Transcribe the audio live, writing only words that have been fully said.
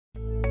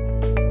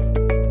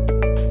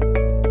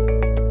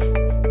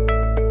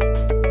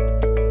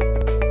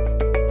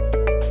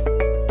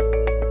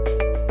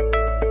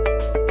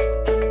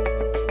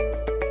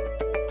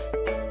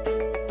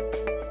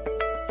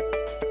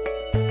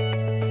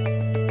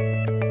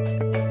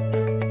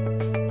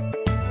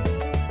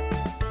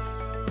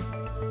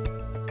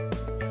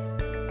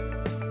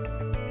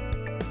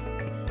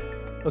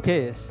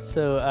Okay,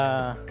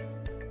 so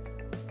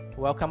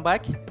welcome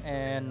back.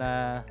 And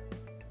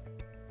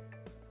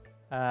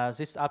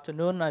this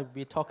afternoon, I'll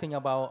be talking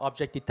about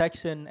object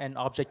detection and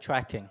object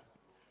tracking.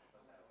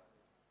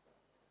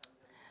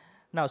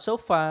 Now, so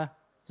far,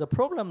 the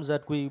problems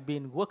that we've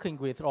been working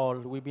with or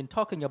we've been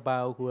talking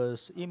about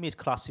was image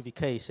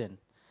classification.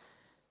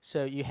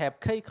 So you have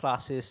K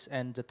classes,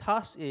 and the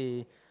task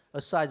is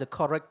assign the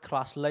correct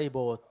class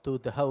label to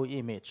the whole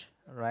image,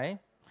 right?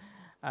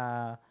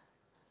 Uh,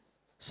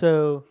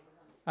 So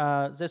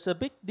there's a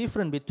big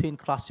difference between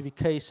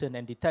classification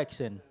and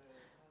detection.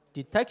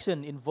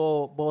 Detection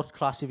involves both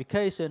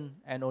classification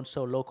and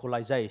also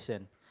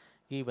localization.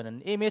 Given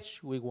an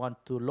image, we want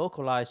to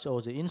localize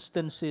all the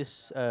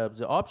instances of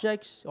the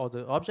objects or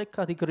the object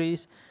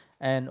categories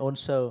and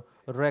also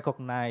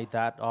recognize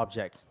that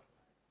object.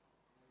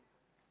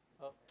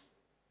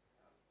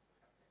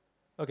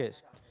 Okay.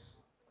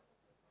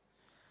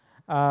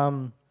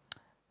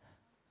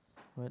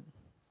 What?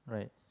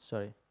 Right,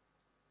 sorry.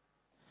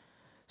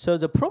 So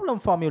the problem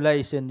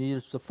formulation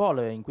is the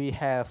following. We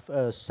have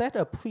a set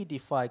of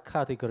predefined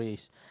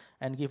categories,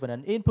 and given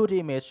an input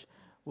image,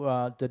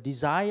 the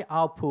desired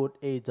output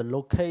is the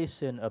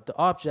location of the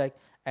object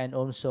and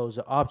also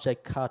the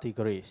object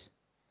categories.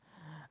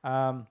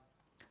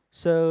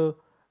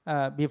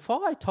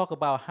 Before I talk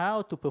about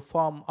how to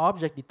perform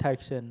object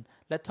detection,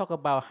 let's talk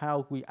about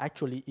how we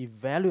actually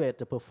evaluate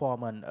the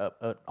performance of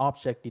an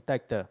object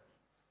detector.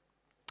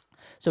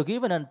 So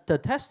given the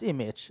test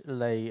image,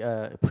 like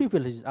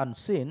previously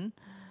unseen,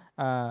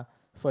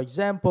 for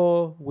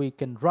example, we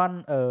can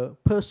run a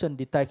person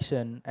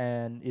detection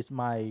and it's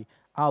my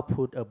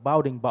output a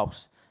bounding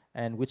box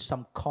and with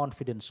some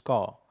confidence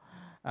score,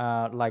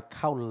 like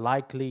how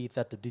likely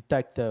that the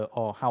detector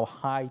or how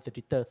high the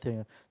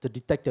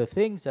detector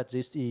thinks that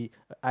this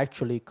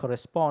actually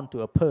correspond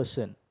to a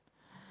person.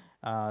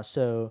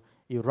 So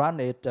you run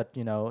it that,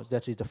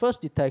 that is the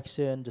first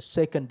detection, the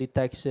second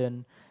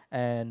detection,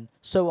 and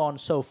so on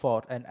and so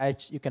forth. And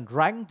you can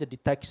rank the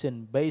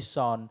detection based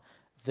on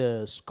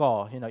the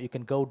score. You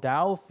can go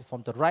down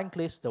from the rank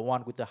list. The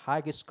one with the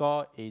highest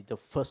score is the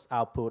first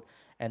output,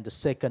 and the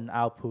second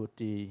output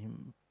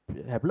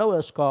have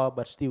lower score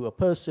but still a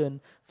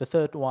person. The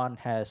third one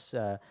has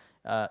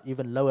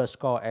even lower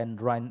score and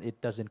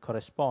it doesn't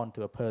correspond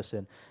to a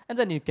person. And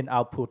then you can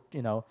output,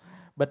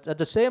 But at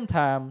the same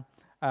time,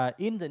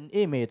 in the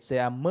image,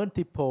 there are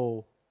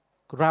multiple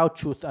ground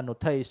truth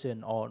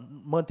annotation or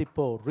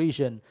multiple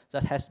region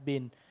that has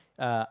been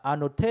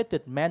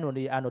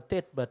manually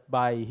annotated, but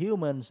by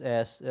humans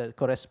as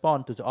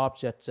correspond to the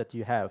objects that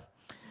you have.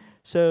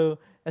 So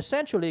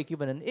essentially,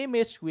 given an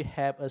image, we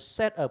have a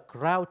set of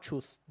ground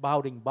truth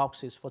bounding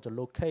boxes for the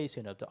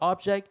location of the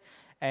object,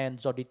 and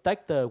the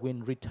detector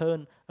will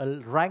return a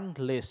ranked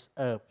list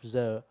of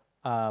the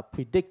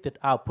predicted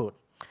output.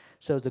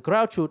 So the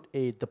ground truth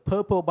is the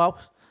purple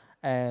box,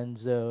 and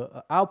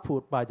the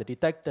output by the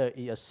detector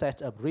is a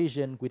set of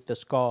region with the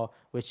score,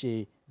 which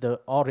is the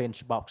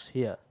orange box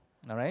here.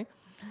 All right.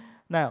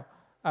 Now,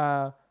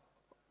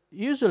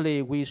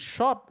 usually we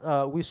sort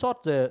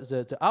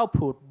the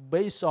output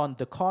based on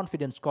the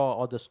confidence score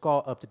or the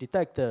score of the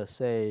detector.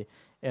 Say,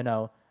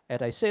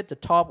 as I said, the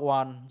top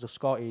one, the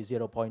score is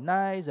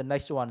 0.9, the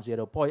next one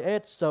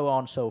 0.8, so on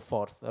and so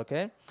forth.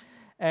 Okay,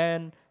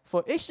 and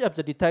for each of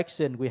the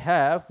detection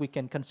we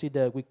can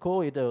consider, we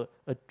call it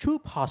a true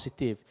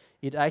positive.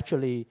 It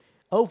actually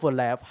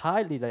overlap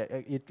highly,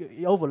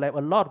 it overlap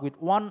a lot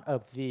with one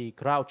of the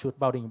ground truth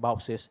bounding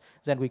boxes.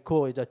 Then we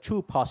call it a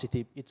true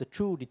positive. It's a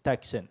true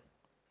detection.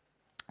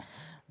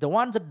 The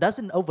one that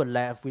doesn't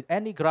overlap with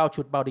any ground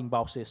truth bounding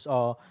boxes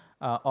or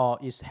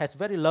has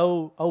very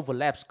low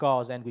overlap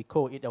scores, and we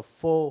call it a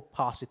false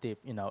positive.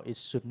 It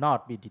should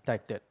not be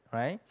detected,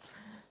 right?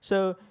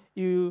 So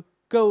you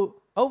go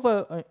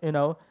over,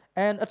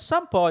 and at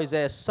some point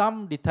there's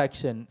some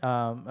detection.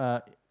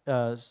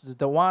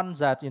 The ones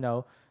that,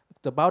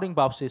 the bounding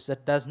boxes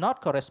that does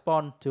not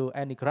correspond to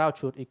any ground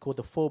truth equal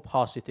to false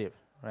positive,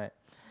 right?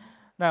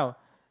 Now,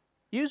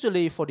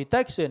 usually for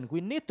detection, we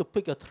need to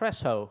pick a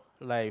threshold,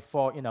 like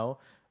for,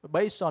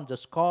 based on the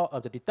score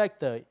of the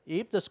detector.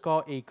 If the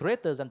score is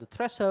greater than the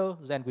threshold,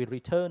 then we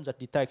return the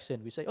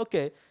detection. We say,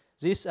 okay,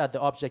 these are the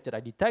objects that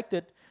I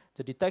detected.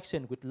 The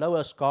detection with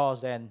lower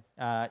scores, then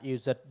you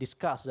just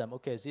discuss them.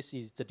 Okay, this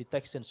is the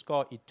detection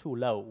score is too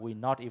low. We're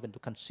not even to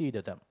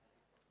consider them.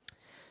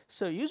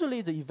 So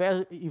usually the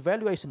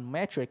evaluation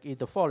metric is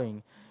the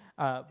following.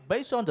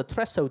 Based on the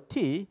threshold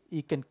T,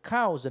 you can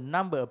count the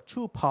number of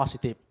true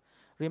positive.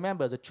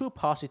 Remember, the true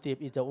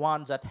positive is the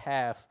ones that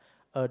have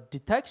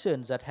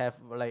detections that have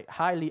like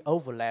highly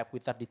overlap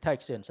with that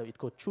detection. So it's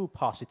called true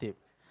positive.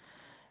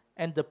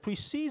 And the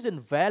precision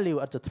value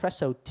at the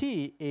threshold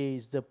T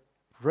is the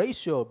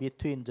ratio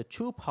between the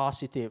true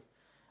positive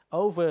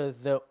over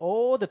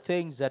all the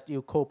things that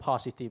you call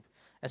positive.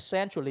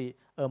 Essentially,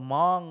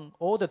 among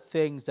all the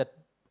things that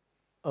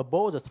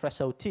above the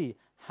threshold T,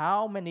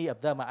 how many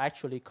of them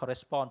actually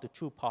correspond to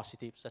true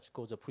positive, such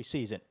called the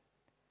precision.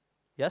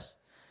 Yes?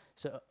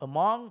 So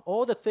among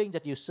all the things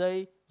that you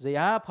say they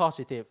are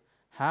positive,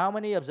 how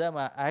many of them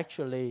are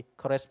actually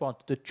correspond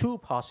to the true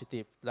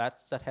positive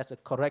that has a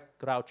correct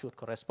ground truth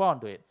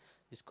correspond to it.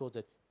 It's called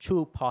the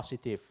true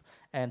positive,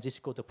 and this is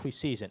called the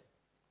precision.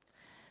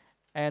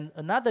 And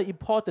another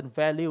important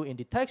value in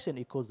detection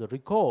is called the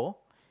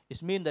recall.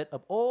 It means that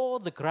of all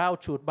the ground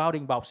truth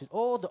bounding boxes,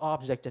 all the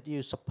objects that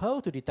you're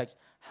supposed to detect,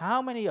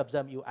 how many of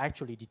them you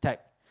actually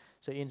detect.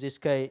 So in this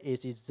case,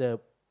 it is the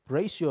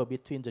ratio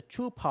between the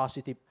true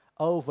positive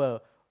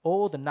over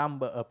all the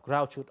number of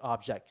ground truth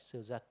objects.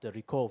 So that's the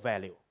recall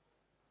value.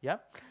 Yeah.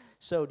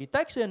 So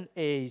detection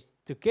is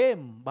the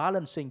game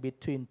balancing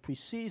between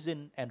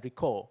precision and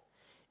recall.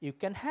 You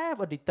can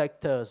have a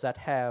detector that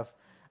have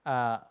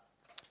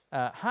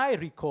high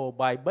recall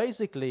by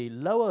basically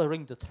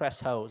lowering the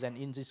thresholds, and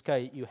in this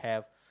case you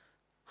have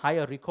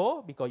higher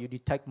recall because you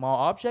detect more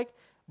objects,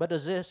 but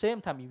at the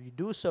same time if you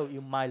do so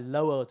you might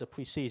lower the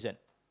precision.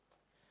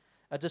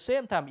 At the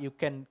same time you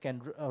can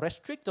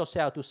restrict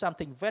yourself to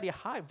something very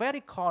high, very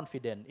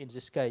confident. In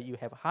this case you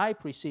have high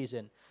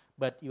precision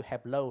but you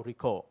have low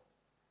recall.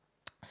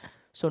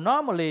 So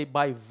normally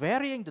by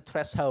varying the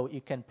threshold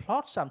you can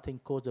plot something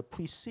called the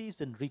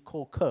precision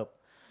recall curve,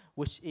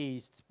 which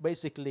is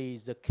basically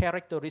the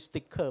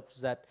characteristic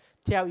curves that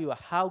tell you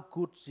how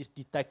good this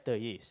detector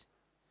is.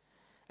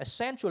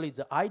 Essentially,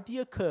 the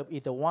ideal curve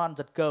is the one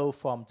that goes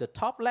from the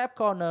top left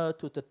corner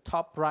to the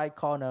top right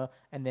corner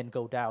and then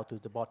go down to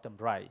the bottom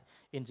right,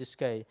 in this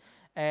case.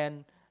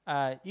 And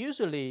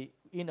usually,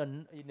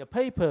 in a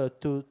paper,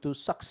 to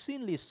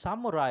succinctly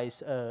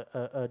summarize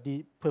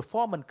the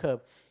performance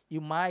curve,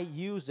 you might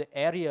use the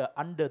area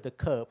under the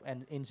curve,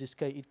 and in this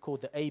case, it's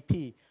called the AP.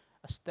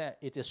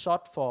 It is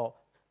short for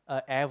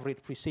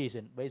average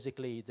precision,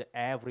 basically the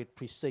average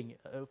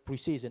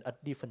precision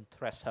at different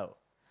threshold.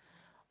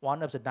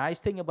 One of the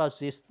nice things about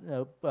this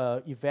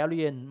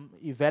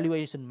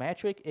evaluation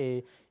metric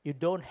is you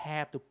don't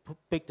have to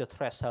pick the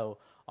threshold,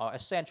 or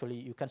essentially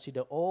you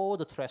consider all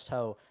the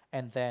threshold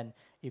and then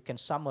you can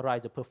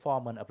summarize the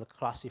performance of the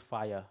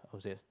classifier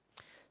of this.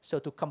 So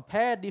to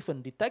compare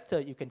different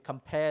detectors, you can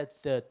compare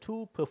the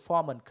two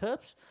performance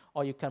curves,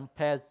 or you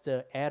compare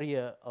the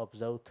area of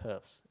those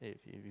curves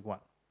if you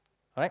want.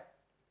 All right?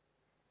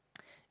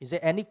 Is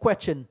there any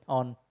question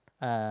on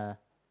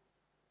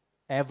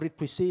average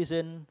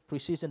precision,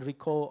 precision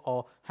recall,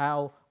 or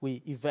how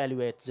we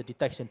evaluate the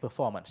detection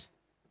performance?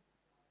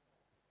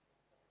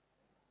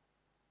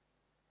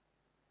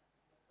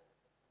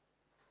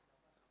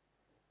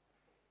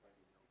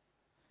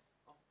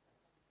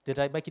 Did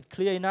I make it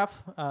clear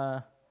enough?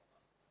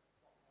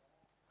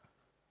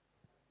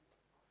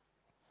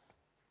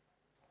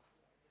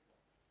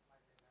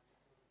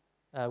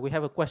 We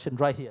have a question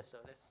right here. So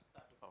let's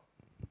start.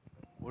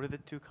 What do the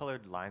two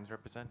colored lines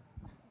represent?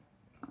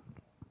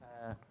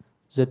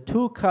 The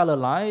two color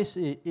lines,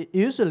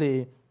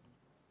 usually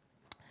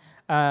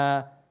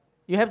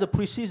you have the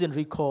precision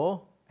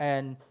recall,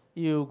 and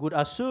you would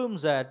assume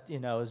that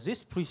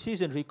this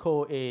precision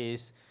recall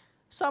is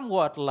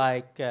somewhat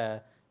like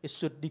it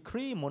should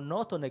decrease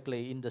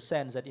monotonically, in the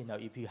sense that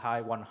if you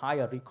have one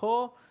higher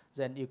recall,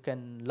 then you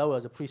can lower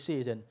the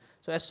precision.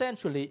 So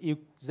essentially,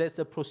 there's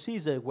a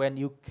procedure when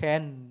you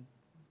can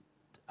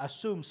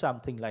assume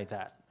something like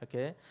that.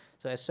 Okay,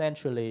 so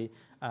essentially,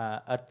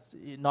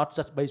 not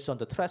just based on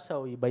the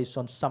threshold, based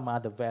on some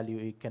other value,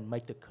 you can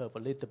make the curve a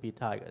little bit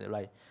higher,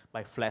 like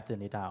by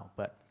flattening it out.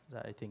 But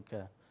I think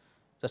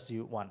just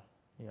you one.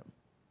 Yeah.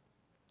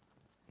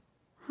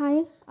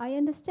 Hi, I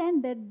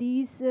understand that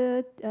these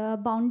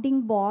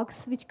bounding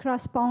box, which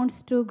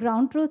corresponds to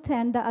ground truth,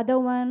 and the other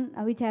one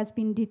which has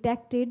been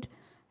detected,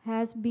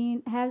 has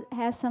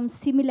some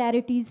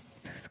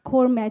similarities,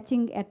 score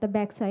matching at the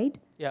backside.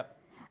 Yeah.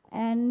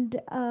 And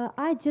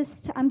I'm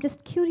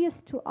just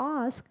curious to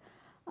ask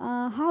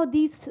how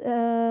these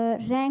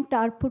ranked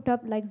are put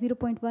up, like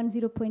 0.1,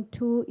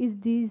 0.2. Is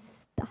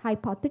this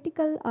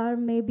hypothetical, or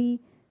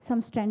maybe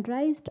some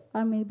standardized,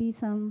 or maybe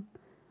some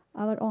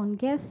our own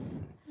guess?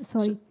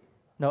 Sorry. So,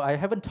 no, I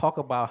haven't talked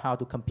about how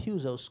to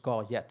compute those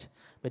scores yet.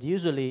 But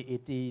usually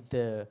it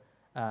is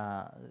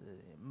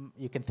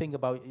you can think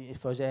about,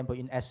 for example,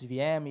 in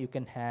SVM, you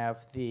can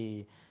have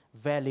the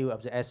value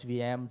of the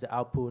SVM, the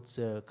output,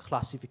 the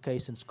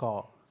classification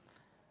score.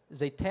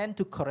 They tend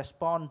to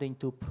corresponding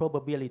to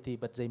probability,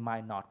 but they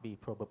might not be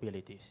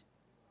probabilities.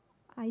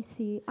 I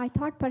see. I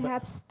thought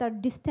perhaps the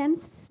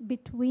distance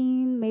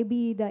between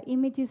maybe the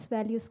images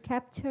values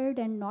captured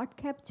and not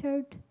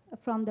captured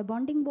from the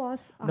bounding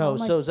box. No,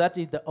 so that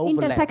is the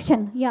overlap.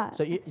 Intersection, yeah.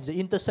 So the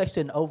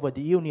intersection over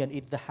the union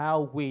is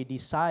how we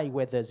decide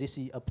whether this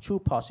is a true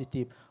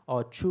positive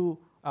or true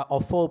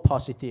or false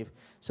positive.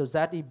 So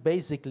that is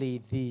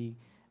basically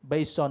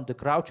based on the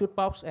ground truth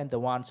box and the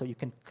one, so you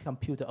can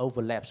compute the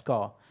overlap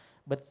score.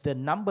 But the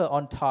number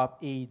on top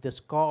is the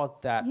score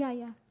that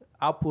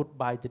output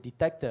by the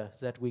detector,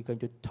 that we're going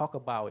to talk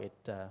about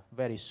it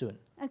very soon.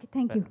 Okay,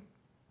 thank you.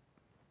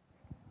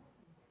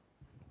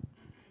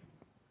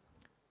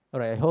 All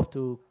right, I hope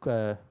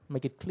to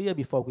make it clear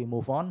before we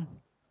move on.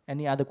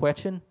 Any other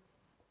question?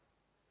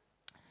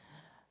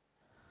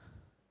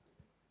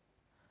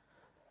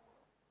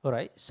 All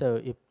right, so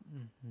if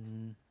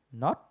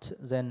Not,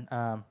 then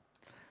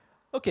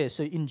okay.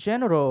 So in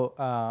general,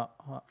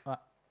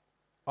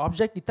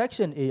 object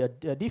detection is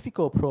a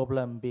difficult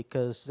problem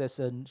because there's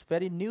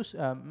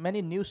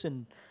many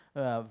nuisance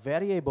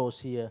variables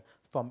here,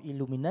 from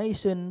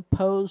illumination,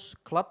 pose,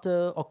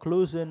 clutter,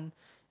 occlusion,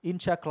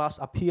 intra-class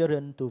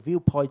appearance to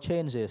viewpoint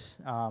changes.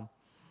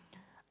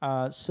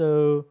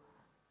 So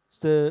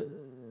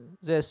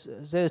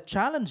there's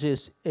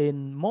challenges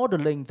in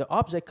modeling the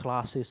object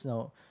classes.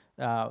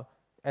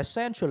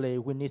 Essentially,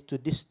 we need to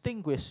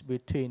distinguish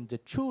between the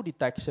true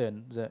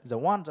detection, the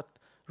ones that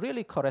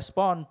really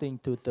corresponding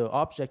to the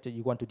object that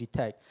you want to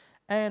detect,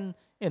 and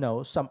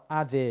some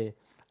other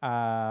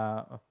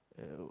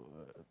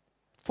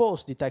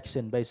false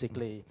detection,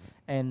 basically.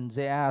 And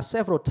there are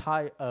several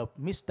types of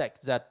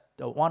mistakes that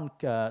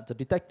the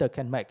detector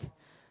can make.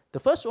 The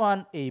first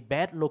one is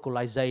bad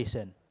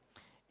localization.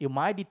 You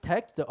might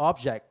detect the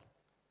object,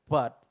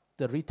 but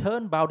the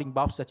return bounding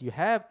box that you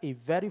have is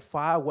very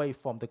far away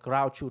from the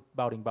ground truth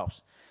bounding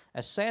box.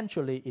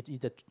 Essentially, it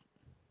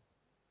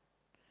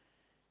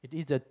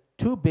either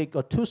too big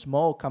or too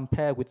small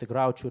compared with the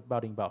ground truth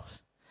bounding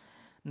box.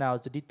 Now,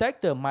 the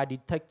detector might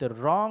detect the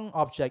wrong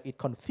object. It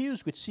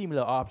confused with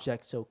similar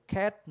objects. So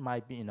cat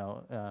might be,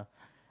 a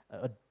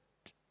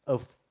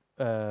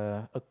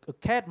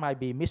cat might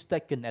be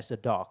mistaken as a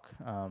dog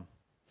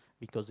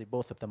because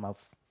both of them are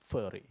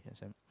furry.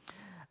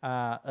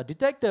 A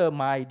detector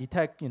might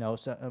detect,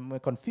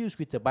 confused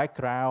with the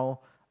background,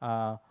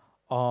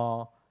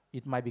 or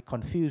it might be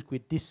confused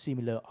with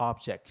dissimilar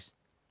objects.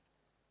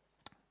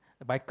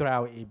 The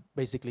background is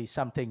basically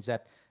something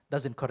that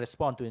doesn't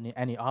correspond to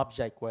any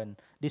object, when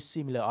this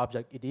similar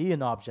object, it is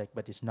an object,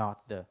 but it's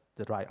not the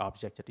right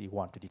object that you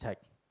want to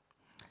detect.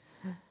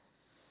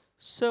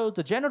 So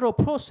the general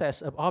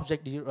process of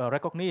object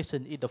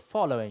recognition is the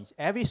following.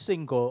 Every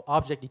single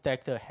object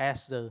detector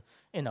has the,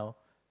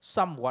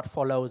 somewhat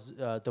follows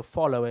the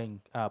following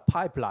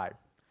pipeline.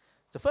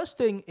 The first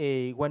thing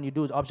is, when you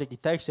do object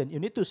detection, you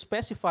need to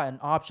specify an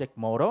object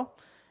model,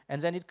 and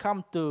then it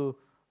comes to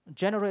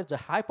generate the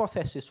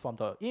hypothesis from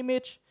the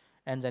image,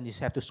 and then you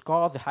have to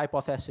score the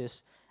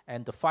hypothesis,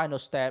 and the final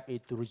step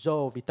is to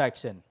resolve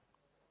detection.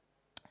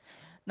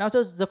 Now,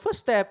 the first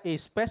step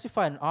is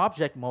specify an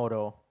object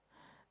model.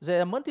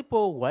 There are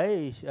multiple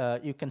ways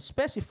you can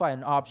specify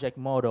an object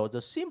model.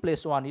 The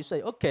simplest one, you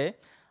say, okay,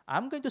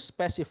 I'm going to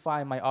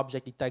specify my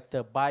object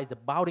detector by the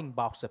bounding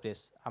box of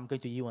this. I'm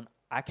going to use an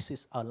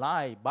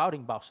axis-aligned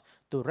bounding box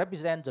to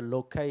represent the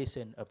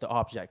location of the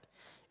object.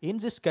 In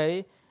this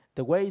case,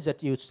 the way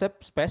that you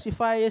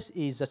specify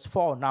is just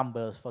 4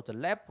 numbers for the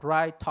left,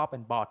 right, top,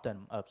 and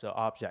bottom of the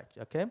object.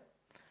 Okay,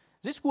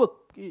 this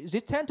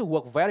tend to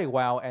work very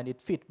well, and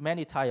it fits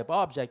many type of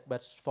object.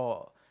 But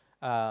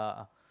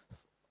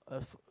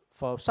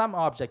for some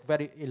object,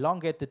 very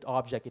elongated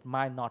object, it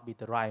might not be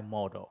the right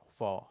model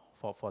for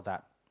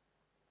that.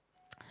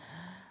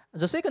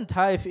 The second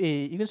type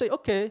is, you can say,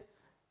 okay,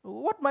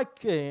 what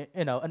might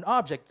an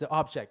object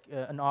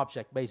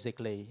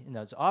basically,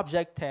 the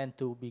object tend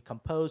to be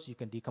composed. You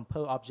can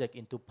decompose object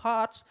into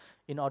parts.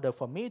 In order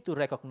for me to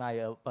recognize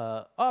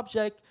an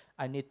object,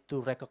 I need to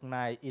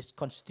recognize its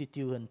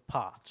constituent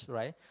parts,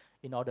 right?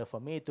 In order for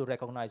me to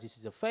recognize this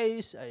is a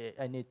face,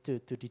 I need to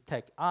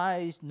detect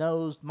eyes,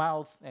 nose,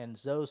 mouth, and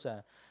those.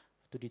 To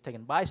detect a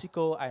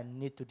bicycle, I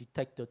need to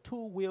detect the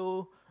two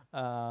wheel,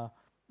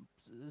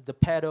 the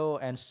pedal,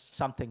 and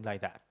something like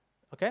that.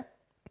 Okay.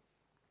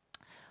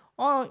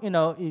 Or,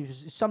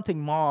 if something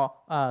more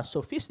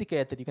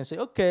sophisticated, you can say,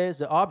 okay,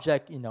 the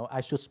object,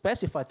 I should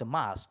specify the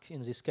mask.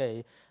 In this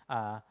case,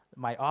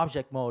 my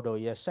object model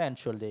is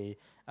essentially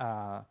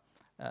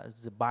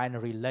the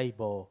binary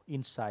label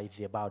inside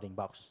the bounding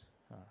box.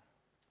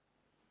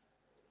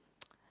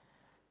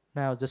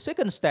 Now, the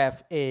second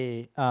step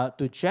is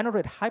to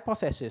generate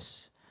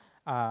hypothesis.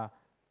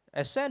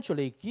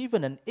 Essentially,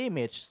 given an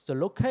image, the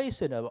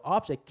location of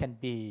object can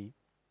be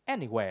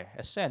anywhere,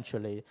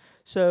 essentially.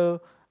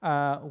 So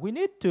we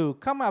need to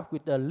come up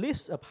with a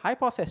list of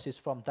hypotheses.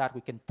 From that,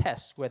 we can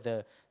test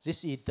whether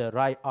this is the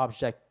right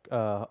object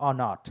or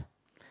not.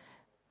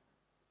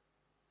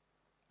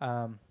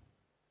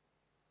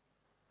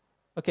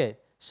 Okay,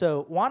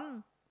 so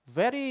one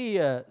very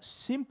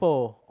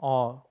simple,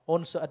 or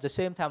also at the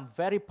same time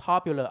very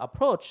popular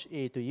approach,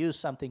 is to use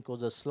something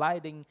called the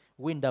sliding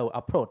window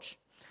approach.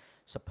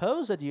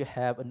 Suppose that you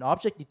have an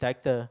object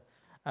detector,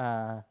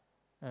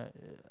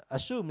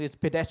 assume it's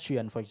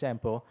pedestrian, for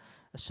example.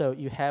 So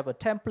you have a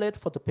template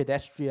for the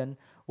pedestrian.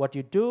 What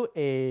you do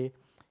is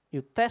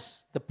you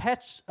test the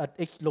patch at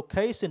each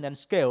location and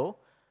scale.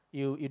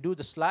 You do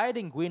the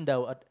sliding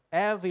window at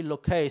every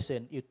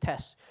location. You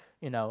test,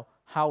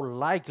 how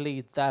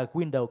likely that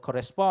window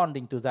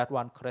corresponding to that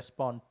one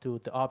correspond to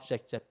the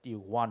object that you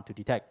want to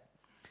detect.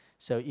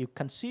 So you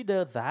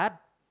consider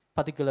that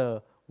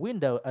particular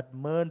window at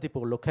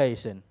multiple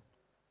locations.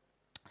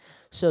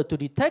 So to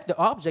detect the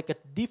object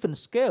at different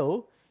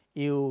scale,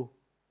 you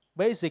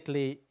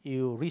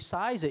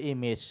resize the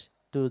image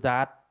to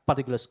that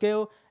particular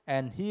scale,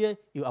 and here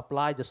you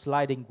apply the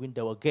sliding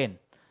window again.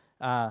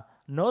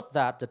 note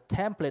that the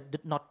template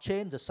did not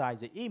change the size,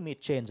 the image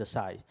changed the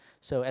size.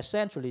 So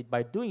essentially,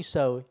 by doing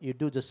so, you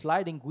do the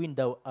sliding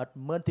window at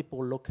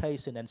multiple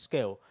location and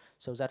scale.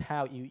 So that's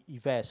how you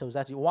evaluate. So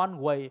that's one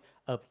way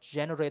of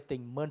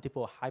generating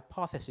multiple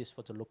hypotheses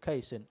for the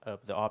location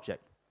of the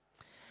object.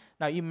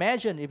 Now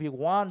imagine if you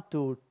want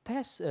to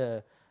test,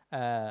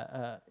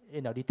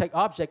 detect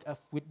object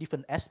with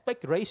different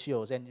aspect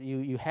ratios, and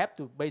you have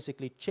to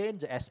basically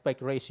change the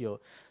aspect ratio.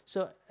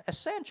 So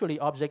essentially,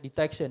 object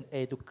detection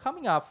to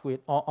coming up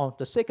with, on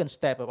the second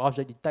step of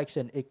object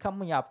detection, is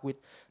coming up with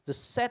the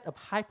set of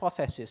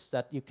hypotheses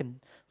that you can,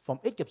 from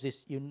each of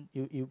these,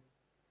 you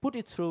put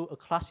it through a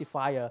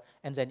classifier,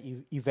 and then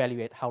you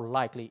evaluate how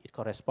likely it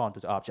corresponds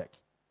to the object.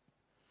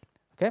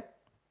 Okay.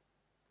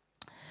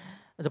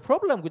 The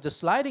problem with the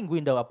sliding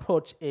window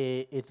approach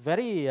is it's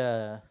very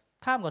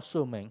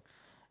time-consuming.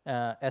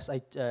 As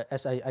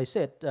I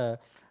said,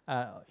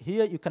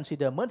 here you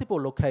consider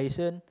multiple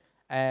location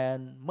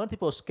and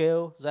multiple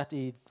scale. That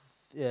is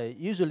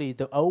usually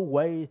the old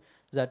way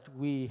that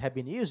we have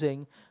been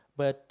using,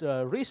 but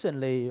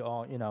recently,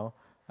 or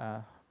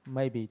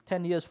maybe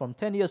 10 years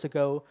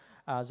ago,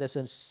 there's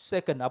a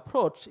second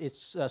approach.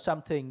 It's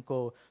something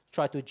called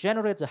try to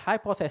generate the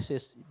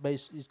hypothesis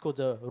based. It's called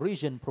the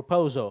region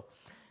proposal.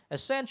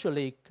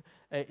 Essentially,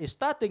 it's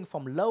starting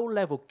from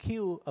low-level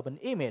Q of an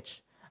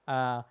image.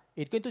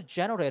 It's going to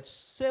generate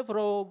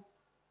several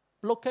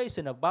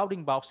locations of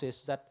bounding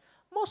boxes that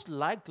most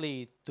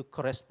likely to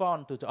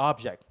correspond to the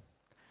object.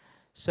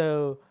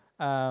 So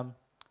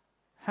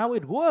how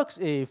it works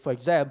is, for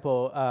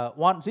example,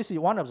 this is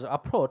one of the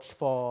approach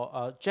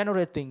for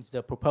generating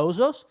the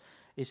proposals.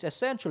 It's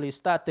essentially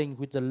starting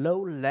with the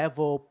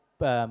low-level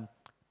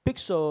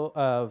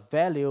pixel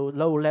value,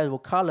 low-level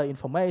color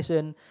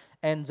information,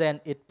 and then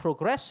it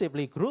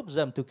progressively groups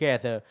them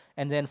together,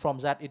 and then from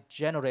that it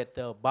generates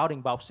the bounding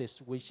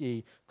boxes which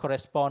is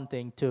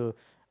corresponding to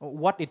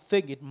what it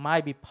thinks it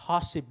might be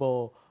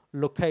possible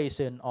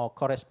location or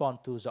correspond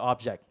to the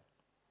object.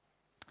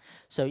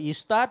 So you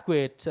start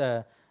with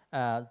the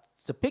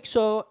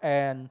pixel,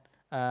 and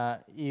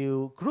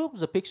you group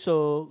the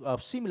pixel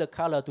of similar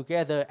color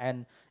together,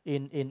 and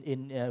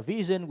in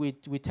vision we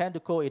tend to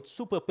call it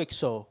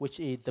superpixel, which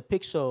is the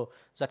pixel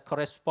that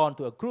correspond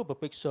to a group of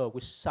pixels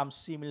with some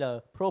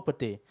similar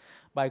property.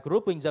 By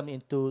grouping them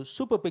into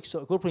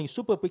grouping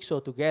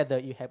superpixel together,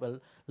 you have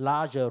a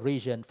larger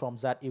region. From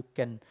that you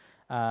can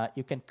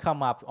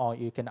come up, or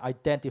you can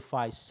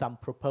identify some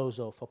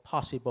proposal for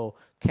possible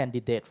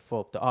candidate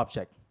for the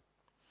object.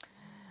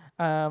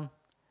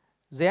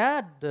 There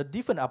are the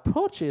different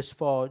approaches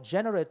for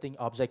generating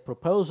object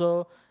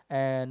proposal,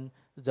 and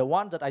the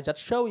one that I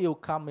just showed you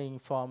coming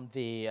from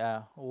the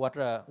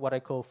what I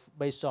call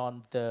based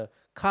on the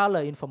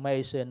color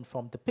information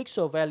from the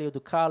pixel value to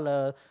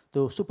color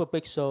to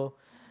superpixel.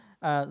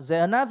 There's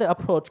another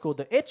approach called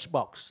the edge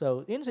box.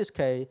 So in this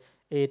case,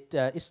 it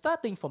is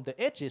starting from the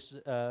edges.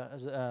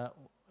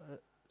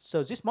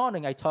 So this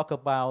morning I talked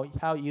about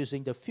how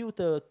using the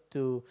filter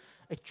to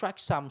extract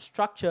some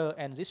structure,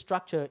 and this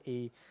structure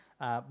is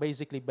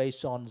basically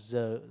based on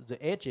the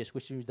edges,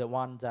 which is the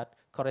one that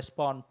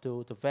correspond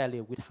to the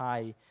value with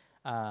high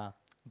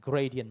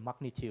gradient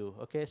magnitude.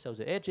 Okay, so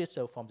the edges.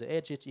 So from the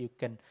edges you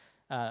can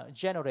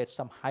generate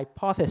some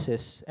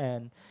hypothesis.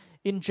 And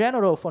in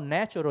general, for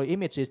natural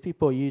images,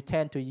 you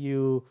tend to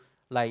use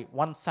like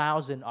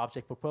 1,000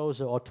 object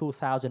proposal or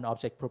 2,000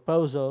 object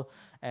proposal,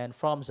 and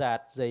from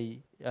that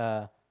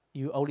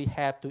you only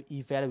have to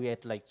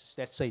evaluate, like,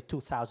 let's say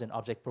 2,000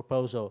 object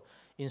proposal,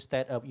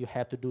 instead of you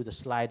have to do the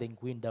sliding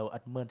window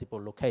at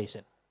multiple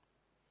locations.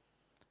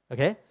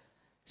 Okay,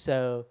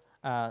 so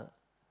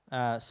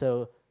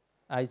so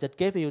I just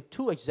gave you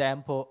two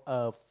examples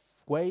of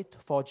way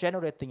for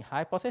generating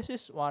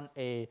hypothesis. One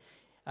is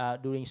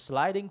doing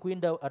sliding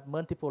window at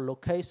multiple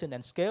location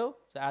and scale.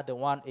 The other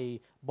one is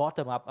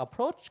bottom-up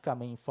approach,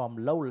 coming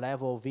from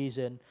low-level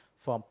vision,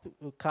 from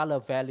color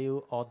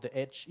value or the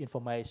edge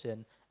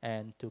information,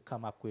 and to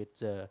come up with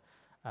the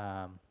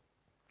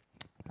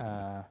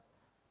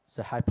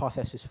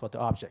hypothesis for the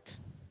object.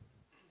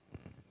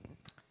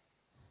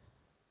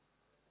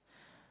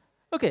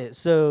 Okay,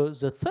 so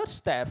the third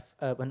step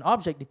of an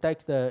object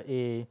detector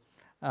is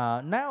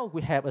now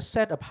we have a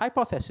set of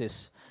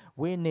hypotheses.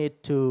 We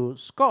need to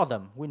score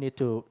them. We need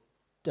to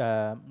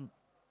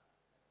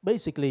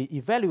basically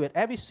evaluate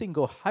every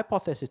single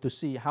hypothesis to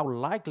see how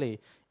likely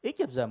each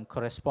of them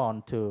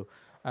correspond to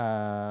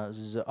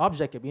the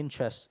object of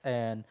interest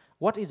and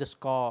what is the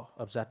score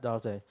of that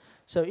object.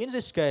 So in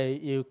this case,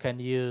 you can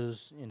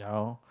use,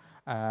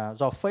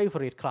 your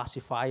favorite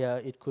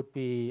classifier. It could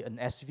be an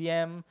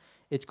SVM.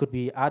 It could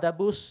be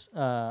Adabus.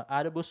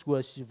 Adabus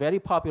was very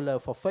popular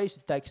for face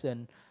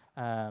detection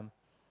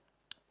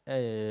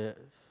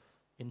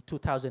in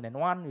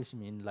 2001, which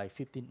means like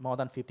more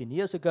than 15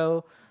 years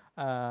ago.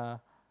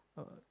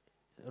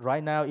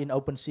 Right now in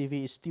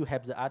OpenCV, it still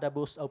have the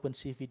Adabus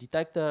OpenCV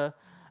detector.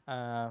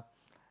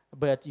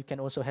 But you can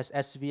also have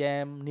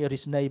SVM,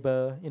 nearest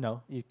neighbor.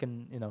 You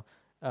can,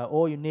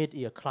 all you need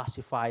is a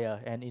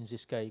classifier, and in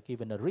this case,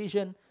 given a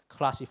region,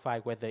 classify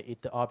whether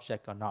it's the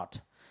object or not.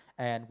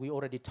 And we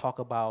already talked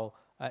about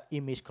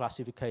image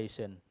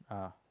classification.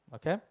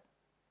 Okay.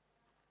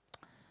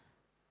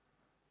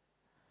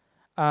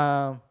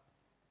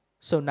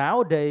 So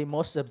nowadays,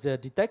 most of the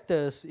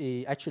detectors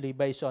is actually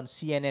based on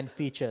CNN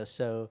features.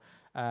 So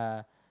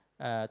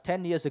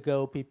 10 years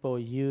ago, people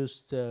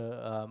used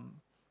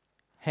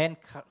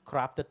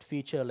handcrafted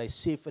feature like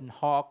sieve and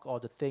hawk, or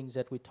the things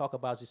that we talked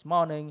about this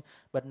morning.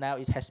 But now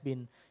it has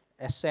been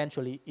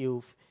essentially,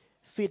 you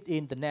fit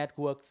in the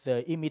network,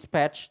 the image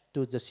patch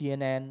to the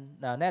CNN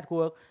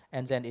network,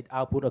 and then it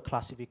output a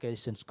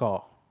classification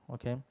score.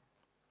 Okay.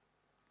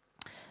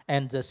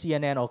 And the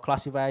CNN or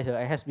classifier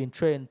has been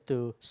trained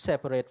to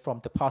separate from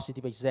the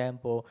positive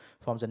example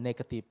from the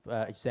negative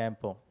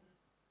example.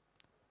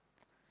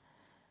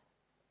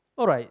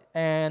 All right,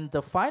 and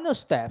the final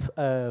step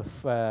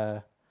of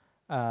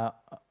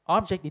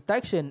object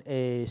detection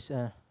is,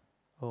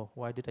 oh,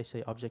 why did I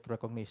say object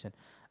recognition?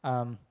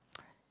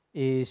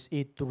 Is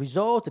it to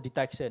resolve the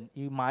detection.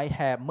 You might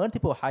have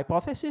multiple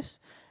hypotheses,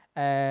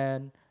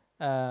 and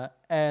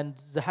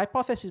the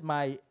hypotheses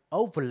might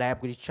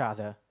overlap with each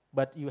other.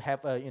 But you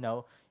have,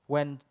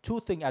 when two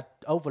things are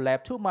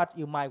overlap too much,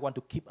 you might want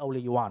to keep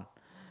only one.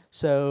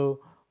 So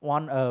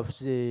one of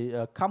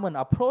the common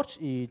approach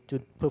is to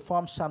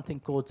perform something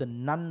called the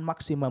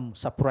non-maximum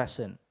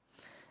suppression.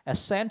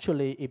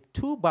 Essentially, if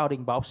two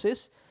bounding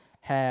boxes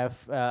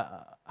have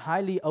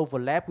highly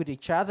overlap with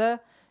each other,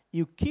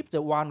 you keep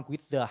the one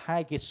with the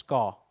highest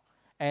score,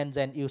 and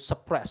then you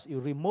suppress,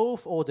 you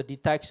remove all the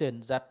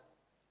detections that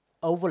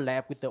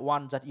overlap with the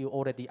one that you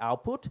already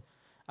output.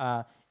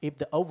 If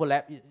the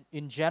overlap,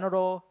 in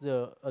general,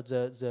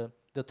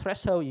 the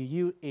threshold you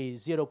use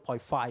is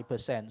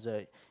 0.5%,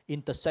 the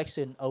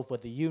intersection over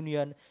the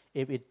union.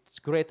 If it's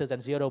greater than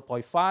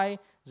 0.5,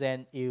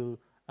 then you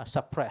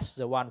suppress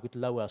the one with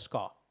lower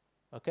score.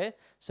 Okay,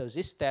 so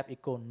this step is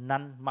called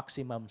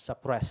non-maximum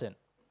suppression.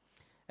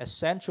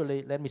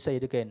 Essentially, let me say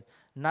it again,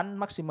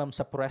 non-maximum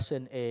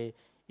suppression is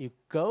you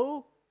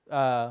go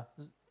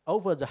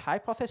over the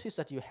hypothesis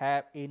that you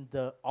have in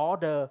the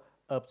order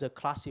of the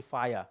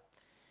classifier.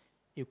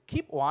 You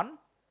keep one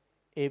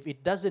if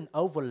it doesn't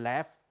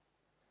overlap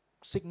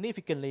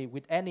significantly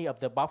with any of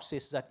the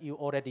boxes that you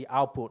already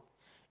output.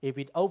 If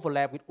it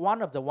overlaps with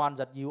one of the ones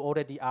that you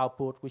already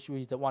output, which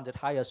is the one that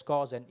higher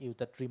scores, then you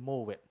that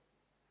remove it.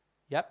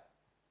 Yep.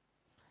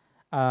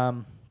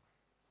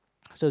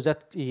 So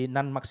that is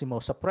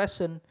non-maximal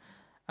suppression.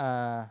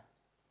 Yeah.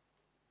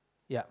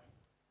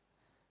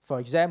 For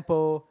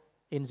example,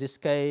 in this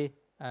case,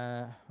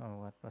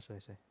 what should I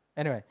say?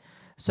 Anyway,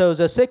 so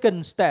the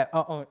second step,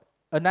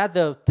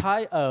 another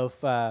type of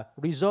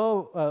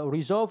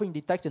resolving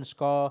detection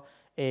score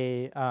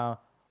is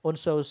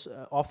also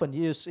often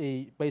used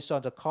based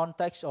on the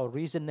context or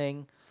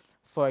reasoning.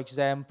 For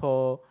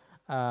example,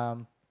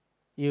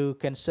 you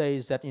can say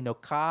that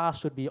car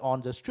should be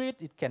on the street;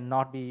 it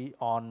cannot be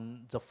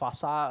on the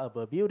facade of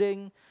a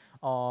building,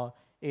 or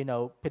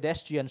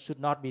pedestrians should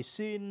not be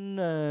seen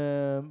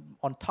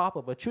on top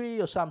of a tree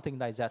or something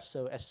like that.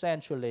 So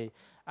essentially,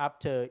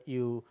 after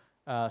you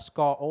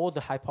score all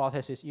the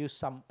hypotheses, use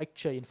some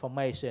extra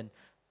information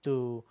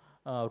to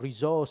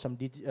resolve some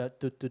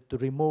to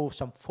remove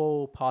some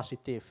false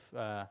positive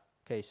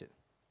cases.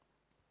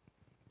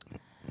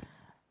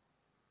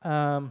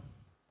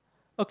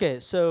 Okay,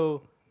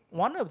 so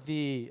one of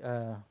the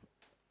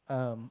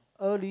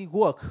early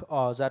work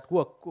that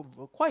worked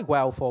quite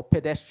well for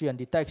pedestrian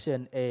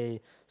detection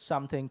is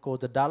something called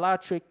the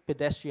dielectric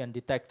pedestrian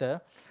detector.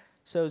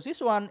 So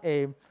this one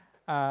is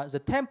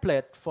the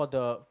template for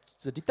the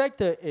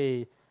detector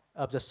is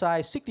of the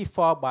size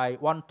 64 by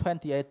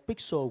 128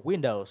 pixel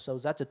window. So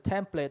that's a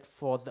template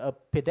for the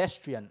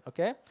pedestrian,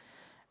 okay?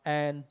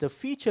 And the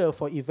feature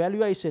for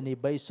evaluation is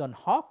based on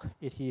Hawk.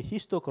 It's a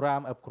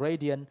histogram of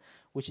gradient,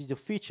 which is the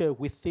feature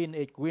within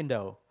a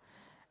window.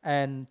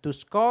 And to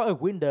score a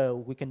window,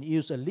 we can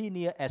use a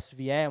linear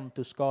SVM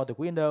to score the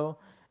window.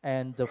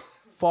 And the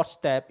fourth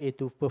step is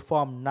to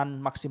perform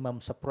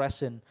non-maximum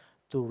suppression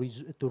to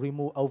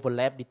remove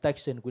overlap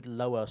detection with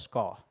lower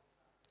score.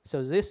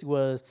 So this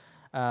was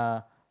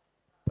a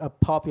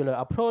popular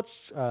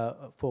approach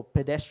for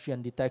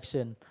pedestrian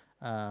detection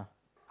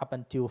up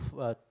until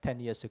 10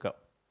 years ago.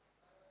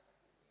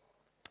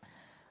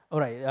 All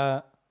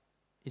right,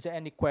 is there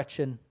any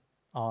question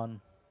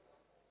on?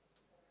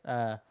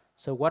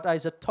 So what I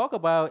just talk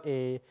about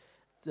is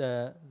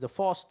the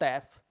four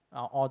steps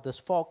or the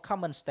four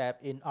common steps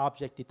in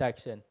object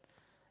detection.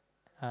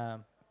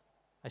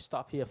 I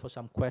stop here for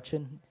some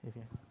question.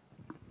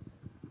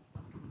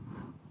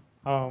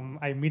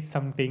 I missed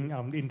something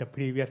in the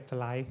previous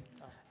slide,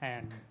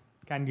 and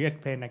can you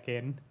explain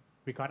again?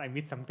 Because I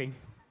missed something.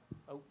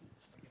 Oh,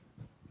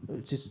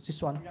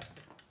 this one. Yeah.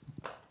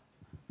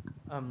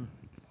 Um,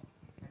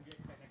 Can you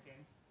explain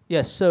again?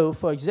 Yes. So,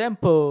 for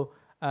example,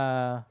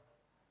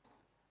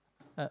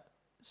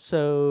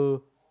 so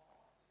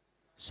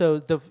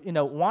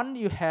the one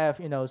you have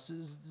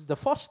the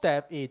fourth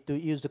step is to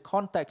use the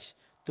context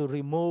to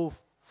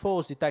remove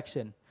false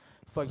detection.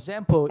 For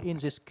example, in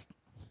this,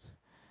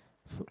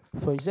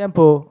 for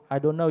example, I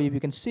don't know if you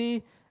can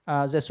see,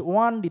 there's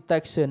one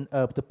detection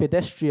of the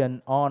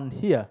pedestrian on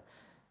here.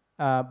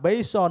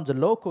 Based on the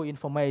local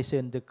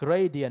information, the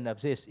gradient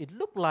of this, it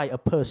looked like a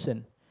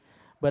person.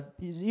 But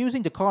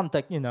using the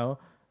context, you know,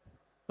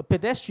 a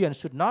pedestrian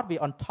should not be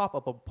on top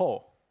of a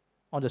pole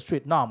on the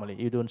street normally.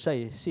 You don't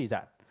see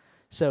that.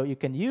 So you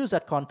can use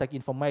that contact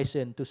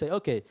information to say,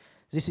 okay,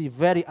 this is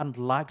very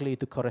unlikely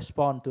to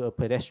correspond to a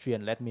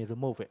pedestrian. Let me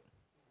remove it.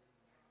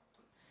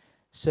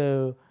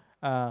 So,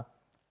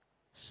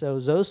 so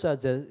those are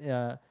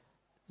the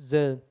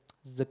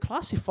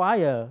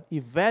classifier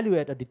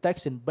evaluate a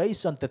detection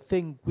based on the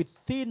thing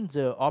within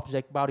the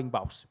object bounding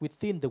box,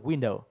 within the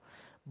window.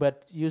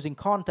 But using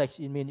context,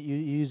 it means you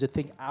use the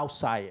thing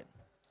outside it.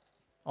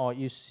 Or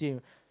you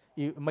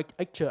make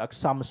extra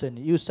assumption,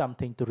 use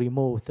something to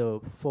remove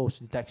the false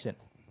detection.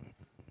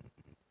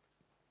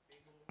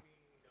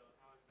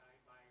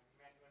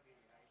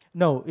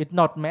 No, it's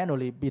not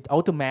manually, it's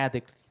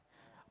automatic.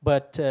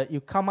 But you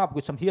come up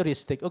with some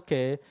heuristic.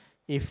 Okay,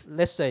 if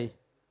let's say,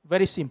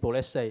 very simple,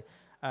 let's say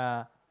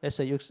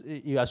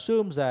you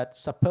assume that,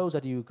 suppose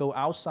that you go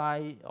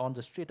outside on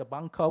the street of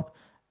Bangkok,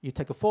 you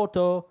take a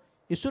photo,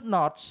 you should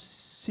not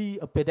see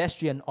a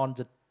pedestrian on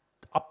the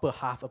upper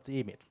half of the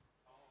image.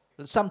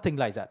 Something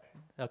like that,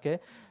 okay?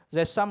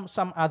 There's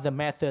some other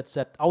methods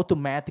that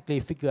automatically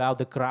figure out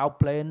the ground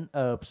plane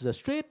of the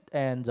street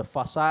and the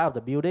facade of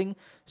the building.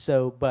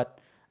 So, but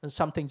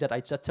something that I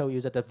just told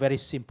you that are very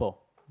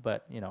simple,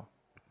 but you know.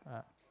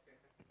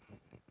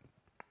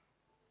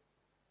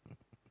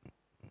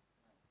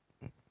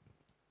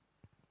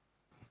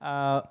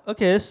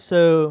 Okay,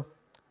 so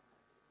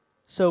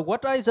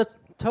what I just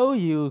told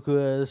you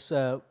was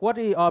what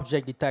is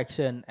object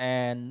detection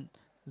and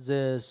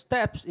the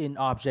steps in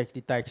object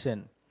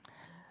detection.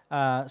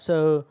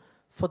 So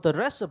for the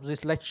rest of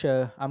this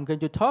lecture, I'm going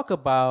to talk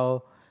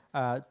about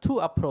two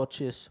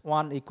approaches.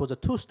 One equals a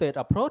two-state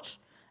approach,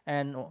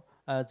 and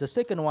the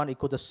second one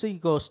equals a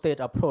single-state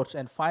approach.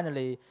 And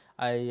finally,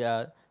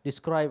 I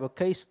describe a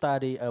case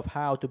study of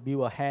how to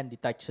build a hand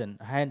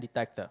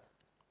detector.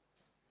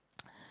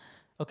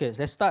 Okay,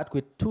 let's start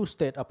with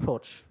two-state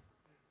approach.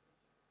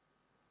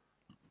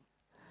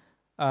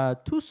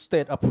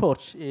 Two-state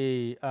approach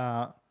is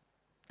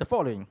the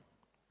following.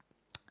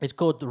 It's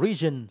called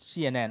region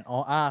CNN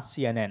or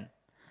RCNN.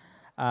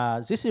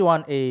 This is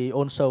one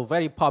also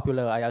very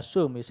popular. I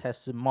assume it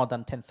has more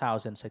than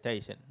 10,000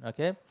 citations.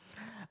 Okay,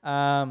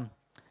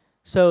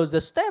 so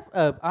the step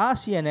of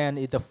RCNN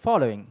is the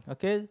following.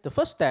 Okay, the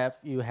first step,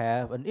 you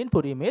have an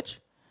input image.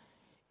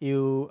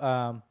 You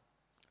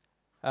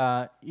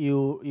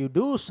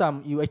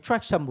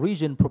extract some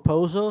region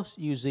proposals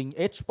using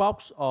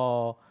Hbox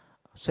or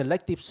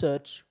selective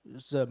search,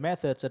 the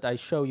methods that I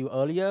showed you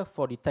earlier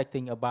for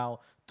detecting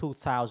about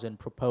 2,000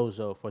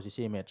 proposals for this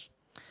image.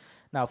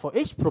 Now, for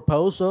each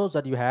proposal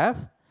that you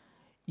have,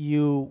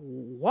 you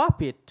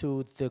warp it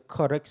to the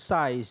correct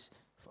size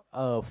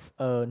of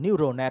a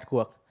neural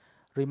network.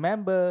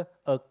 Remember,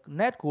 a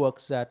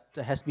network that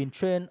has been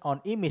trained on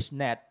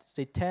ImageNet,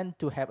 they tend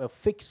to have a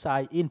fixed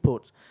size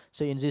input.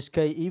 So in this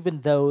case,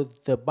 even though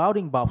the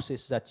bounding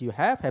boxes that you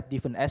have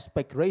different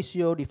aspect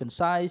ratio, different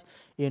size,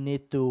 you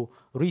need to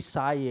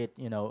resize it,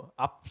 you know,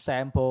 up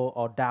sample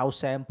or down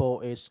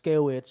sample it,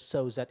 scale it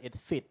so that it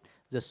fits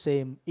the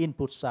same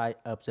input size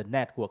of the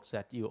networks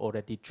that you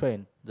already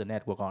trained the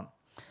network on.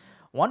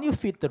 Once you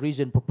fit the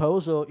region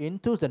proposal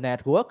into the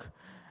network,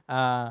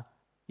 it's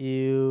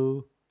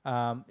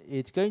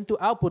going to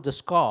output the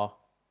score,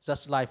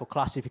 just like for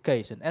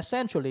classification.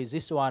 Essentially,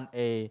 this one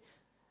is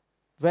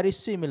very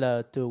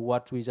similar to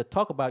what we just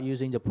talked about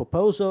using the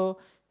proposal,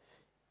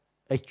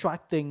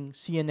 extracting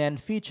CNN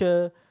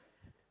feature,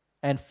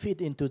 and fit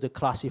into the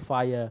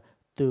classifier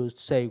to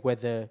say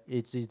whether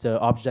it is the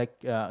object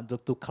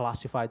to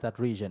classify that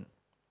region.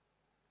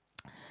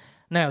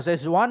 Now,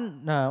 there's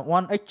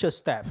one extra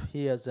step.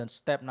 Here's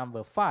step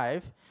number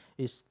 5,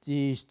 is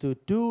to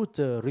do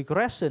the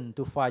regression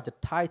to find the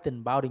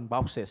tightened bounding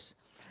boxes.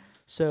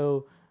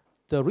 So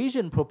the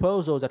region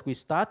proposal that we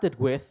started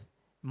with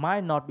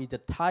might not be the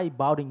tight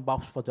bounding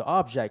box for the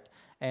object.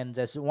 And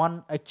there's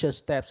one extra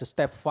step. So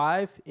step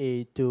 5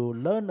 is to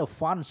learn a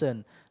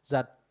function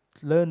that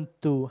learn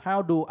to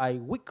how do I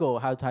wiggle,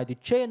 how to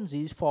change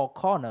these 4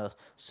 corners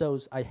so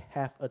I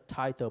have a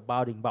tighter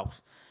bounding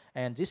box.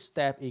 And this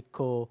step is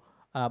called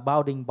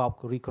bounding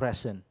box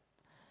regression.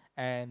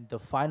 And the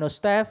final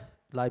step,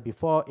 like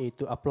before, is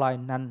to apply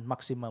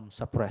non-maximum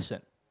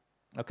suppression.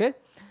 Okay?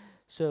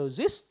 So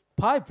this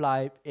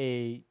pipeline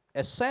is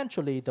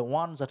essentially the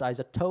ones that I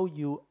just told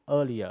you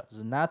earlier.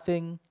 There's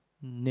nothing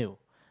new.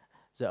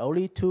 The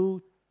only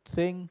two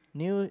things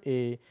new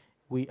is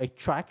we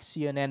extract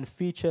CNN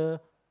feature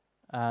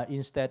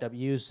instead of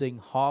using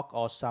Hawk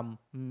or some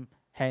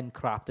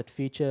handcrafted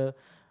feature.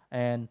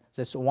 And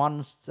there's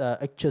one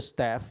extra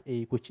step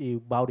which is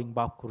bounding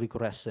box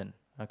regression.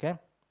 Okay.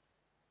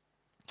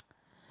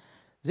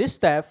 This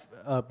step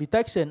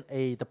detection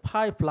the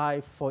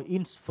pipeline for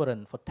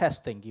inference, for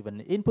testing, given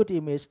the input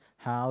image,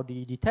 how do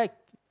you detect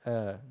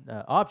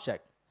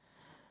object?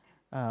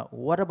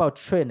 What about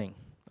training?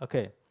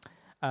 Okay,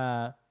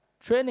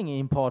 training is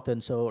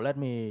important, so let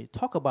me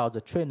talk about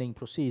the training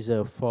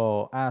procedure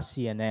for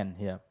RCNN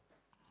here.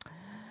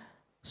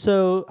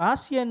 So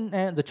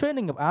RCNN, the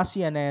training of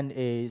RCNN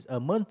is a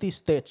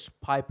multi-stage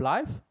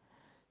pipeline.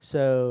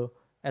 So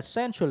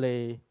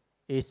essentially,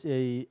 it's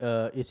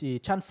a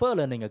transfer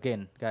learning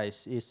again,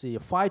 guys. It's a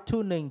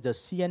fine-tuning the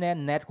CNN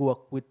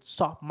network with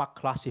softmax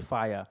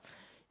classifier.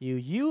 You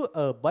use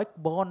a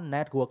backbone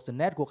network. The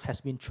network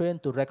has been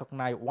trained to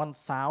recognize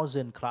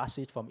 1,000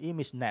 classes from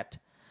ImageNet,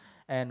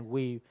 and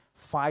we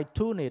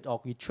fine-tune it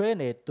or we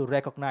train it to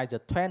recognize the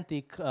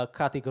 20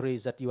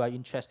 categories that you are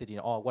interested in,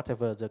 or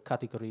whatever the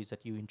categories that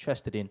you're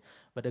interested in.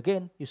 But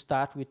again, you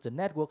start with the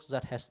networks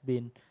that has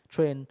been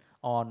trained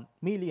on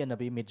millions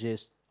of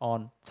images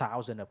on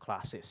thousands of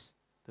classes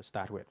to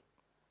start with.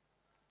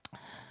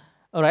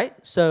 All right,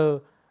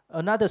 so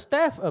another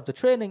step of the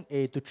training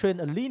is to train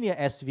a linear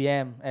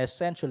SVM.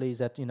 Essentially,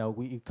 that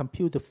we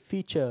compute the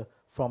feature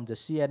from the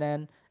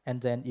CNN,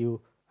 and then you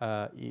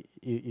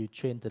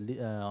train the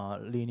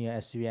linear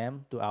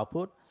SVM to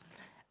output.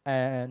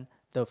 And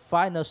the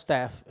final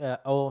step,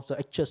 or the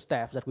actual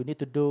step that we need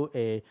to do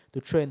is to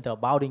train the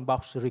bounding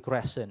box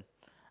regression.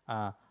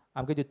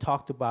 I'm going to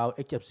talk about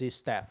each of these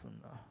steps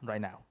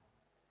right now.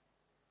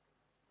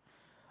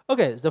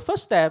 Okay, the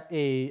first step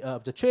is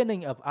the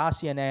training of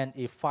RCNN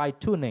is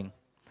fine-tuning.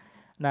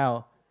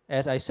 Now,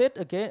 as I said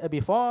again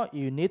before,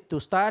 you need to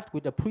start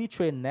with a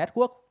pre-trained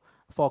network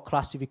for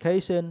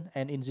classification,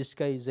 and in this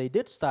case, they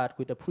did start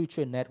with a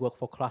pre-trained network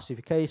for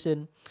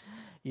classification.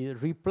 You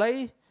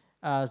replace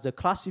the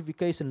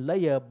classification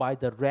layer by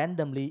the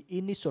randomly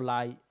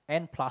initialized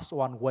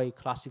n+1 way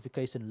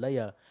classification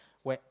layer,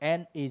 where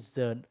n is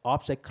the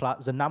object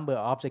class, the number of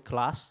object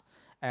class,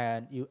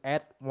 and you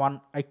add one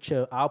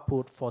actual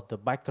output for the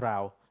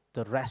background.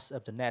 The rest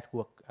of the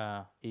network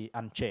is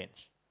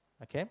unchanged.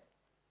 Okay.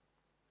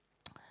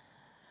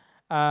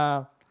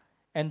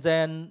 And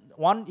then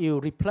once you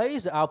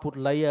replace the output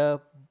layer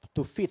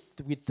to fit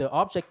with the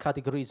object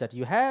categories that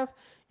you have,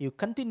 you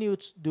continue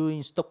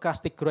doing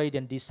stochastic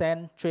gradient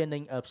descent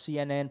training of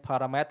CNN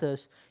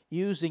parameters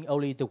using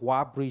only the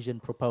warp region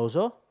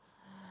proposal.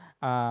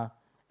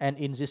 And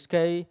in this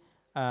case,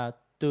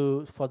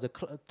 to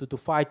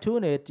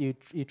fine-tune it,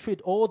 you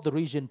treat all the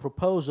region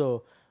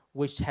proposal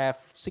which have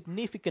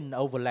significant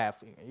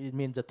overlap. It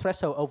means the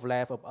threshold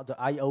overlap of the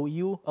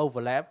IOU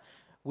overlap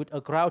with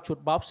a ground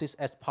truth boxes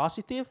as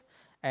positive,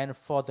 and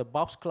for the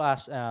box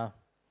class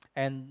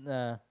and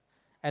the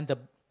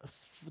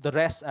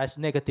rest as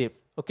negative.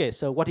 Okay,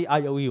 so what is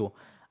IOU?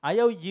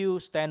 IOU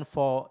stands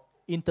for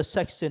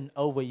intersection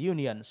over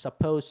union.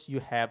 Suppose you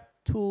have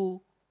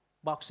two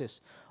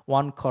boxes.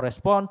 One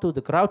corresponds to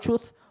the ground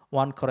truth,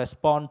 one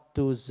corresponds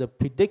to the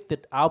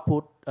predicted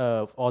output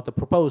or the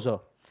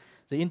proposal.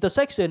 The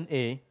intersection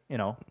is,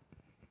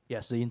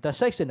 yes, the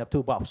intersection of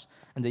two boxes,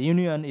 and the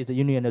union is the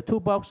union of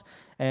two boxes.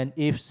 And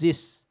if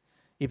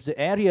the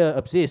area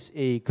of this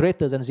is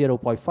greater than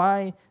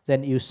 0.5,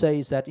 then you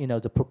say that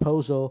the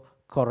proposal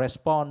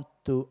corresponds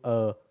to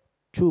a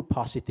true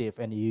positive,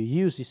 and you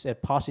use this as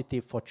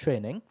positive for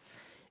training.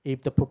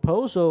 If the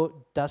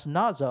proposal does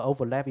not, the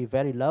overlap is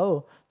very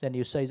low, then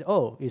you say,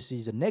 oh, this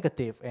is a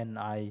negative, and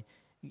I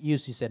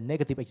use this as a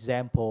negative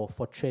example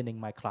for training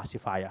my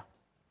classifier.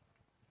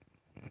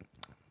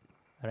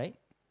 All right.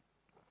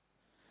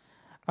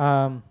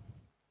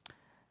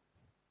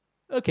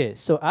 Okay,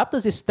 so after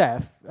this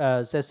step,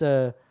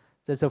 after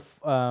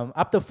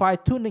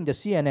fine-tuning the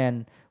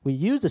CNN, we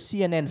use the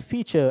CNN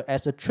feature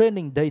as a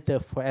training data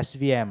for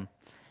SVM.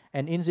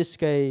 And in this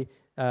case,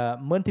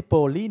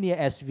 multiple linear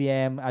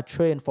SVM are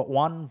trained for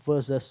one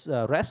versus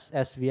rest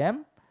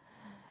SVM.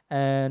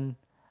 And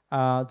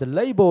the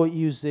label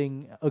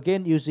using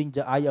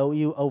the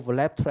IOU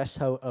overlap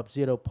threshold of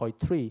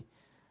 0.3.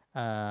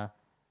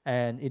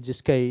 And in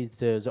this case,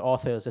 the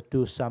authors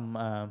do some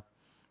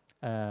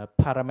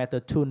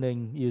parameter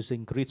tuning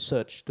using grid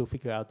search to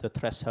figure out the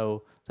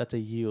threshold that they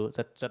use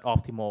that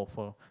optimal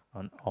for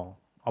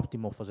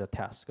optimal for the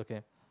task.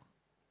 Okay.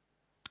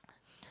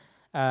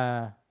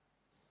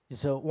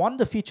 So one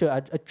the feature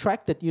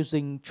attracted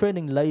using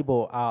training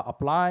label are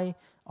apply,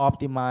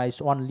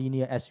 optimize one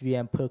linear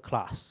SVM per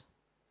class.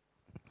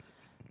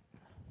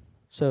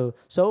 So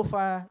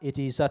far it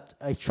is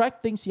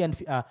attracting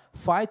CNN,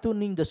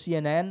 fine-tuning the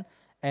CNN,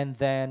 and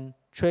then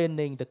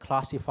training the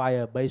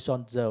classifier based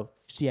on the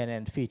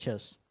CNN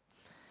features.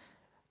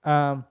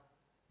 The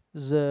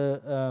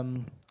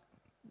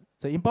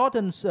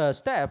important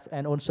step,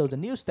 and also the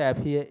new step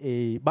here,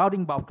 is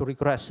bounding box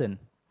regression.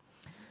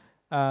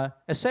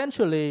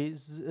 Essentially,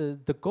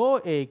 the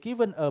goal is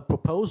given a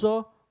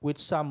proposal with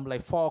some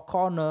like four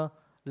corners,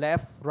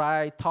 left,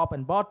 right, top,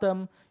 and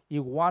bottom.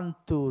 You want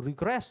to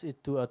regress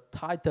it to a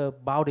tighter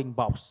bounding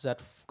box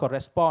that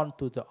correspond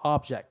to the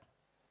object.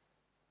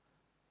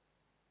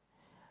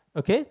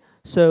 Okay,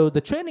 So the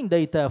training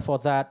data for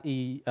that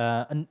is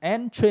an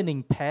n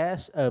training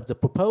pairs of the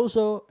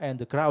proposal and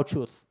the ground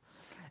truth.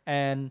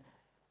 And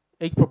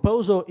a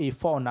proposal is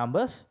 4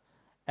 numbers,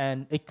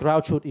 and a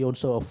ground truth is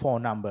also a 4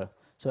 number.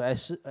 So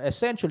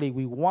essentially,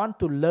 we want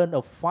to learn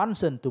a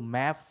function to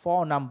map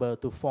 4 number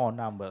to 4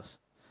 numbers.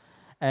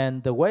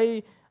 And the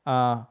way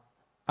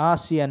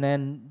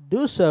RCNN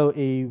do so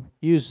is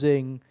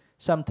using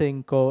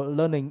something called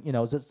learning,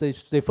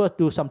 they first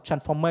do some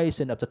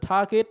transformation of the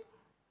target.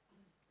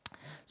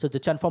 So the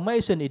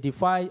transformation is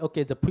defined,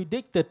 okay, the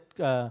predicted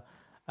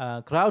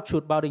ground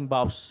truth bounding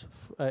box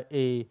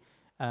is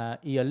a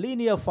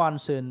linear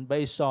function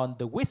based on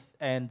the width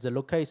and the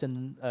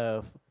location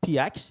of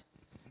px.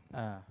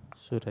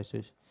 Should I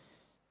say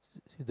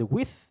the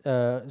width?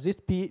 This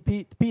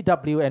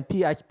pw and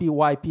px,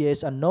 py,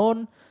 ps are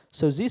known.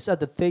 So these are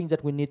the things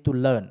that we need to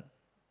learn: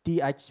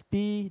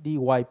 dxp,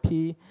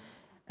 dyp,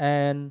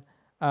 and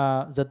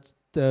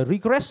the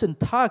regression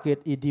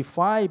target is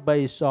defined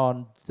based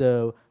on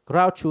the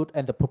ground truth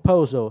and the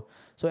proposal.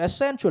 So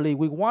essentially,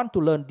 we want to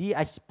learn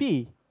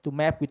dxp to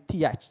map with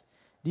tx,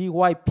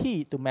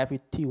 dyp to map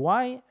with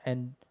ty,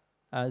 and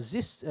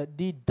this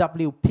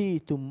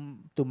dwp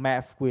to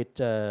map with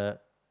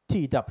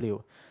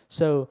tw.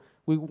 So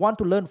we want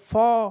to learn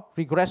 4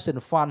 regression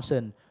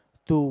functions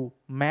to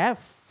map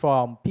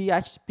from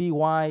px, py,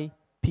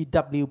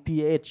 pw,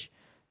 ph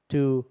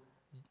to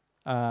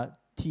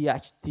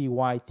tx,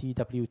 ty,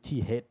 tw,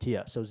 th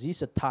here. So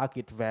these are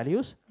target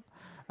values.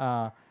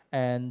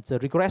 And the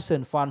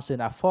regression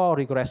function are 4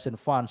 regression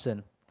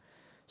functions.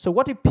 So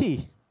what is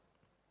P?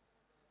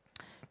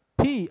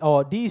 P,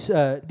 or these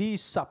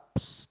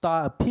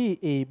substar P,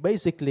 is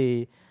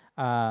basically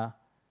the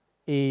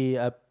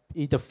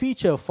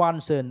feature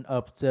function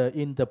of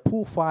in the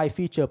pool phi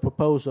feature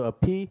proposal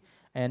of P,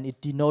 and it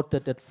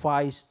denoted that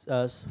phi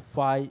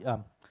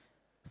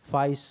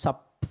sub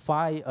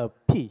phi of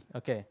P.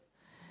 Okay.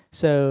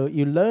 So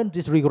you learn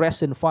this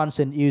regression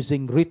function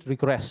using grid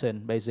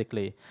regression,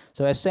 basically.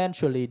 So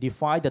essentially,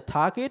 define the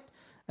target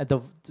and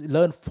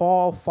learn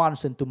 4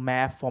 functions to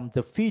map from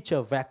the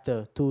feature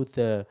vector to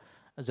the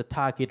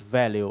target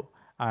value.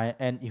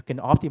 And you can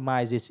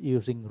optimize this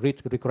using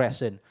grid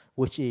regression,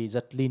 which is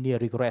a linear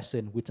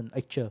regression with an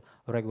extra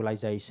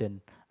regularization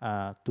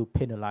to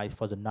penalize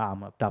for the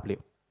norm of W.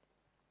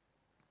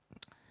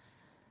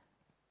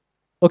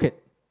 Okay.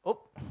 Oh.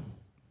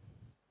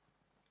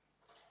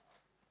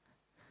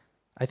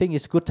 I think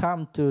it's good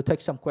time to take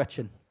some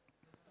question.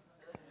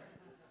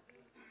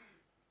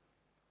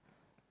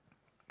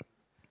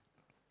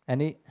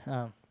 Any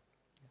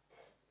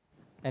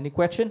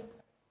question?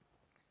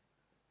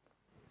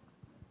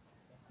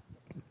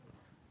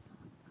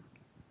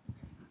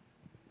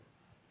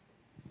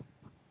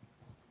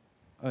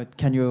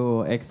 Can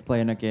you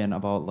explain again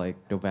about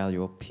like the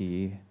value of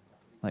P?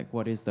 Like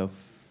what is the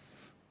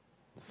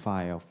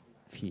phi of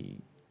P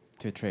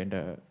to train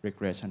the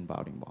regression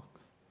bounding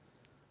box?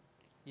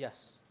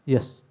 Yes.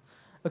 Yes.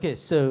 Okay.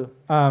 So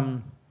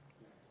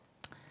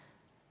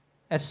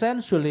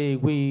essentially,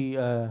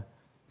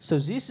 so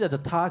this is the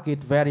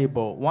target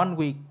variable. One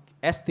we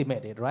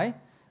estimated, right?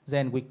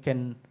 Then we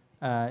can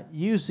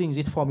using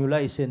this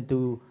formulation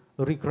to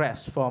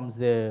regress from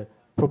the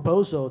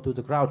proposal to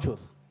the ground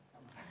truth.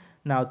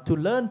 Now, to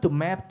learn to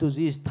map to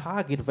this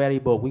target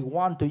variable, we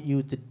want to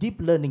use the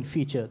deep learning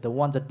feature, the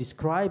one that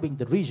describing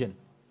the region.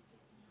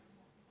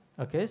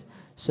 Okay.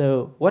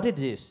 So what it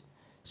is?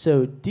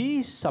 So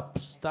D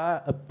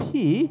substar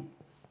P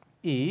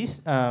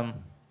is a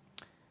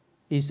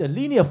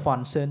linear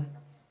function,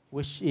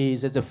 which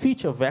is as a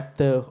feature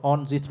vector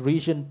on this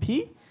region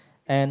P,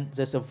 and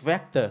there's a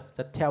vector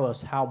that tells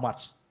us how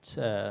much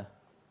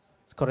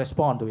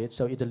correspond to it.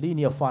 So it's a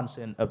linear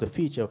function of the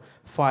feature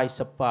phi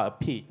sub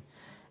P.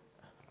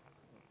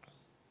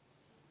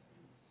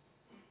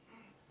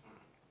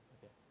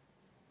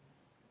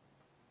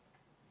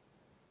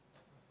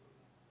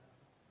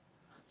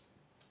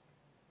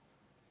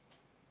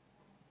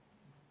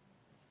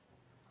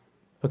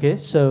 Okay,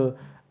 so,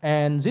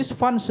 and this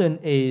function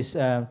is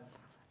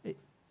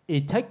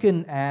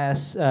taken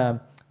as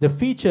the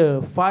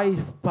feature phi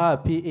pi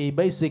P is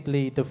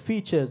basically the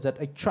features that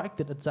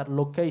attracted at that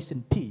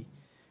location P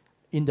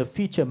in the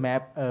feature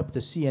map of the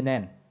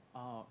CNN.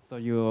 Oh, so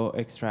you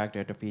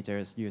extracted the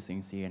features using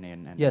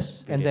CNN and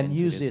yes, and then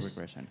use this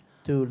regression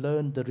to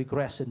learn the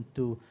regression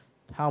to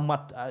how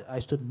much I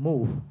should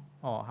move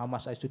or how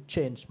much I should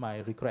change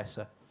my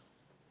regressor.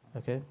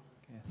 Okay.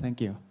 Okay,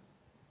 thank you.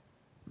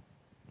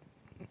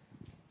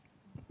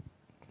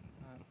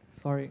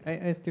 Sorry,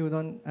 I still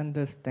don't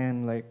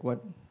understand like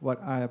what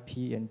are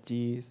P and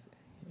G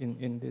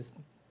in this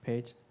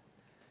page.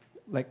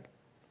 Like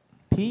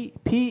P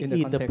in is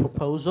the context.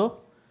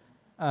 proposal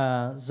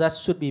that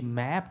should be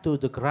mapped to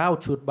the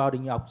ground truth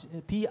bounding box.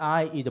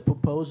 PI is the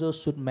proposal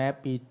should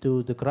map it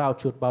to the ground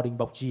truth bounding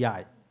box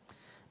GI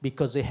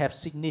because they have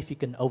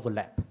significant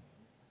overlap.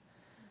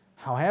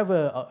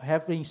 However,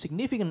 having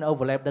significant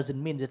overlap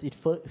doesn't mean that it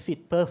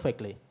fit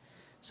perfectly.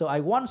 So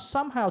I want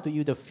somehow to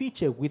use the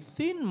feature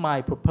within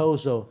my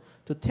proposal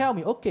to tell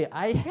me, okay,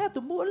 I have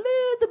to move a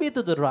little bit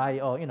to the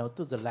right or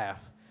to the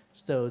left,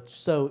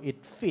 so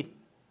it fits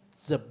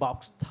the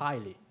box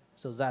tightly.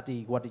 So that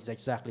is what it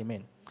exactly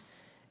means.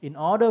 In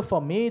order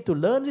for me to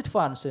learn this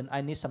function,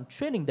 I need some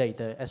training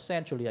data.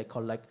 Essentially, I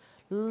collect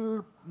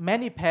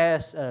many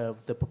pairs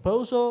of the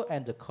proposal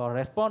and the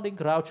corresponding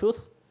ground truth.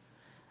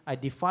 I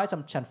define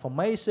some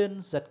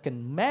transformations that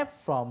can map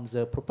from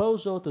the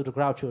proposal to the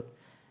ground truth.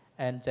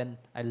 And then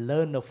I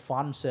learn a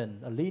function,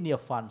 a linear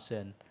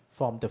function,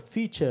 from the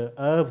feature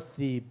of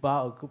the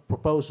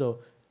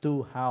proposal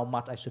to how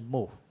much I should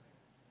move.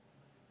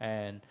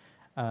 And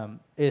I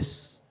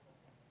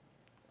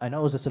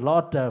know there's a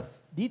lot of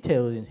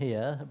detail in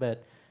here,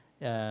 but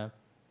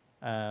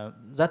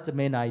that's the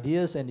main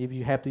ideas. And if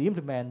you have to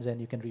implement, then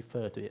you can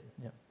refer to it.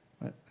 Yeah.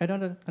 I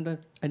don't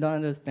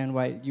understand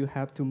why you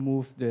have to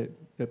move the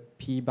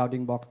P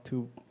bounding box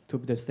to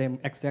the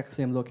exact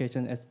same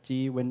location as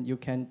G when you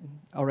can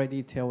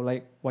already tell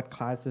like what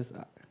classes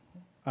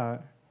are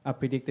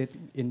predicted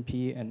in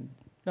P and.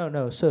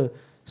 No. So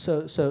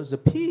the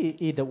P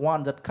is the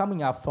one that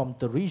coming up from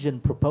the region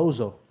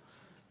proposal.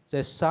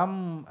 There's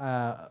some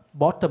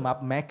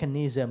bottom-up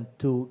mechanism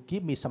to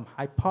give me some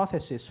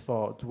hypothesis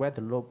for where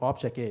the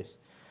object is.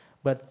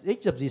 But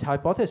each of these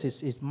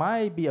hypotheses, it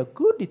might be a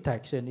good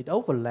detection. It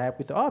overlaps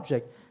with the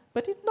object,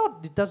 but it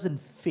doesn't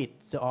fit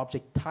the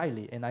object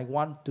tightly. And I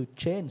want to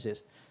change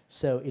it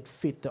so it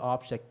fits the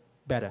object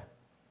better.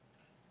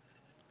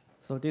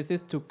 So this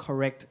is to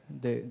correct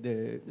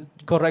the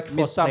correct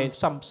for some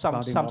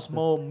boxes.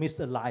 small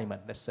misalignment.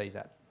 Let's say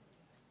that.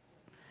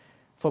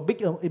 For big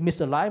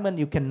misalignment,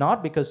 you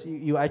cannot because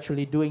you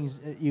actually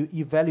you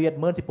evaluate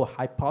multiple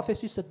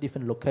hypotheses at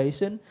different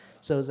locations.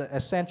 So that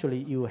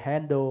essentially you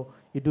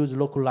do the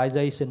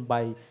localization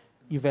by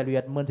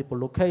evaluate multiple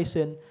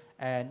locations,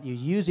 and you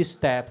use this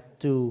step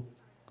to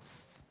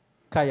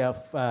kind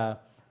of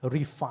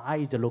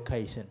refine the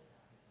location.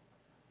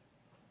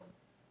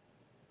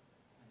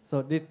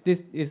 So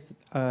this is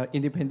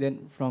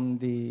independent from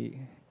the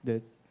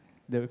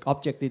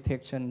object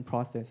detection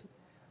process.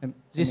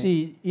 This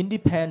is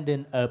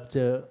independent of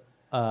the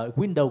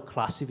window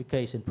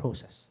classification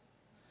process.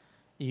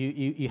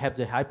 You have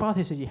the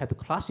hypothesis, you have to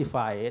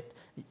classify it,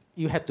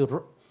 you have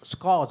to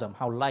score them,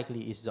 how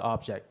likely is the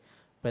object.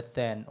 But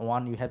then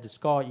once you have the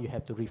score, you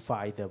have to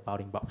refine the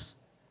bounding box.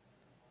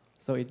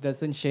 So it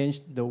doesn't change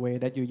the way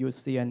that you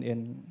use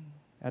CNN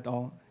at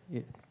all?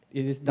 It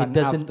is done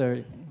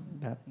after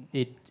that?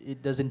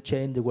 It doesn't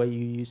change the way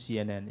you use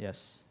CNN,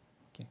 yes.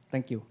 Okay,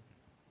 thank you.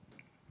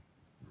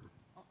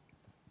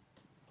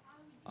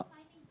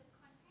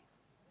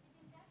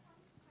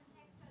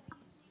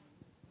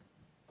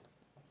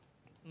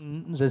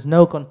 There's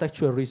no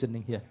contextual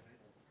reasoning here.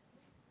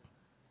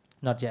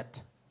 Not yet.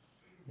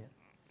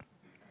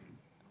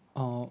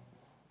 Yeah.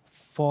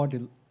 For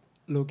the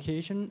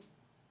location,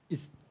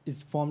 is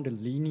from the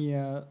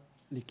linear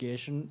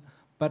ligation,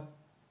 but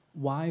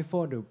why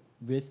for the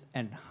width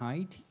and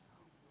height,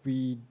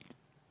 we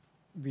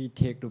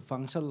take the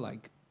function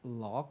like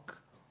log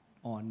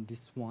on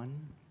this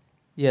one?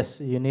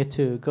 Yes, you need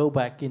to go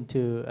back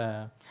into,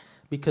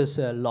 because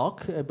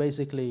log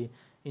basically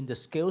in the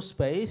scale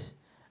space,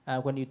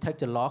 when you take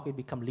the log, it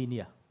becomes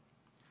linear.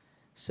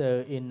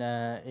 So in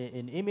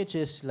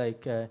images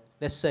like,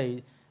 let's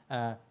say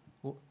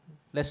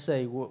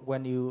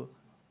when you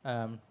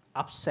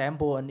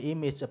upsample an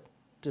image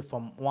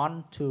from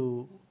 1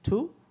 to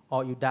 2,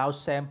 or you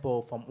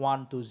downsample from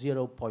 1 to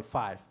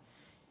 0.5,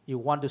 you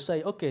want to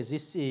say, okay,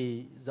 this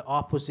is the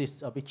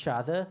opposite of each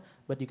other,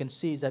 but you can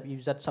see that if you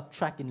just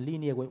subtract in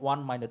linear with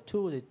 1 minus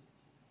 2, it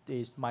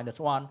is minus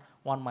 1,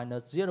 1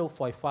 minus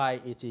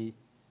 0.5, it is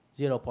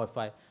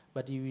 0.5.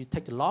 But if you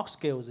take the log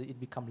scales, it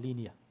becomes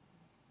linear.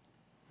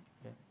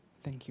 Okay.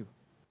 Thank you.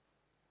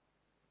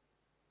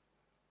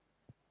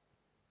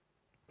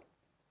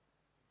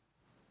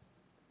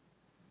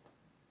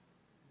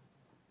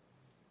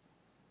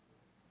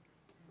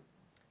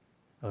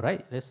 All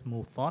right, let's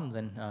move on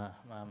then.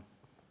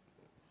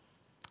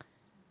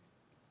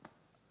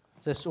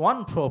 There's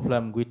one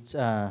problem with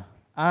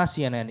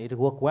RCNN. It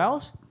works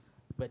well,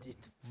 but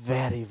it's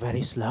very,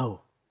 very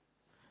slow.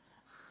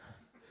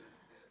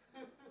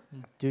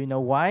 Do you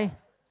know why?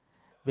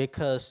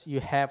 Because you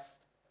have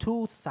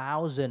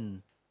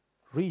 2,000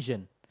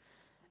 regions,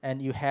 and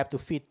you have to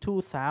fit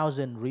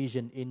 2,000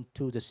 regions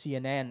into the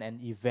CNN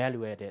and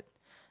evaluate it.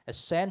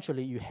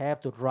 Essentially, you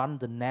have to run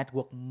the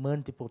network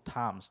multiple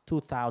times,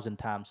 2,000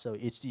 times, so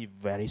it's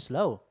very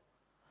slow.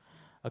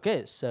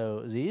 Okay,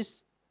 so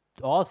this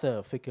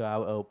author figured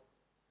out a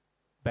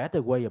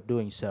better way of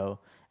doing so,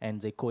 and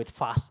they call it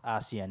fast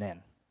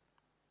RCNN.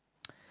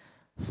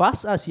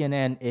 Fast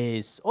RCNN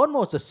is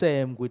almost the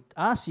same with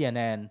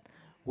RCNN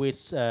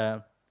with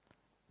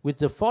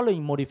the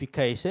following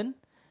modification.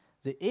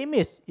 The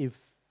image is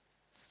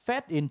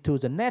fed into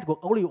the network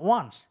only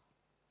once.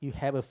 You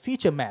have a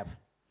feature map.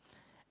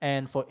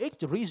 And for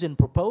each region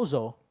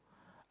proposal,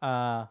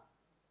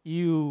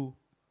 you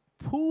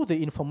pull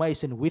the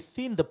information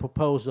within the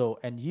proposal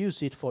and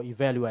use it for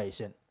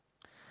evaluation.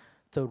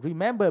 So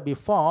remember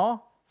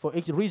before, for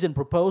each region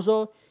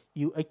proposal,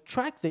 you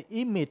extract the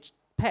image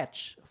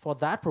patch for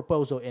that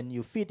proposal and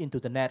you feed into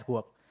the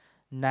network.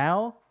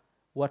 Now,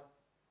 what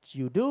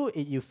you do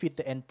is you feed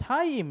the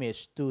entire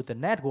image to the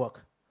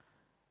network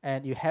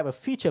and you have a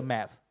feature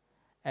map.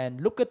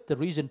 And look at the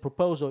region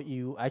proposal,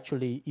 you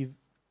actually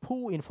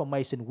pull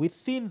information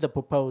within the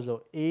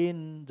proposal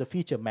in the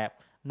feature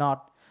map.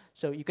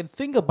 So you can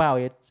think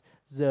about it,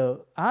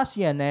 the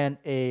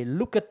RCNN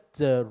look at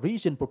the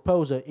region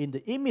proposal in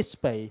the image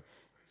space.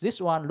 This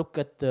one look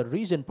at the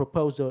region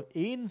proposal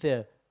in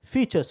the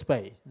feature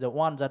space, the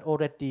one that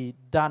already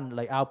done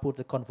like output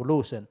the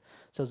convolution.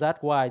 So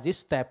that's why this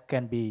step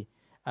can be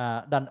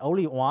done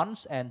only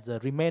once and the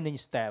remaining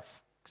step,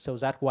 so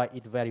that's why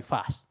it's very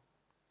fast.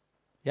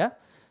 Yeah,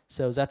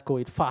 so that call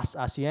it fast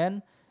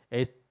RCN.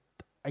 It's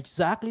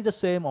exactly the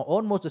same or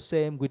almost the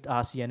same with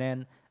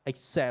RCNN,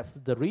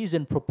 except the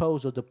region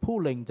proposal, the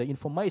pooling, the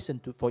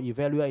information for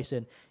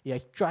evaluation is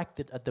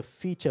extracted at the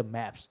feature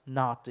maps,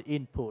 not the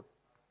input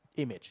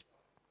image.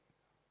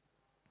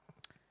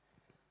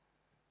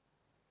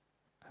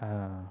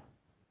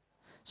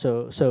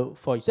 So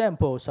for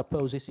example,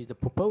 suppose this is the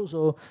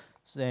proposal,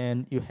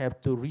 then you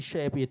have to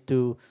reshape it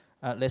to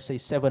let's say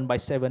 7 by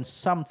 7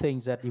 something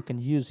that you can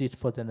use it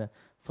for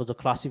the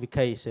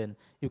classification.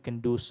 You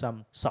can do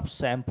some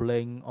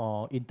subsampling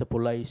or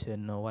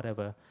interpolation or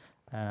whatever.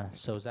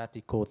 So that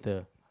is called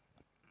the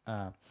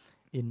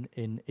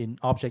in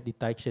object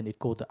detection it's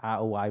called the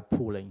ROI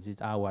pooling. This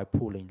ROI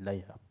pooling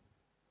layer.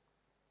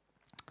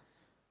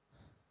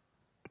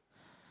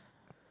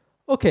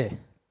 Okay.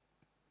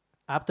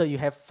 After you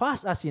have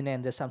fast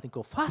RCNN, there's something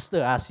called faster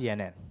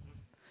RCNN.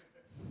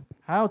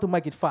 How to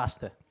make it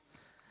faster?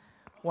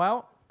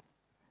 Well,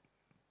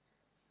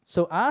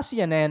 so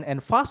RCNN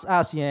and fast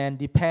RCNN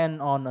depend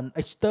on an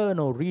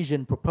external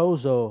region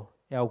proposal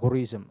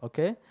algorithm,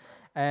 okay?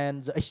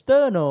 And the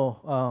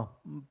external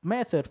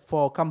method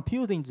for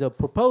computing the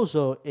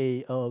proposal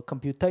is a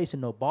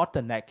computational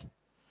bottleneck.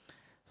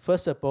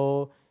 First of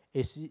all,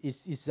 is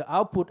the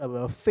output of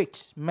a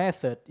fixed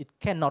method. It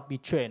cannot be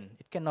trained.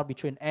 It cannot be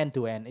trained end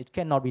to end. It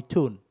cannot be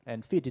tuned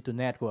and feed it to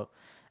network.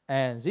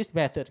 And this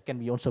method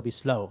can also be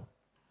slow.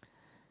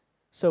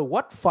 So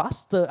what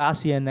faster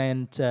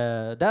RCNN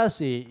does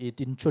is it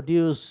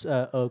introduces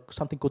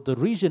something called the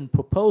region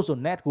proposal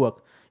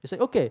network. You say,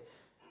 okay,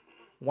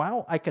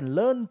 wow, I can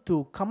learn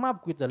to come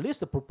up with a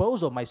list of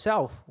proposals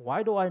myself.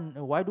 Why do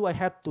I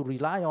have to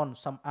rely on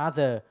some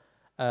other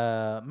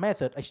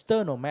method,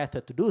 external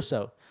method to do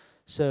so?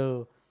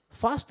 So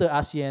faster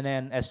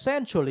RCNN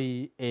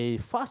essentially a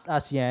fast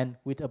RCN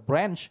with a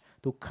branch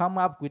to come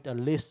up with a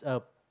list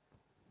of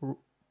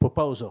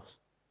proposals.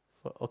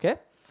 Okay,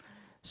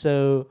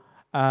 so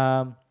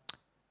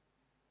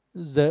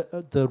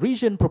the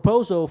region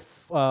proposal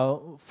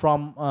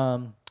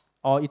from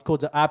or it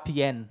called the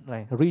RPN,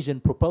 like region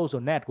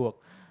proposal network,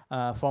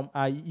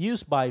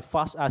 used by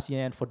fast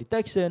RCNN for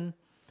detection,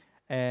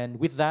 and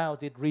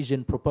without it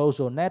region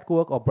proposal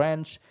network or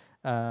branch,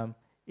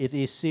 it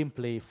is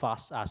simply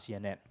fast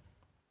RCNN.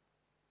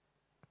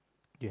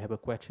 Do you have a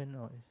question,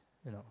 or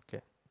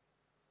okay?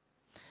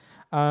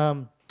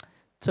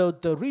 So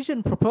the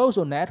region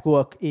proposal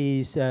network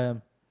is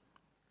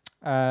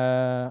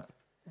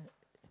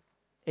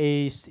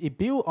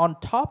built on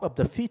top of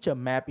the feature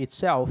map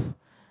itself.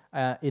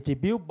 It is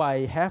built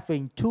by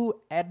having two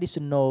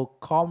additional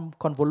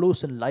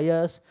convolution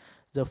layers.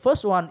 The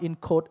first one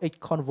encodes a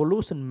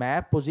convolution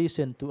map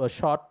positioned to a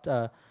short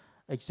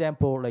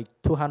example like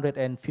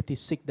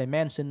 256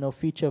 dimensional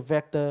feature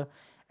vector,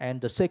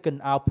 and the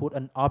second output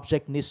an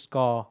object NIST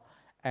score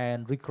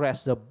and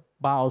regress the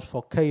bounds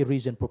for K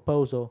region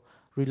proposal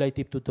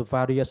relative to the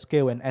various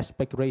scale and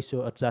aspect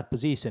ratio at that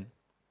position.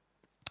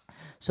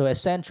 So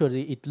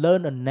essentially, it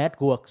learns a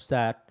network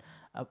that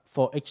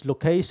for each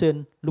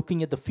location,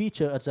 looking at the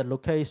feature at that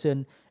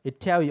location,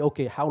 it tells you,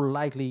 okay, how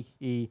likely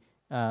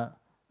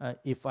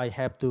if I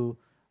have to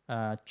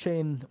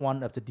change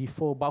one of the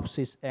default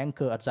boxes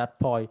anchor at that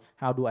point,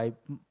 how do I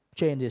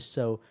change this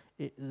so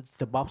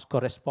the box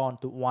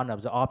corresponds to one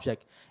of the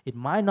objects? It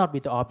might not be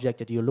the object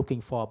that you're looking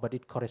for, but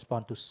it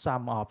corresponds to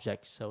some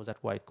object. So that's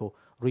why it's called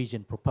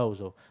region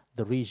proposal,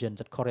 the region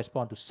that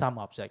corresponds to some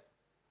object,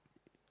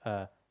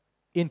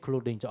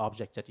 including the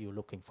object that you're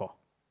looking for.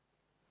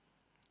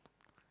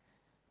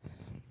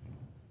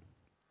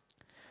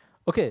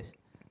 Okay,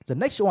 the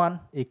next one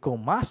is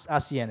called mass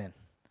RCNN.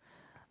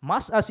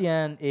 Mask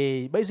RCNN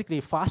is basically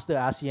faster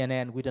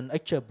RCNN with an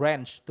extra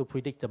branch to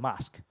predict the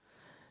mask.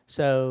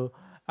 So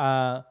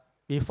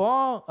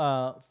before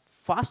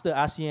faster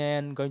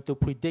RCNN going to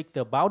predict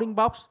the bounding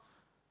box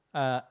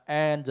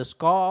and the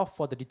score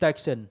for the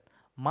detection,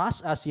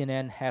 mask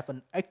RCNN have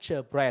an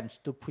extra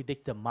branch to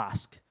predict the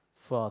mask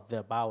for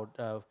the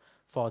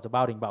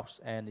bounding box,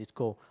 and it's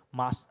called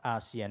mask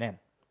RCNN.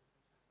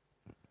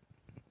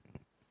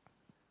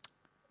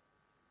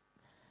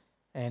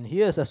 And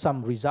here's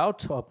some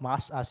results of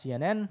mass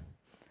RCNN.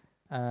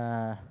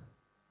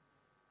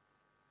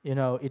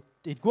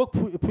 It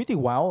worked pretty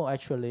well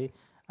actually,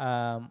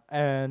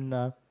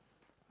 and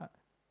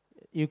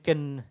you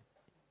can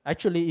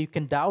Actually, you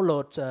can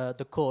download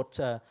the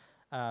code.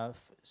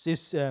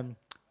 This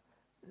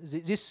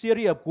this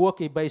series of work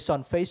is based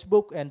on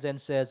Facebook, and then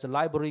there's a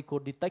library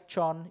called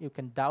Detection. You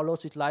can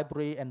download this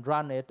library and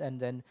run it, and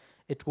then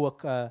it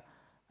work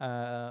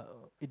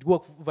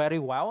very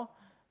well.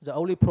 The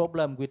only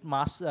problem with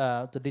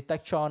the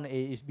Detection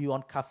is built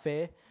on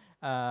Cafe,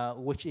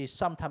 which is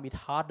sometimes it's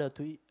harder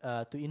to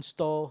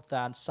install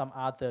than some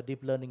other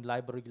deep learning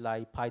library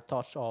like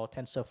PyTorch or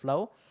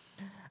TensorFlow.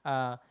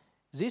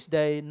 This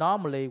day,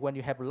 normally when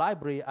you have a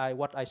library,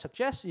 what I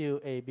suggest you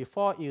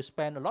before you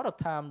spend a lot of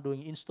time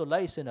doing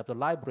installation of the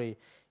library,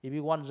 if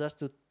you want just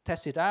to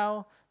test it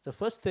out, the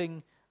first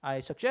thing I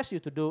suggest you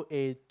to do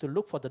is to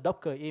look for the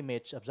Docker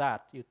image of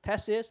that. You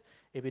test it.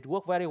 If it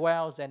works very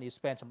well, then you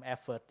spend some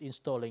effort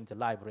installing the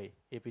library.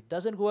 If it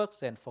doesn't work,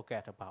 then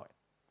forget about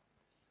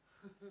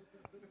it.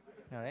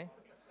 All right?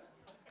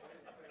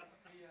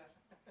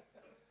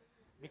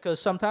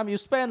 Because sometimes you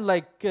spend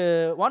like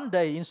 1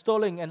 day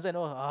installing and then,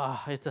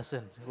 it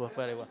doesn't work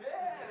very well.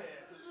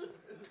 Especially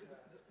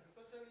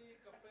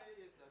Cafe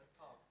is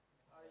tough.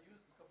 I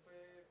use Cafe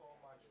for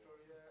my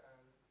tutorial and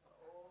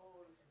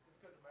it's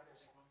difficult to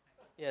manage.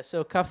 Yeah,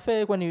 so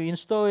Cafe, when you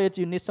install it,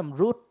 you need some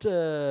root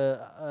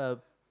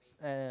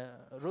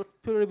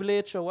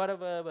privilege or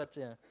whatever, but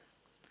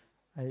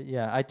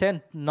I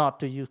tend not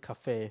to use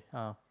Cafe.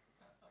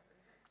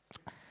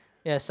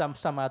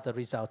 Some other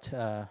result.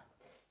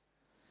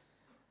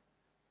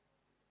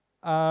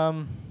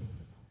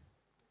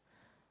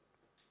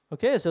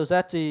 Okay, so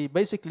that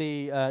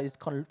basically it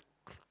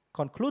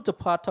concludes the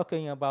part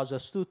talking about the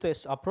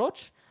two-test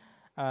approach.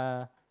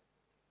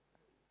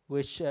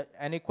 Which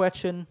any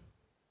question?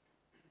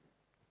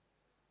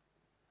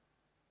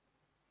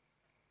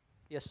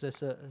 Yes,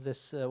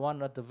 there's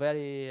one at the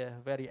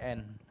very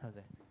end.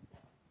 Okay.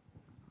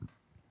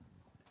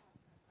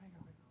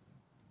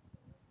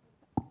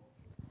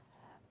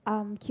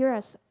 I'm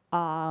curious,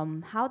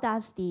 how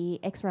does the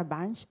extra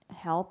branch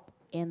help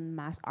in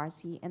mass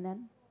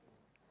RCNN?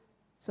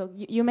 So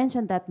you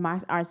mentioned that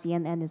mass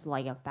RCNN is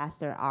like a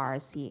faster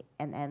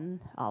RCNN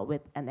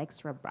with an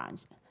extra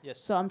branch. Yes.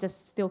 So I'm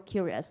just still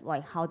curious,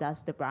 like how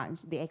does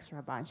the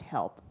extra branch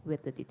help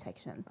with the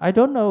detection? I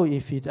don't know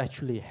if it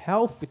actually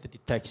helps with the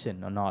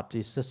detection or not.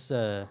 It's just,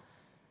 no,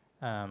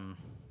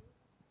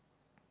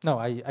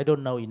 I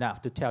don't know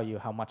enough to tell you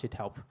how much it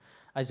helps.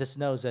 I just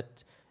know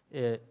that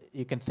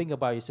you can think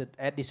about it as an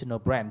additional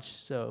branch.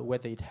 So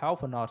whether it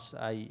helps or not,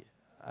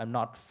 I'm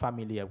not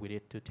familiar with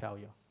it to tell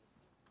you.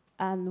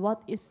 And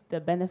what is the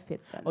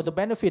benefit then? Oh, the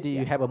benefit is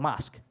you have a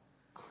mask.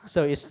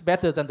 So it's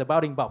better than the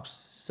bounding box.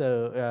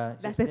 So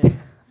that's it.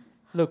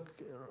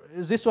 Look,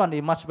 this one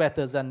is much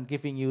better than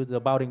giving you the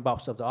bounding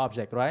box of the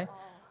object, right?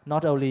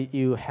 Not only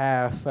you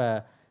have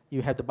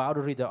the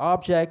boundary of the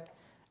object,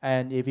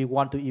 and if you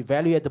want to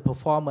evaluate the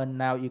performance,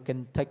 now you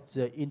can take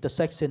the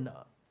intersection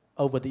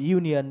over the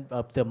union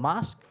of the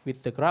mask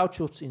with the ground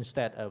truth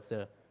instead of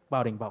the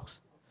bounding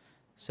box.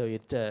 So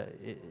it's a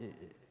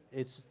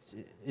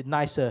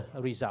nicer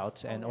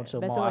result and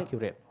also more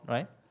accurate,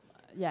 right?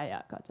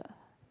 Yeah, gotcha.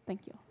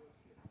 Thank you.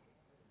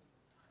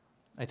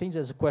 I think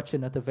there's a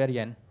question at the very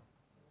end.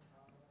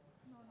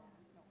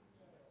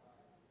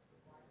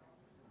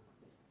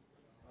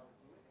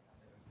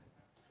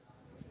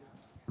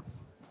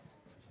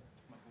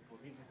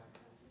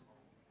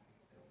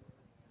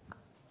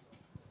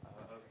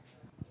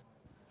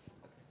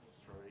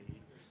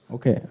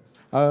 Okay.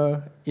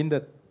 In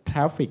the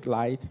traffic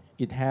light,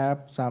 it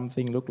have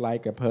something look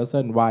like a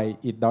person. Why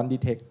it don't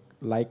detect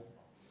like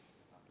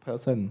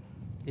person?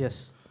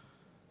 Yes.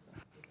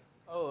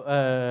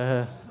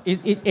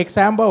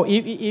 Example,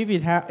 if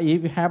it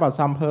have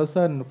some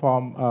person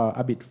from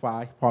a bit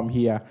far from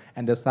here,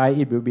 and the size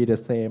it will be the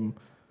same,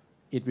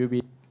 it will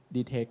be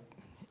detect.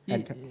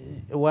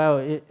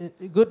 Well,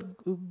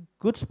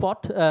 good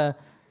spot.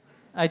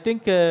 I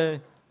think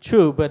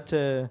true, but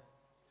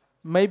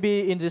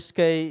maybe in this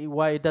case,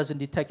 why it doesn't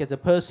detect as a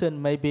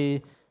person,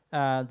 maybe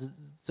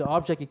the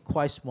object is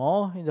quite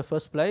small in the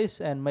first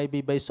place, and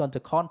maybe based on the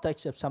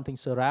context of something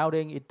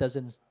surrounding, it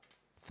doesn't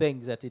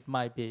think that it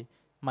might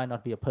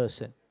not be a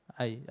person.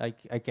 I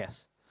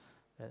guess.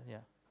 Yeah.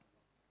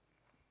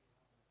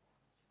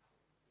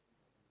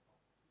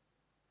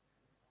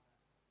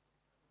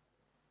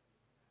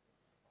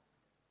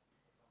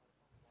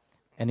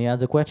 Any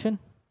other question?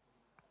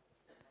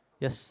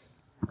 Yes.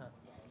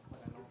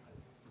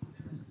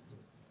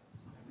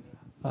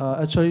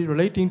 Actually,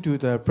 relating to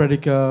the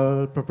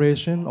practical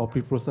preparation or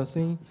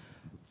pre-processing,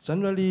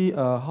 generally,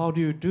 how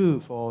do you do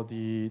for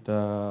the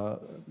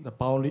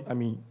boundary? I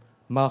mean,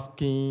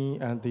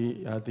 masking and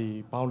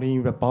the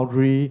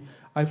boundary.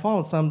 I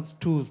found some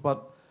tools,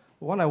 but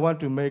when I want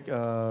to make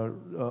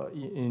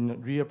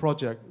in real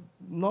project,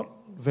 not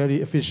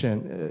very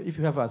efficient. If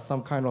you have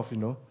some kind of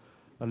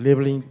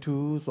labeling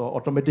tools or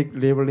automatic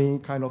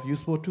labeling kind of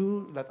useful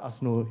tool, let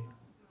us know.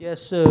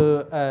 Yes,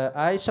 so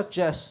I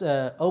suggest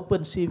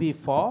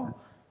OpenCV4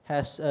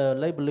 has a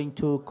labeling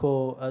tool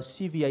called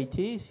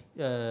CVAT,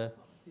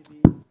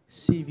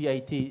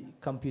 CVAT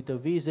Computer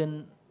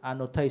Vision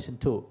Annotation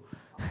Tool.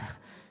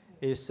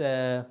 is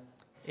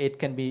it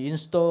can be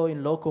installed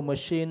in local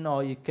machine,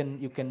 or you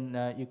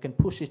can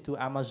push it to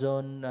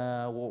Amazon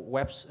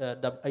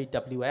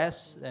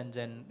AWS and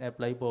then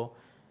available.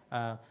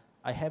 I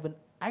haven't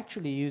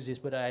actually used this,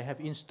 but I have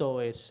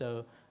installed it.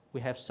 So we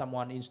have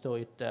someone install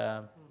it,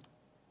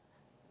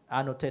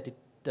 annotated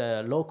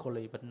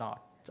locally, but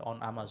not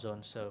on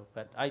Amazon. So,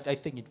 but I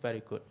think it's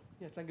very good.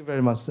 Yeah, thank you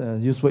very much.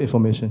 Useful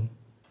information.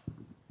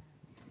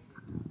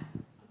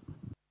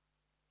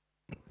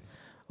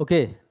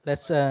 Okay,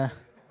 let's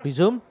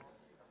resume.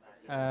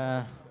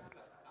 All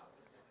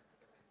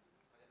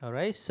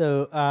right,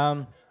 so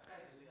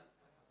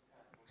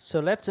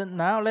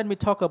let me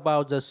talk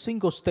about the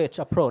single stage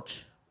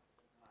approach.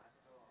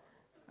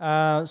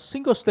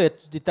 Single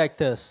stage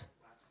detectors.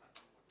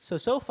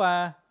 So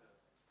far,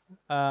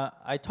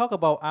 I talk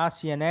about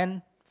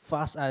RCNN,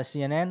 fast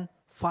RCNN,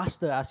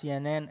 faster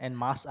RCNN, and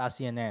mass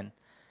RCNN.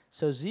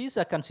 So these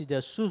are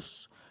considered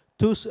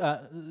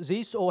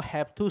these all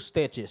have two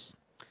stages.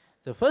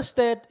 The first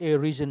stage is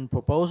region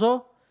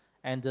proposal,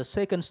 and the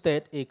second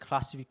stage is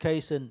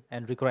classification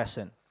and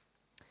regression.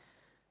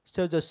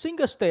 So the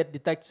single stage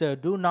detector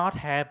do not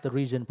have the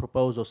region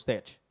proposal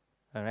stage.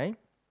 All right.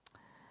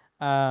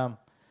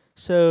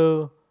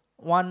 So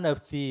one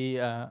of the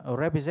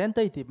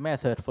representative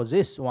method for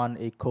this one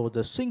is called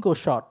the single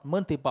shot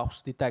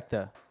multi-box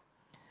detector.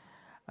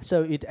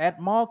 So it adds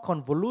more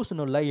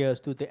convolutional layers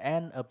to the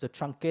end of the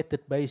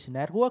truncated base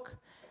network,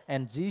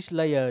 and these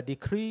layers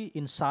decrease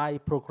in size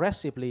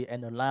progressively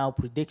and allow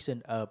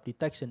prediction of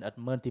detection at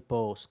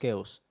multiple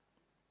scales.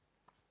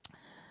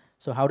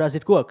 So how does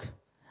it work?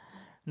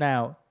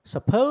 Now,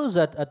 suppose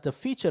that at the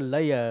feature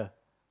layer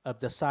of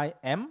the size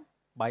m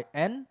by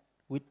n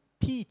with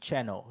p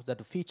channel, that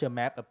the feature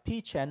map a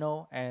p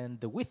channel, and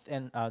the width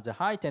and the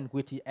height and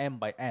width is m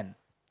by n.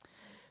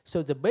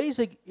 So the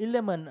basic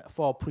element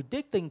for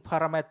predicting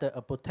parameter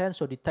of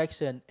potential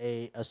detection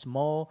is a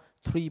small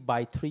 3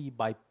 by 3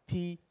 by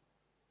p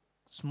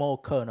small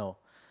kernel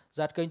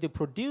that's going to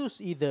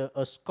produce either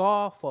a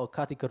score for a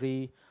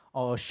category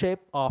or a shape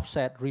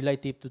offset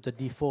relative to the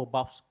default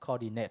box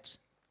coordinates.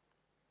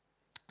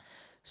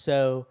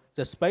 So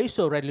the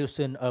spatial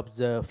resolution of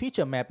the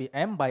feature map is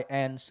m by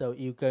n, so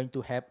you're going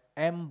to have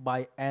m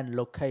by n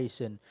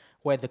location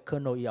where the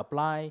kernel is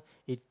applied.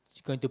 It's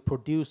going to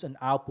produce an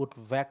output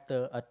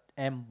vector at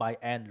m by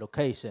n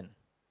location.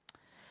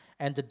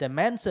 And the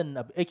dimension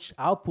of each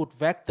output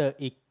vector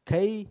is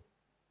k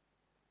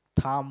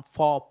times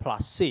 4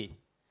 plus c.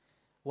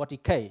 What is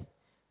k?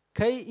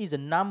 K is the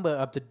number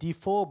of the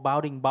default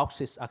bounding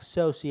boxes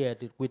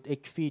associated with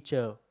each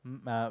feature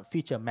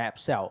map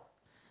cell.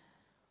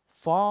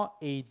 4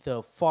 is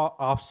the 4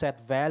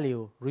 offset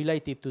value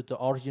relative to the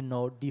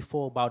original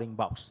default bounding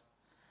box.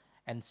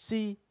 And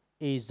C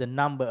is the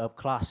number of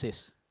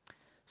classes.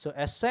 So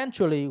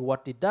essentially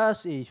what it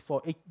does is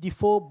for each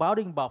default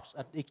bounding box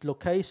at each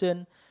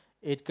location,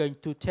 it's going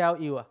to tell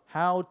you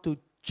how to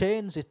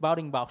change this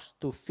bounding box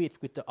to fit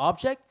with the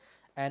object,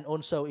 and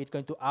also it's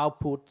going to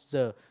output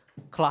the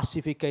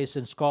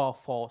classification score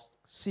for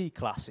C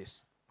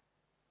classes.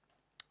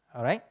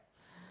 All right?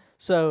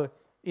 So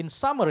in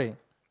summary,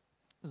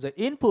 the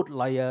input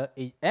layer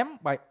is m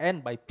by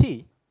n by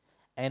p,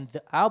 and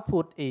the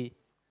output is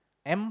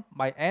m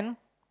by n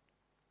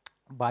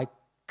by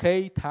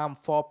k times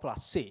 4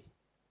 plus c.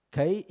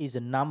 K is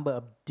the number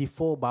of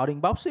default bounding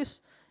boxes,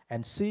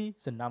 and c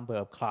is the number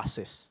of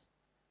classes.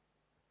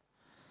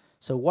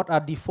 So what are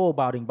default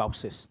bounding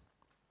boxes?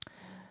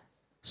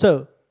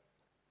 So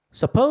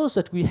suppose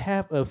that we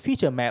have a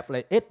feature map,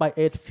 like 8 by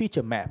 8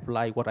 feature map,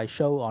 like what I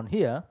show on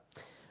here.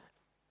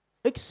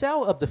 Each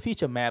cell of the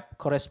feature map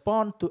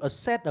corresponds to a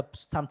set of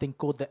something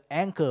called the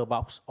anchor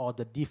box or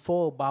the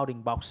default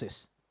bounding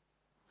boxes.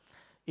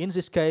 In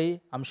this case,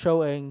 I'm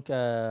showing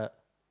how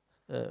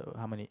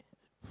many?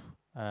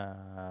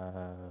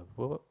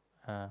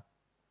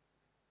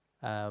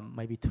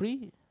 Maybe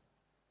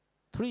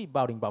three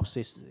bounding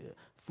boxes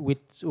with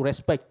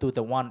respect to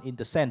the one in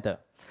the center.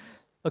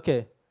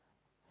 Okay,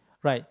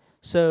 right.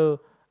 So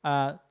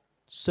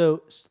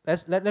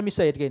let me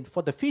say it again.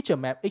 For the feature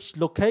map, each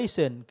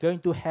location going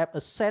to have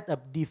a set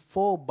of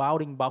default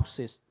bounding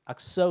boxes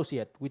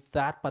associated with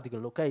that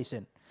particular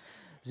location.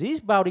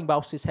 These bounding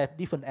boxes have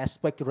different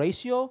aspect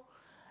ratio,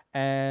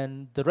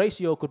 and the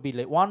ratio could be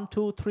like 1,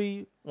 2,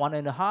 3,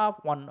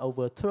 1.5, 1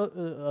 over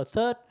a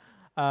third,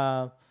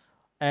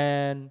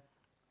 and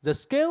the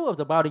scale of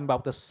the bounding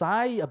box, the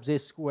size of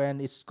this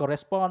when it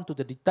corresponds to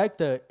the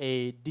detector,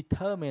 is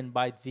determined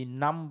by the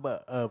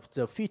number of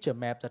the feature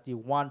map that you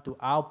want to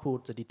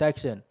output the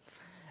detection.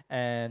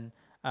 And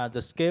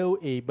the scale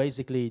is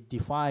basically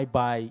defined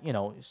by,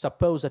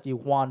 suppose that you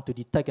want to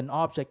detect an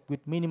object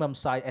with minimum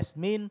size as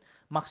min,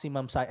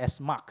 maximum size as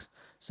max.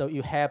 So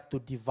you have to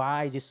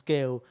divide the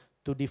scale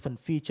to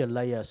different feature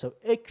layers. So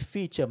each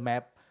feature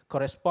map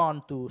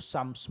corresponds to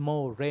some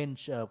small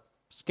range of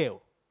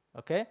scale,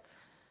 okay?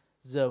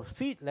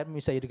 Let me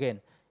say it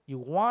again. You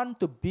want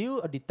to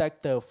build a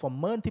detector for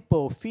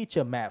multiple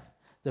feature maps.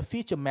 The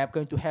feature map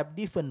going to have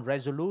different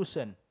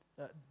resolution,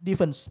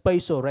 different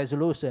spatial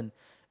resolution.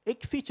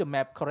 each feature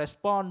map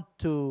corresponds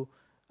to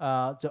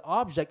the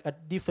object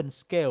at different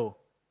scale.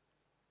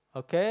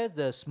 Okay,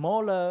 the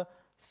smaller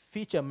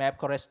feature map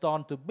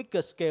corresponds to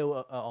bigger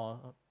scale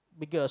or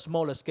bigger or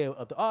smaller scale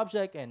of the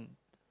object, and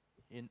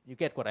you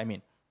get what I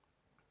mean.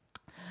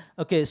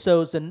 Okay,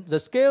 so the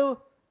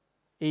scale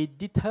is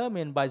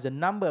determined by the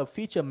number of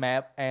feature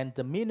map and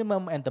the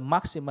minimum and the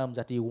maximum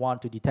that you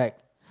want to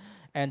detect.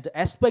 And the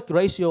aspect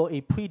ratio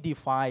is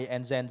predefined,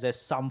 and then there's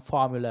some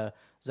formula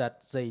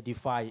that they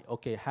define,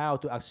 okay, how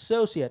to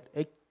associate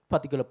a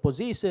particular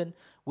position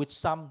with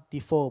some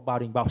default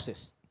bounding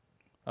boxes.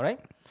 All right?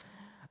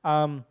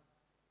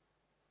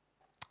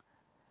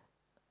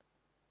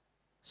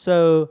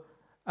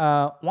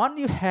 Once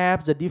you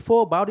have the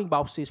default bounding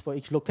boxes for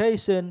each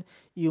location,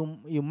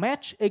 you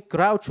match a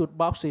ground truth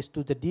boxes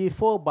to the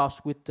default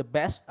box with the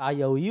best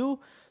IOU.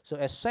 So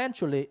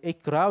essentially, a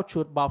ground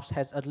truth box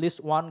has at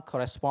least one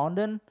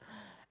correspondent,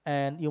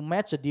 and you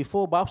match the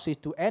default boxes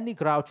to any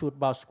ground truth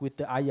box with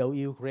the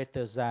IOU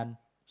greater than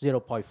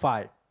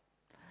 0.5.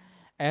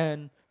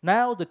 And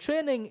now the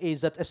training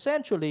is that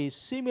essentially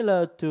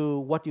similar to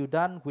what you've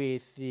done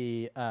with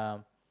the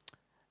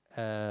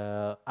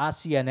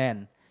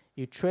RCNN.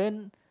 You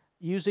train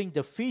using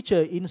the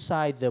feature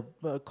inside the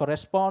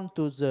correspond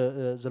to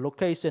the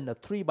location of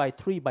 3 by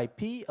 3 by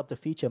P of the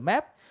feature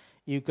map.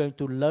 You're going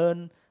to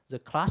learn the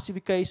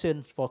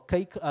classification for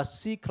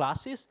C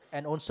classes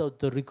and also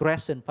the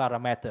regression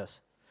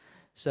parameters.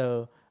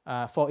 So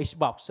for each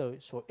box, so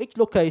for each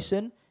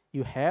location,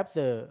 you have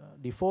the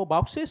default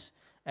boxes,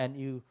 and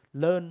you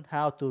learn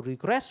how to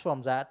regress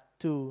from that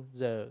to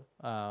the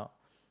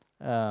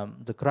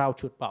ground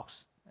truth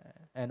box,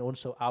 and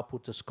also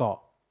output the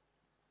score.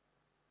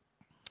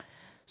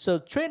 So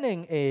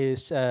training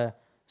is, so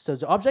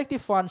the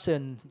objective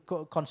function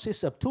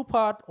consists of two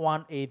parts.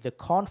 One is the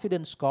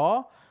confidence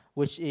score,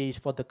 which is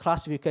for the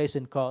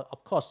classification score.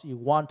 Of course, you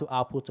want to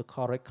output the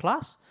correct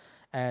class.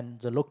 And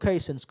the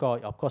location score,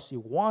 of course, you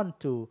want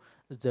to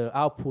the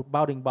output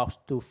bounding box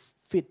to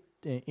fit,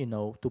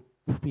 to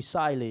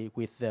precisely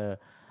with the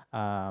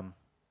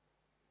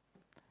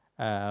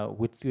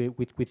with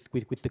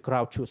the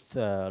ground truth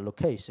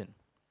location.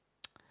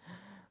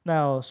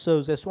 Now,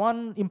 so there's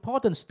one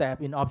important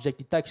step in object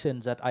detection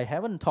that I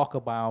haven't talked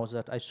about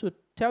that I should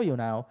tell you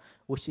now,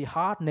 which is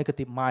hard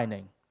negative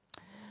mining.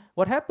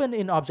 What happened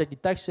in object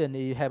detection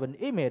is you have an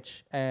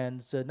image, and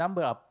the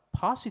number of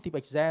positive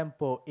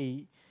examples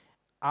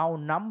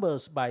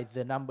outnumbers by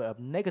the number of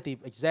negative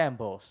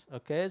examples.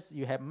 Okay, so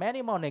you have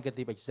many more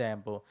negative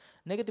examples.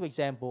 Negative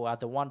examples are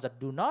the ones that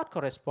do not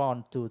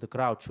correspond to the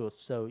ground truth.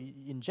 So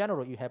in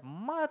general, you have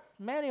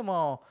many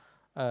more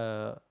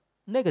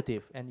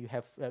negative, and you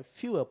have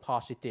fewer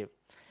positive.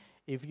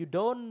 If you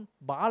don't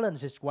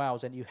balance this well,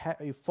 then you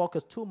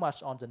focus too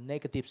much on the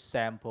negative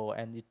sample,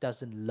 and it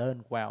doesn't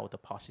learn well the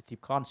positive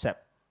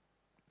concept.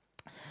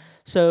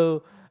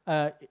 So,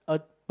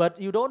 but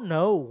you don't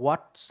know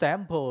what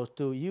sample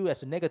to use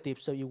as a negative,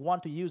 so you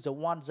want to use the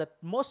ones that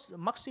most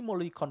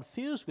maximally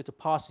confused with the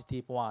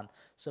positive one.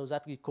 So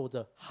that we call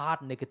the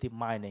hard negative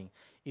mining.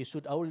 You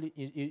should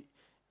only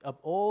of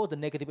all the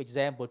negative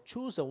example,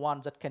 choose the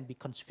one that can be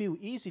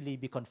easily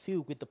be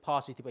confused with the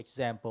positive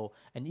example,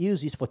 and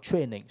use it for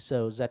training.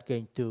 So that's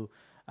going to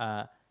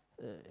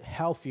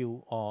help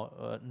you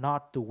or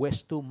not to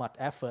waste too much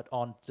effort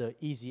on the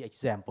easy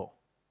example.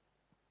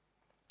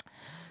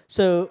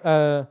 So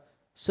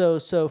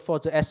for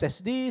the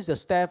SSDs, the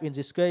step in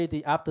this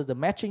case, after the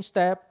matching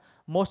step,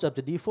 most of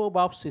the default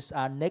boxes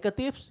are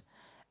negatives.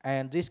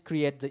 And this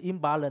creates the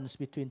imbalance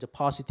between the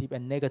positive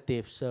and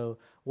negative. So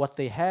what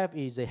they have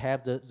is they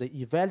have the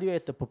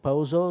evaluate the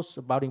proposals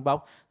bounding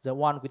box. The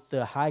one with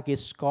the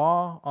highest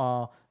score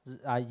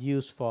are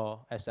used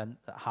for as a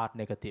hard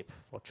negative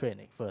for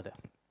training further.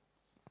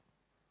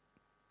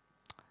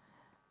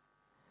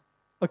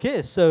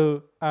 Okay,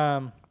 so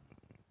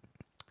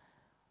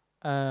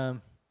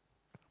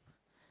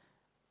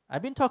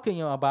I've been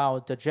talking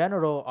about the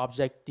general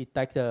object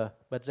detector,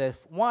 but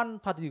there's one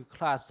particular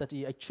class that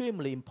is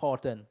extremely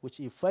important, which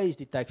is phase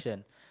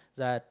detection.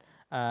 That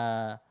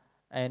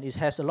and it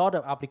has a lot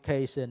of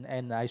application,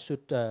 and I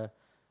should.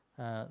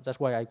 That's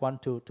why I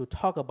want to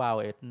talk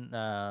about it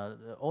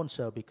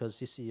also, because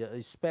this is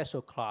a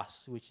special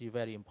class which is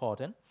very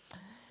important.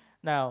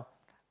 Now,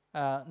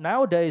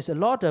 nowadays, a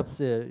lot of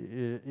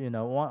the,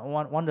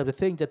 one of the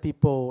things that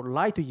people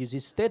like to use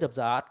is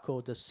state-of-the-art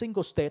called the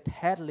single-state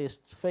headless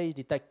phase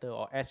detector,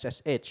 or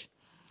SSH.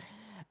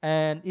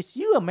 And it's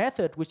a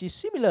method which is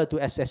similar to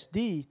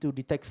SSD to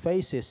detect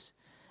phases,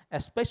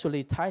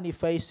 especially tiny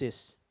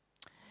phases.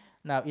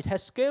 Now, it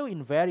has scale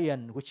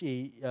invariant, which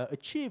is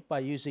achieved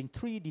by using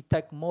 3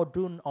 detect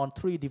modules on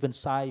 3 different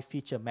size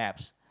feature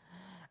maps.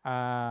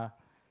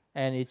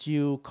 And it's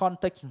use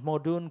context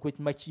module, which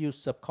makes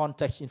use of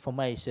context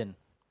information.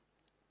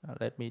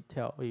 Let me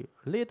tell you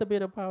a little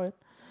bit about it.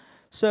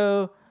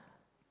 So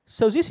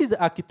this is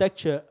the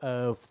architecture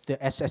of the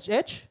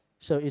SSH.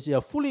 So it's a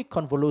fully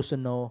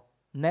convolutional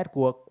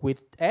network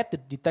with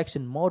added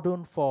detection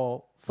module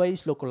for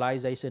phase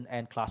localization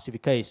and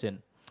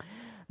classification.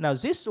 Now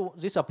this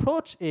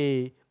approach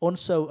is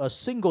also a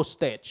single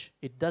stage.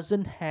 It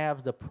doesn't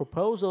have the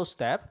proposal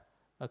step,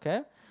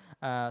 okay?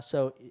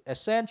 So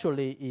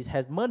essentially it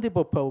has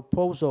multiple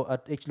proposals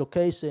at each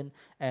location,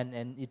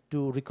 and it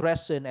do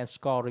regression and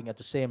scoring at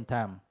the same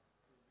time.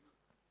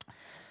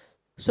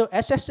 So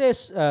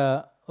SSS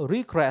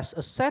regress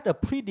a set of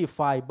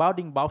predefined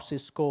bounding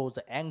boxes called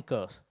the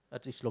anchors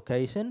at each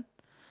location.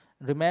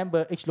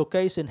 Remember, each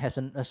location has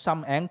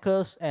some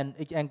anchors, and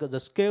each anchor,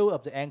 the scale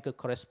of the anchor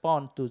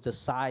corresponds to the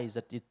size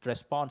that it's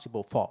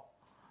responsible for.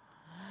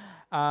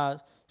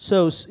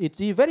 So it's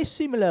very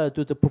similar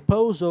to the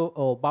proposal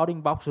or bounding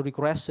box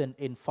regression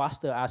in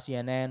faster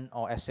RCNN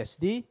or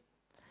SSD.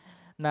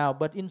 Now,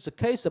 but in the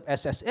case of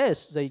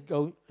SSS, they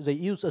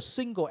use a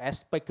single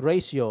aspect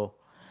ratio,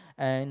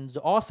 and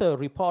the author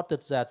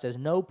reported that there's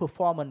no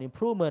performance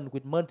improvement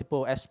with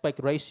multiple aspect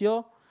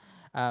ratio.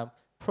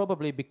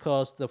 Probably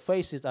because the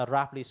faces are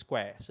roughly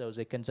square, so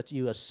they can just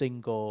use a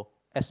single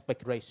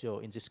aspect ratio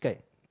in this case.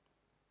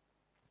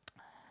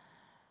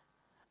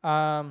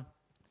 For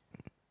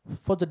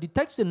the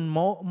detection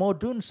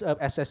modules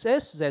of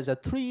SSS, there's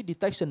 3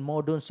 detection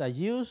modules are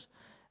used.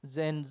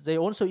 Then they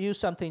also use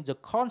something, the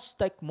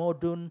context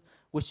module,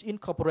 which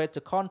incorporates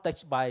the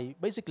context by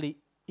basically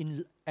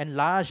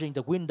enlarging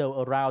the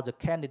window around the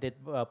candidate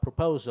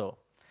proposal.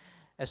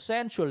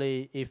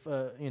 Essentially, if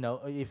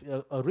if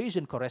a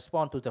region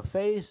corresponds to the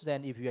face,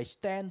 then if you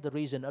extend the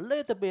region a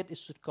little bit, it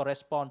should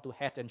correspond to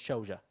head and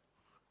shoulder.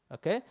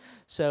 Okay,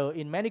 so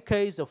in many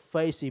cases, the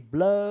face is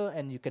blurred,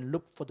 and you can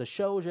look for the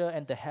shoulder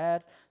and the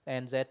head,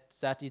 and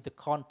that is the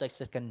context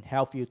that can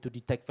help you to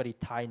detect very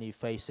tiny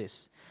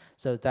faces.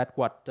 So that's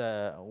what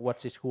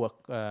this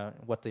work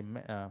what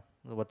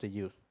they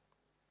use.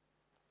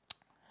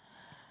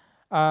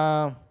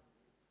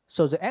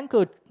 So the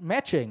anchor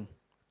matching.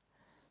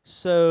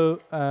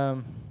 So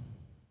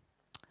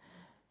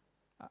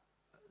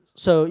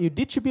so you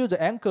distribute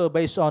the anchor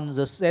based on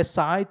the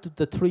side to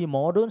the 3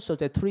 modules. So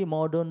there are 3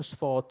 modules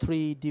for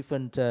 3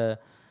 different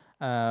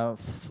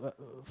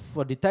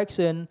for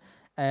detection,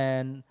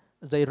 and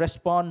they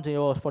respond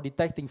for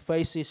detecting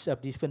faces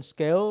of different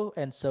scale,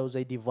 and so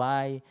they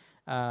divide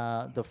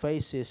the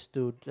faces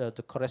to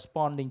the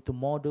corresponding to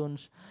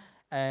modules,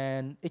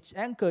 and each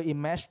anchor is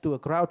matched to a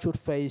ground truth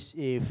face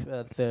if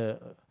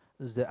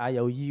the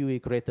IOU is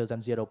greater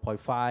than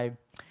 0.5.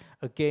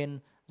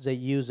 Again, they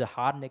use a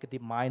hard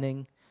negative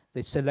mining.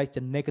 They select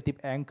the negative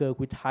anchor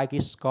with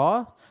highest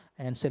score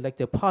and select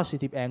the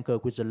positive anchor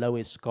with the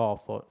lowest score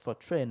for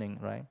training,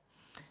 right?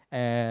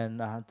 And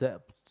the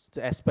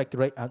aspect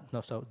rate,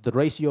 the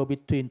ratio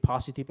between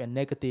positive and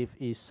negative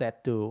is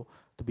set to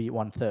be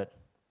 1/3.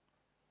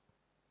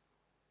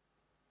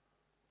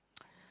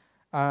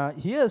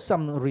 Here are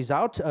some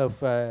results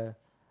of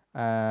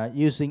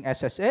using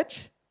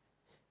SSH.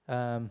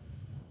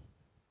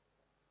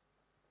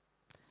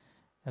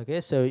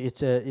 Okay, so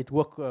it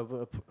worked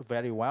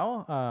very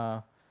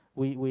well.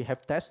 We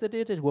have tested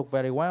it. It worked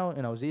very well.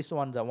 These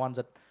ones are ones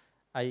that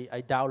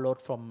I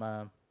download from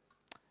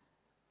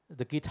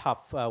the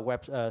GitHub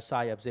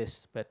website of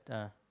this. But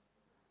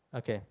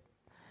okay,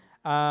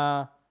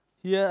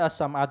 here are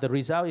some other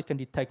results. It can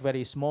detect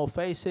very small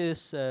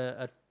faces.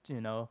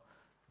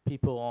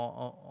 People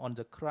on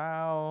the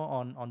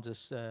crowd, on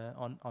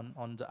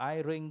the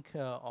eye rink,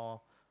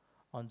 or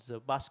on the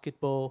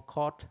basketball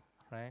court,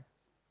 right?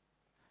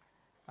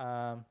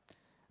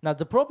 Now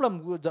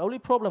the only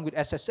problem with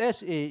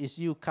SSS is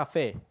use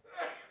Cafe,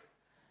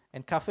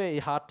 and Cafe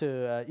is hard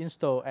to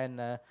install, and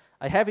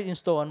I have it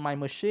installed on my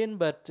machine,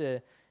 but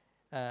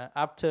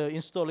after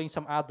installing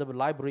some other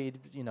library,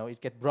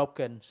 it get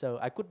broken, so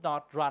I could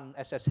not run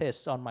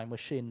SSS on my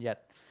machine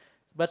yet.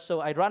 But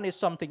so I run it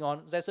something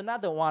on. There's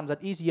another one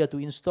that's easier to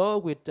install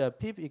with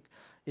PIP.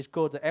 It's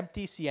called the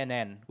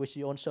MTCNN, which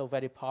is also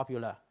very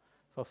popular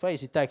for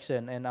face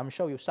detection, and I'm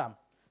showing you some.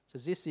 So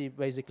this is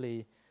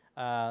basically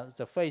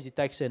the face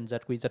detection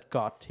that we just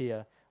got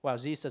here. Well,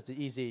 this is the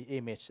easy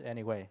image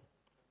anyway.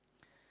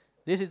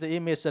 This is the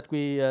image that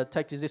we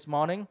took this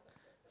morning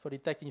for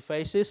detecting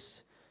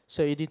faces.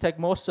 So it detects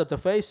most of the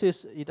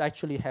faces. It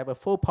actually have a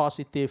full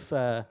positive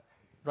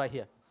right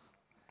here.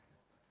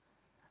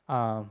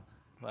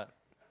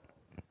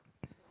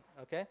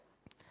 Okay.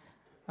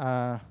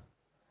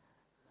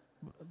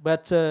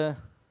 But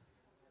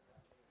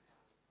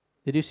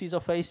did you see the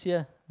face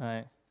here? All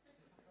right.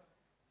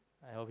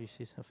 I hope you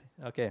see something.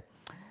 Okay.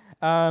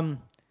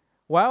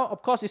 Well,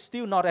 of course, it's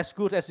still not as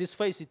good as this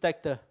face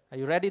detector. Are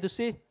you ready to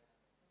see?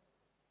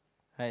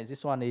 Right,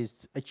 this one is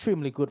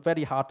extremely good,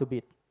 very hard to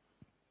beat.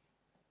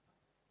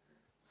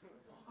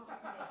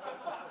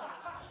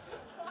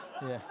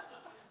 Yeah.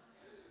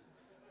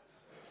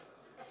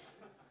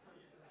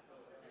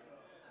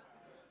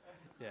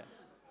 Yeah.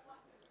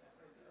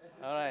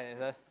 All right.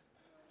 That's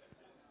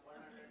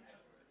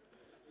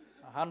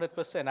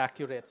 100%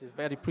 accurate. It's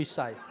very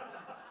precise.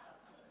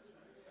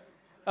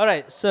 All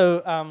right,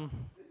 so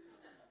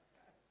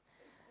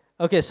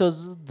okay, so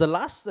the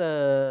last,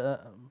 the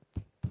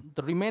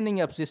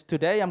remaining of this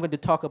today, I'm going to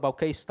talk about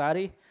case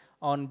study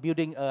on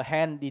building a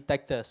hand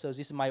detector. So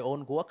this is my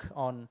own work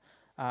on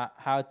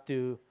how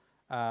to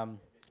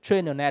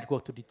train a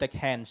network to detect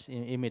hands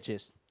in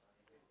images.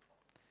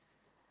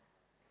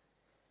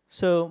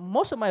 So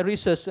most of my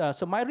research,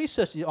 my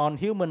research is on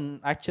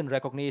human action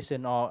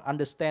recognition or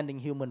understanding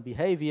human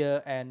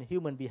behavior, and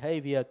human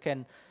behavior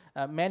can,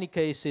 many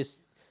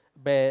cases,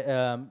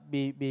 can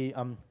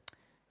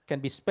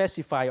be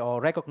specified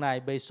or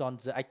recognized based on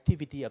the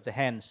activity of the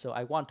hands. So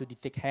I want to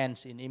detect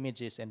hands in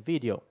images and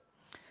video.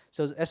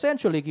 So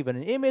essentially, given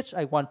an image,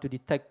 I want to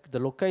detect the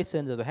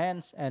location of the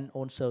hands and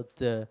also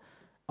the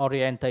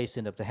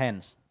orientation of the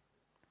hands.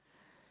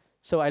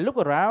 So I look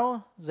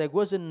around. There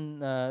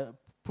wasn't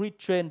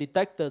pre-trained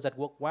detectors that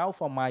work well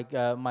for my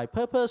my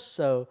purpose.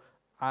 So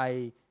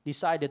I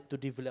decided to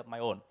develop my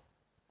own.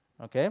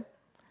 Okay.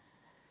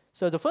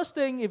 So the first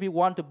thing, if you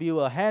want to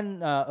build a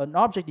an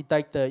object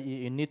detector,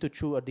 you need to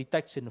choose a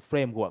detection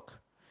framework.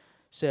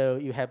 So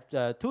you have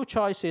two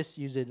choices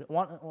using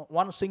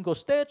one single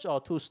stage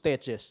or two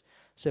stages.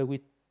 So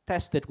we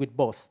tested with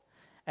both.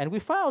 And we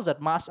found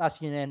that mass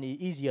RCNN is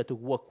easier to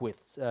work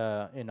with.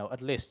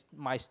 At least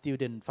my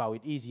student found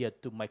it easier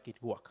to make it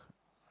work.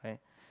 Right?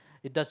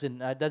 It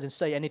doesn't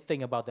say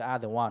anything about the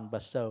other one,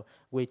 but so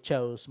we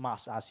chose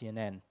mass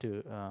RCNN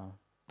to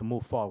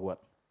move forward.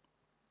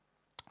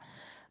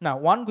 Now,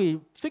 once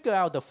we figure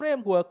out the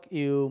framework,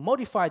 you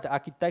modify the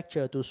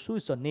architecture to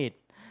suit your need.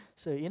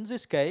 So in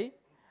this case,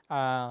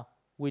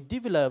 we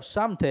develop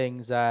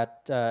something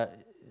that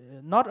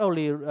not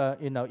only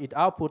it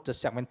outputs the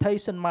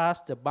segmentation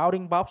mask, the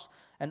bounding box,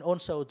 and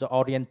also the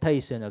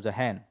orientation of the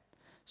hand.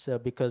 So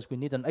because we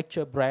need an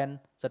extra brand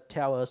that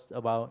tells us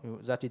about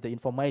that is the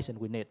information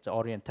we need, the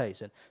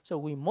orientation. So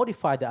we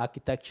modify the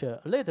architecture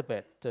a little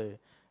bit to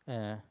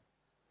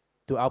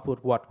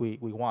output what we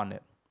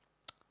wanted.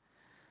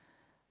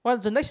 Well,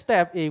 the next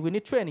step is we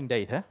need training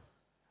data.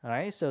 All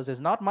right, so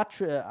there's not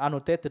much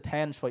annotated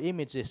hands for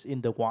images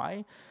in the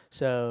Y.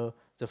 So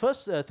the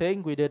first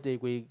thing we did is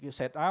we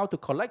set out to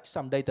collect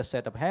some data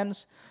set of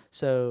hands.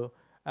 So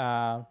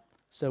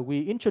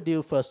we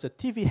introduced first the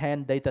TV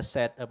hand data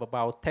set of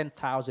about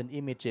 10,000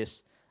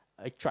 images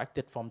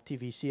extracted from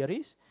TV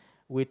series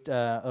with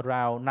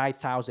around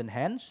 9,000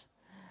 hands.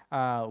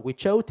 We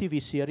chose TV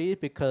series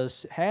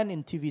because hand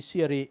in TV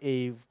series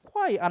is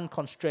quite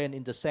unconstrained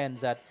in the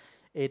sense that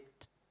it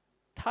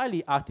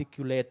highly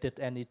articulated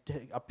and it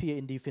appear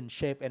in different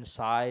shape and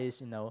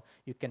size.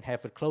 You can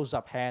have a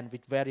close-up hand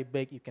with very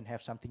big. You can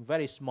have something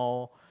very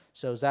small.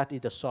 So that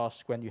is the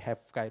source when you have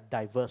a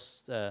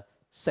diverse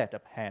set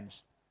of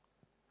hands.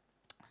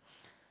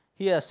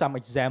 Here are some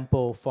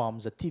examples from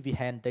the TV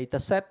hand data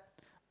set.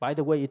 By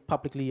the way, it's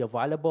publicly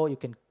available. You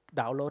can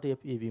download it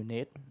if you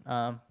need.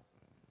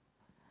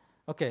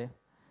 Okay.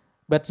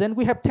 But then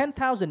we have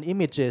 10,000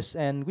 images,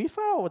 and we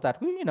found that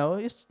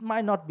it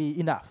might not be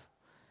enough.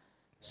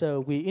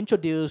 So we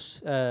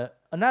introduced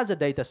another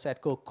data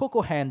set called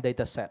Coco Hand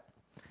data set.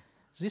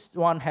 This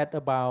one had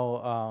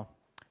about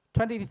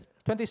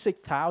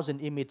 26,000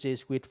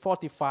 images with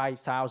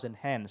 45,000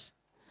 hands.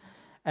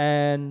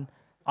 And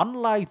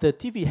unlike the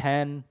TV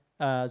hand,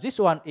 this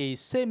one is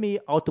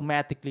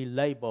semi-automatically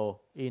labeled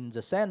in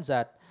the sense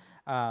that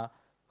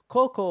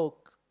Coco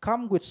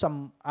comes with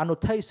some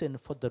annotation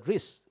for the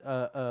wrist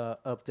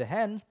of the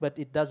hand, but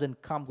it doesn't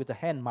come with a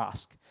hand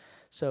mask.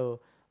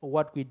 So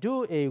what we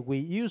do is we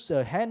use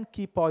a hand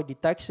key point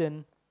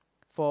detection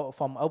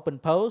from open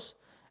pose,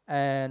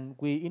 and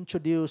we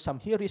introduce some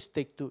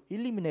heuristic to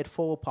eliminate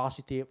false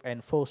positive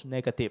and false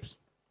negatives.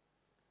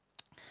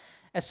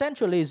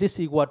 Essentially, this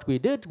is what we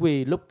did.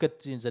 We look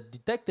at the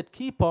detected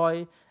key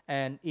point,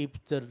 and if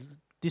the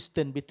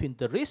distance between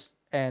the wrist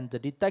and the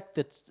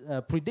detected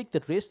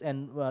predicted wrist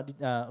and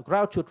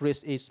ground truth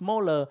wrist is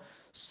smaller,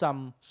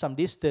 some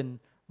distance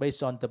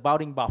based on the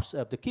bounding box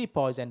of the key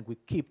points, and we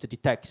keep the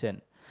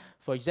detection.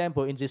 For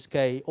example, in this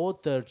case, all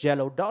the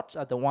yellow dots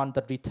are the ones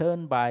that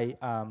returned by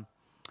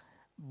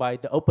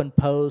the open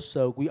pose.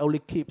 So we only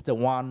keep the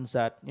ones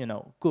that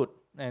good,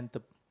 and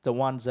the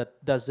ones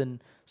that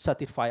doesn't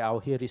satisfy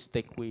our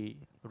heuristic, we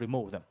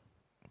remove them.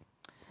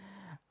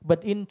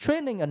 But in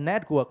training a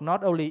network,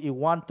 not only you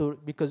want to,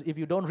 because if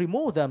you don't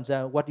remove them,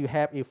 then what you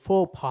have is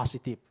false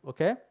positive.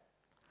 Okay,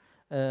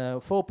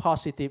 false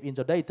positive in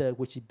the data,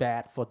 which is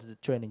bad for the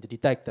training the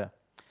detector.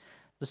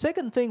 The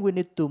second thing we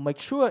need to make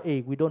sure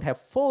is we don't have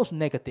false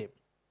negative.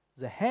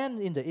 The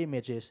hand in the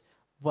images,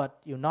 but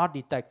you're not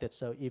detected.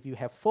 So if you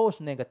have false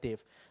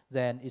negative,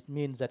 then it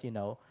means that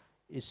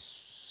it's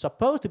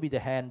supposed to be the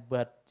hand,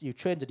 but you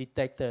train the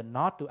detector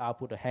not to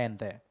output a hand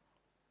there.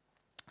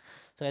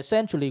 So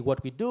essentially,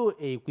 what we do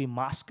is we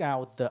mask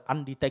out the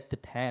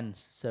undetected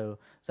hands. So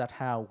that's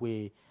how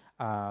we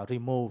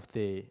remove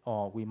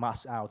we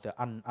mask out the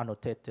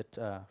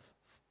unannotated,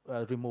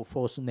 remove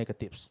false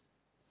negatives.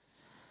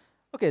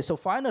 Okay, so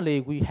finally,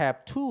 we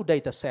have two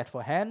data sets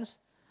for hands.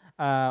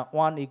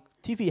 One is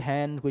TV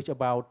hand, which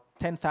about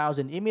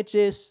 10,000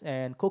 images,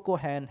 and Coco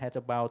hand had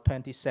about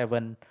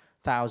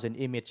 27,000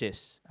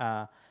 images.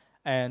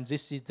 And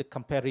this is the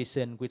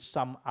comparison with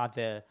some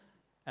other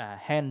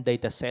hand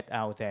data set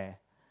out there.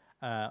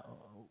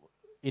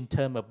 in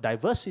terms of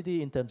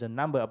diversity, in terms of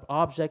number of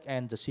objects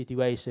and the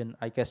situation.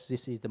 I guess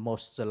this is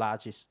the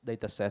largest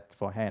data set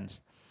for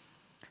hands.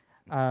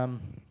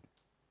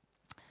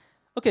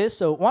 Okay,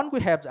 so once we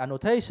have the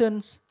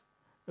annotations,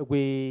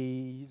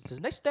 the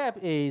next step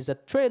is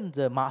train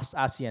the mass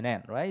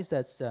RCNN, right?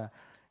 That's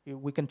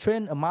we can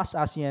train a mass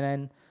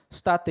RCNN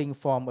starting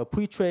from a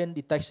pre-trained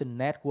detection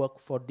network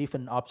for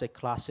different object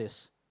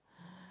classes.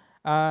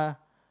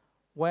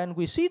 When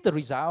we see the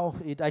result,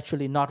 it's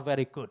actually not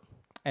very good.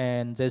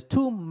 And there's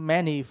too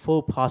many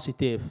false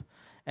positive,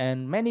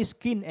 and many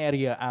skin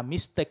area are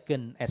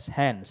mistaken as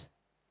hands.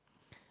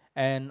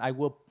 And I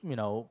will,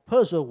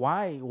 puzzle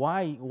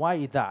why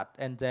is that?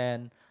 And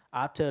then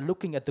after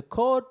looking at the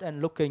code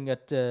and looking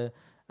at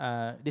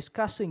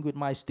discussing with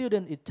my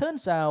student, it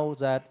turns out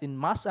that in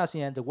mass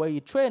RCN, the way you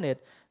train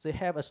it, they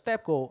have a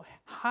step called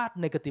hard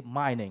negative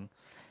mining.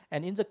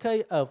 And in the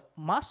case of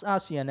mass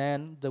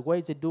RCNN, the way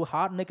they do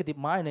hard negative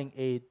mining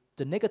is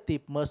the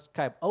negative must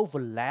kind of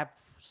overlap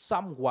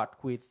somewhat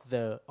with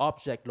the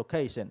object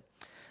location.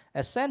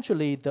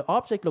 Essentially, the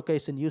object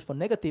location used for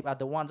negative are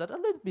the ones that are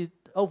a little bit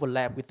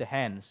overlap with the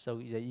hands, so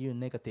they use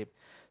negative.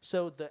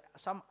 So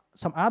some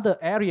other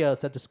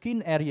areas, that the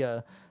skin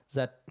area,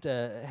 that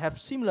have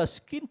similar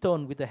skin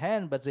tone with the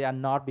hand, but they are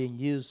not being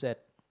used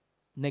at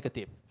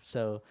negative.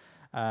 So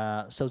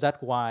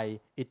that's why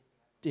it,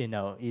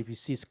 if you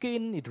see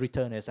skin, it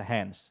returns as a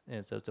hands.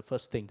 And so it's the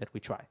first thing that we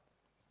try.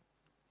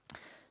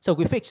 So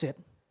we fix it.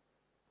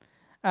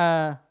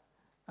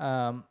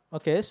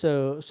 Okay,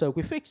 so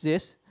we fix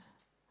this.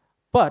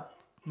 But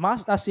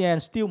mass RCN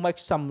still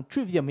makes some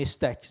trivial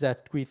mistakes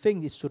that we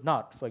think it should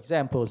not. For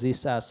example,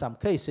 these are some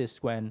cases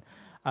when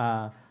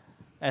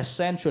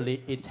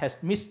essentially it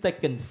has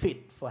mistaken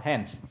fit for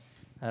hands,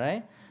 all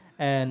right?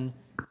 And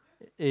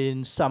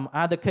in some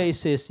other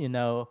cases,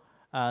 the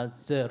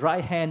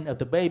right hand of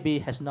the baby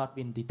has not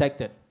been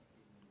detected.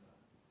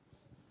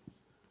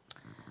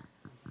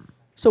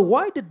 So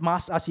why did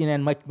mass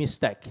RCN make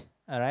mistake?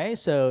 All right,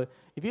 so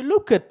if you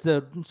look at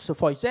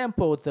for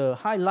example, the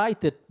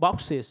highlighted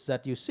boxes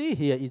that you see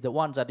here is the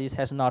one that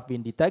has not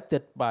been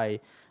detected by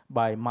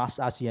mass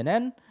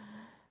RCNN.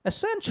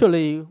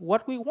 Essentially,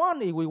 what we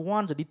want is we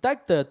want the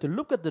detector to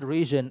look at the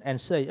region and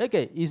say,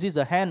 okay, is this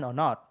a hand or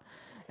not?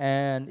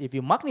 And if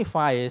you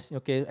magnify it,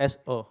 okay,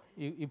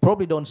 you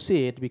probably don't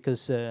see it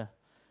because the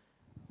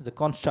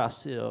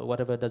contrast,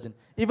 whatever doesn't.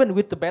 Even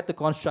with the better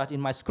contrast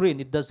in my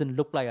screen, it doesn't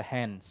look like a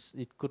hand.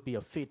 It could be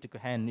a feet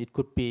hand. It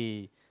could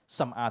be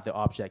some other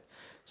object.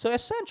 So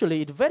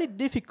essentially, it's very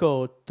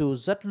difficult to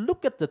just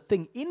look at the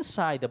thing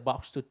inside the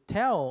box to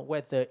tell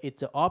whether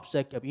it's an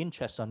object of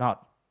interest or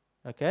not,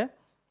 okay?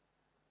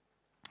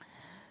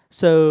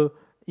 So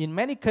in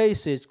many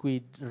cases,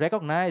 we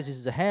recognize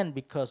it's a hand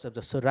because of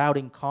the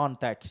surrounding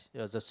context,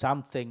 the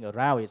something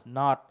around it,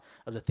 not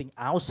of the thing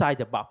outside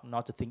the box,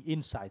 not the thing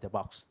inside the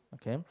box,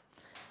 okay?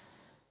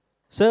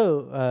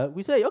 So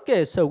we say,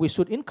 okay, so we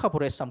should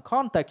incorporate some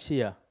context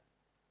here,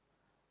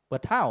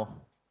 but how?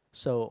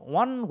 So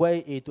one way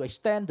is to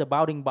extend the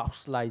bounding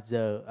box like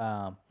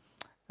the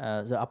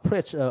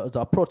approach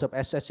of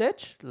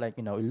SSH, like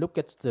you look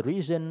at the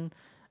region,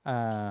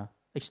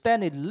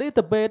 extend it a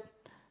little bit.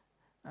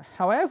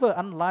 However,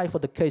 unlike for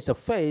the case of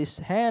face,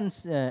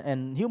 hands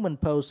and human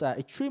pose are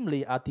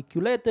extremely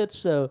articulated,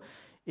 so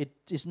it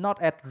is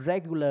not as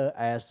regular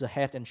as the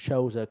head and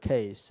shoulder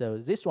case. So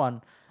this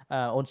one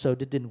also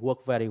didn't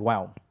work very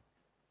well.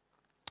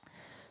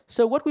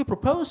 So what we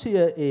propose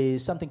here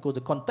is something called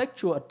the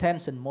contextual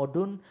attention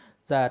module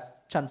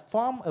that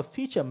transform a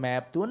feature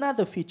map to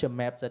another feature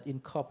map that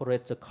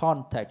incorporates the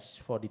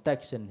context for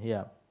detection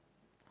here.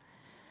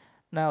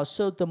 Now,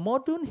 so the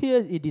module here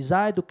is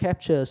designed to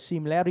capture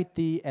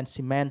similarity and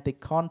semantic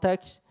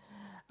context.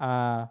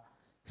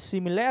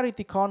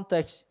 Similarity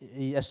context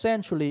is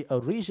essentially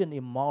a region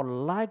is more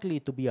likely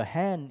to be a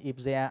hand if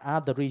there are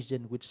other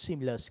regions with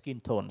similar skin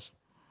tones.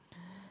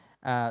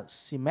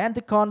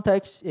 Semantic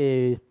context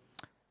is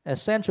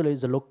essentially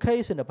the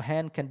location of a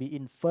hand can be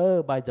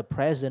inferred by the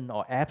presence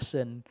or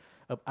absence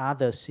of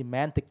other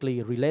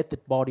semantically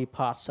related body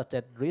parts such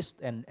as wrist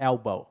and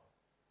elbow.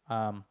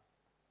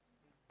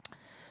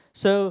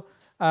 So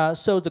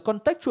the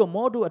contextual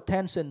module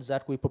attentions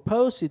that we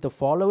propose is the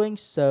following.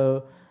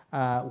 So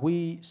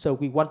we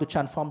want to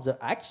transform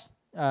the X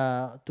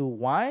to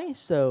Y.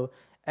 So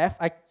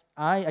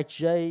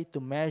Fij to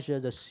measure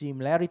the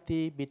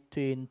similarity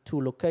between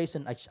two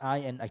locations Xi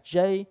and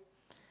Xj.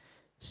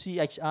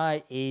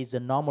 Chi is a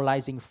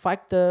normalizing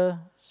factor,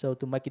 so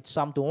to make it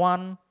sum to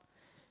 1.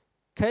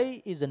 K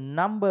is a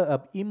number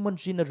of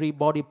imaginary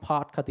body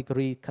part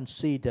category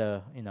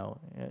consider, now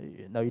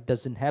it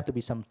doesn't have to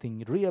be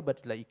something real,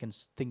 but like you can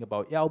think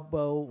about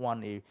elbow,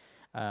 one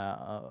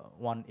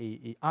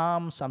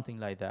arm, something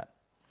like that.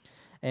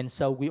 And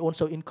so we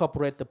also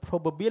incorporate the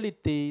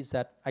probabilities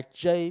that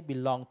Xj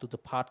belong to the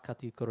part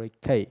category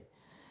K.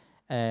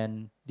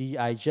 And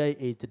Dij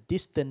is the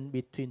distance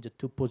between the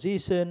two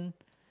positions.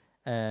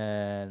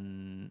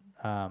 And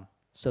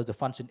so the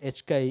function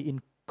hk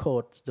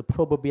code the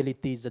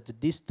probabilities that the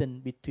distance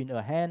between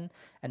a hand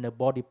and a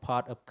body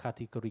part of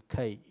category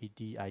K, E,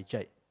 D, I,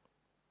 J.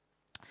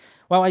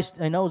 Well,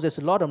 I know there's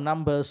a lot of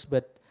numbers,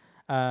 but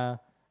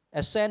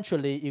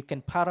essentially you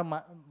can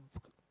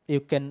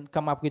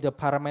come up with a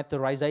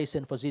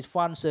parameterization for this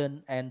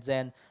function, and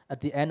then at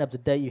the end of the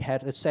day, you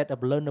have a set of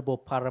learnable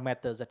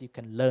parameters that you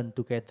can learn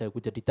together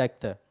with the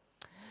detector.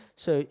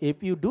 So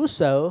if you do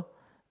so,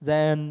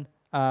 then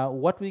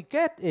what we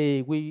get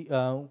is we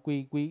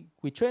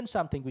train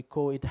something, we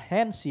call it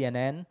hand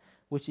CNN,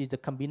 which is the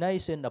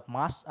combination of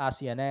mass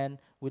RCNN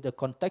with a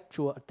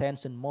contextual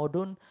attention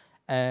module,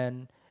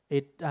 and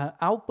it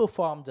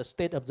outperforms the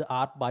state of the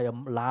art by a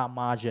large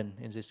margin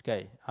in this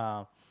case.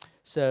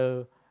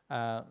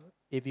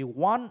 If you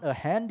want a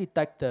hand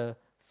detector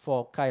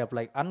for kind of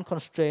like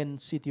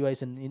unconstrained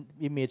situation in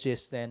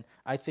images, then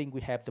I think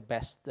we have the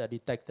best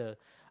detector.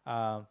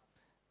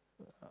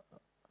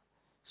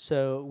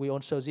 So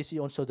this is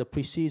also the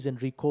precision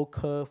recall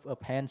curve of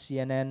hand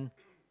CNN.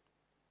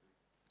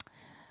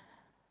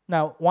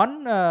 Now,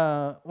 one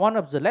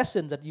of the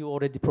lessons that you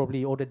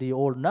probably already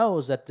all know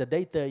is that the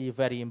data is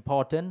very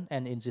important,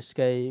 and in this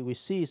case, we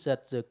see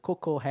that the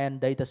Coco hand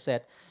data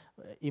set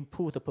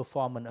improve the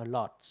performance a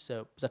lot.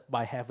 So that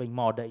by having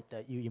more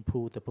data, you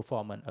improve the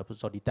performance of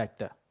the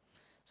detector.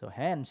 So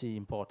hands is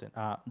important,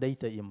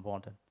 data is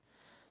important.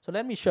 So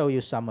let me show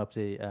you some of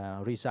the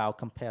results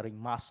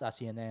comparing mass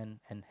RCNN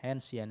and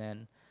hand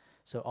CNN.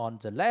 So on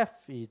the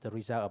left is the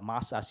result of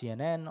mass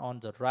RCNN, on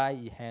the right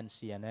is hand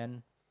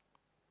CNN.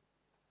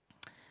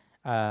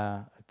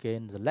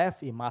 Again, the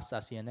left is mass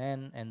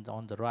RCNN, and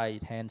on the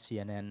right hand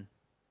CNN.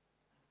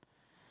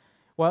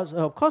 Well,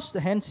 so of course,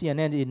 the hand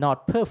CNN is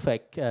not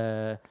perfect,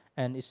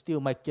 and it still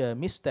makes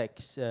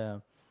mistakes.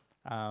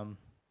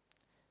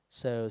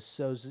 So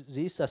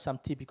these are some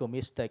typical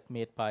mistakes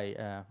made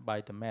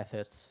by the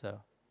method. So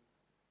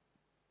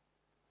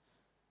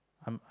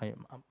I'm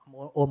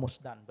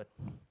almost done, but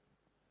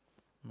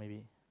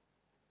maybe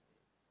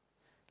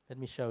let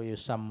me show you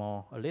some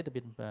more, a little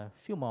bit,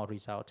 few more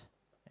results,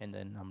 and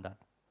then I'm done.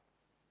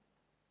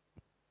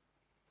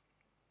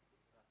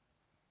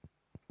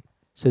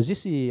 So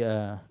this is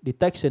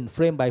detection,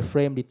 frame by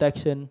frame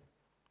detection.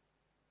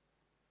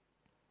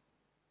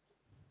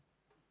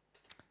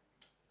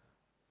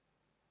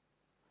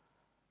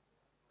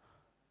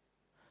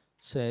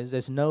 So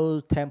there's no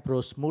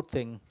temporal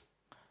smoothing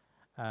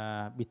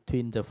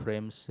between the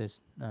frames.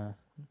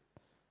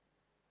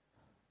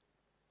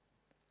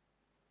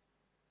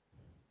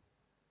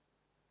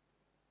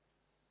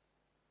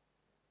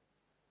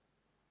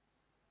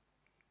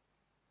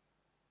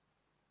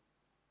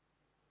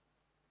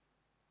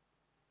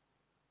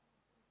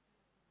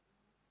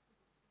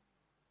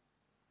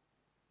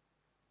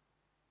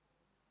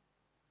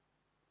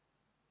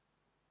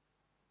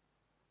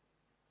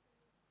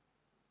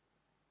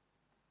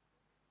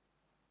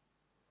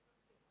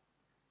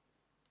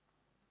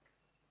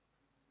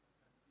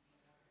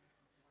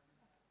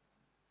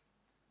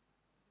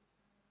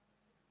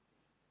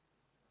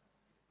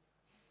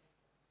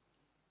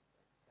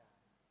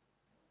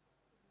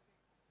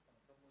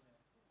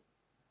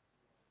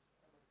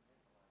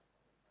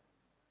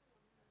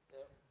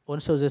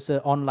 Also, there's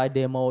an online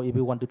demo if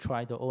you want to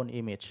try your own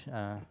image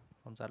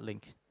from that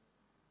link.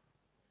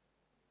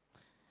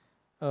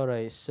 All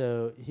right,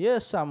 so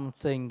here's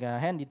something,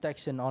 hand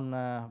detection on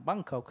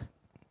Bangkok.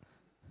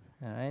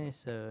 All right,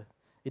 so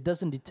it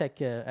doesn't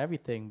detect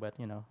everything, but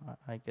you know,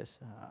 I guess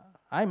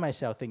I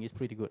myself think it's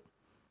pretty good.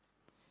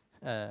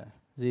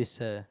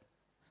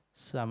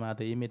 Some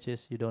other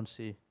images, you don't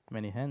see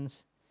many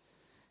hands.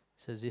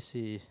 So this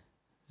is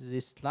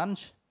this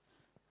lunch,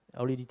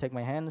 only detect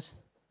my hands.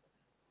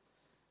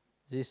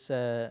 This,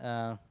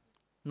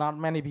 not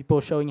many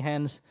people showing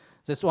hands.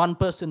 There's one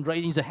person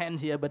raising the hand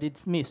here, but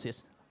it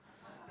misses.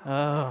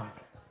 Oh,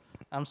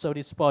 I'm so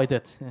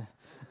disappointed.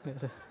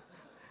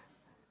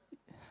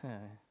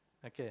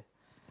 Okay.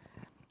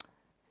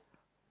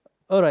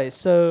 All right,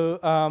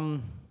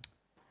 so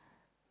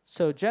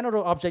so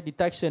general object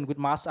detection with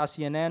mass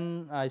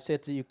RCNN, I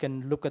said you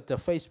can look at the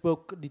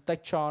Facebook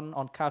detection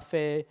on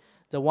Cafe.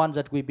 The one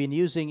that we've been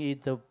using is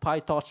the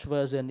PyTorch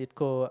version. It's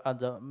called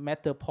the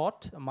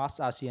Matterport mass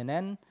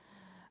RCNN.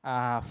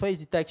 Face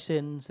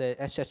detection, the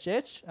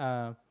SSH.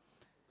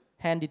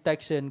 Hand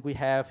detection, we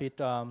have it.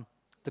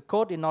 The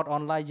code is not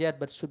online yet,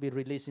 but should be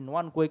released in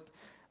 1 week.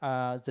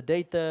 The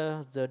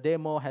data, the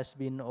demo has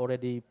been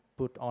already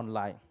put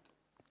online.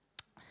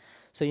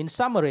 So in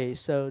summary,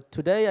 so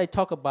today I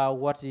talk about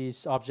what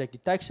is object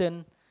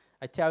detection.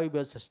 I tell you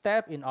about the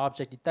step in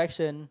object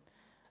detection,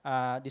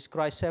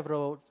 describe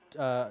several,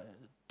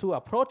 2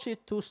 approaches,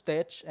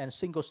 2-stage and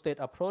single-stage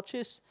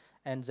approaches,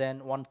 and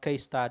then 1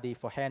 case study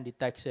for hand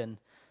detection.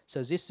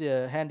 So this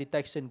hand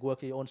detection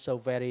work is also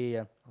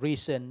very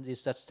recent.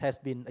 This has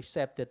been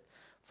accepted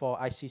for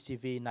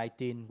ICCV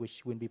 19,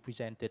 which will be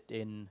presented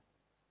in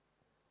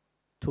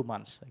 2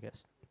 months, I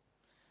guess.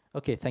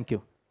 Okay, thank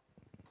you.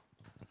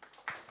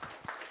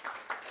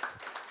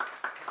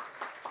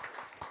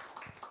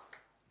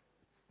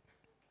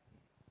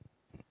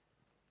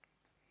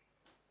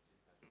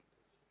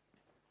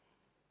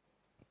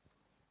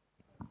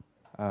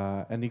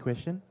 Any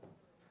question?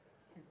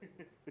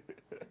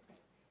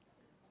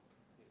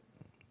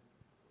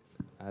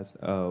 As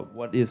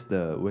what is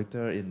the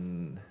vector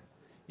in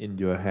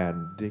your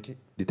hand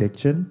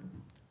detection?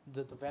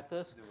 The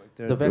vectors.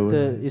 The The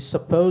vector don't- is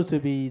supposed to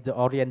be the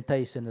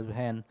orientation of the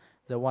hand,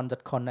 the one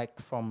that connect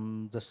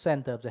from the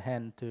center of the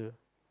hand to.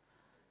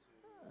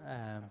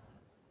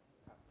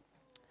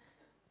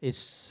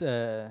 It's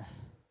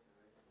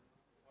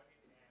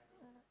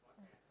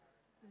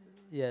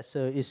yeah.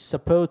 So it's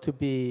supposed to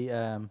be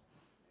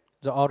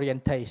the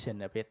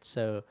orientation of it.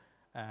 So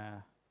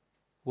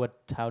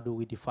how do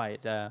we define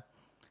it?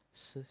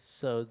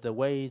 So the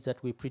way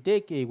that we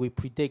predict we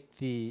predict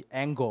the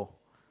angle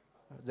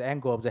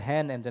of the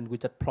hand, and then we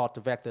just plot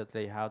the vector,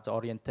 how the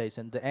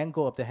orientation. The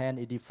angle of the hand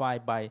is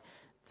defined by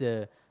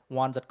the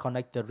one that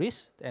connect the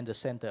wrist and the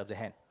center of the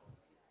hand.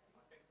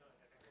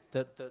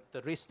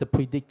 The wrist, the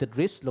predicted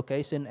wrist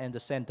location and the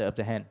center of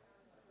the hand.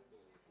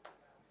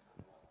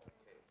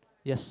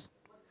 Yes.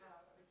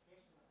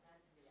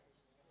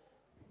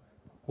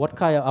 What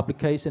kind of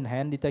application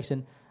hand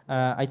detection?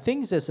 I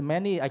think there's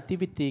many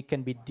activity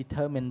can be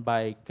determined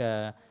by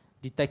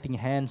detecting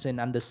hands and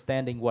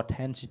understanding what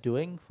hands is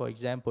doing. For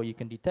example, you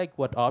can detect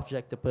what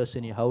object the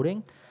person is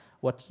holding,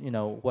 what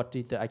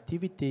is the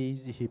activity.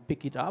 He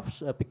pick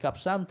up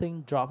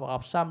something, drop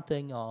off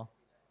something, or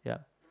yeah.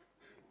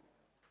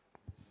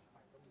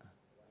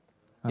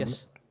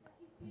 Yes.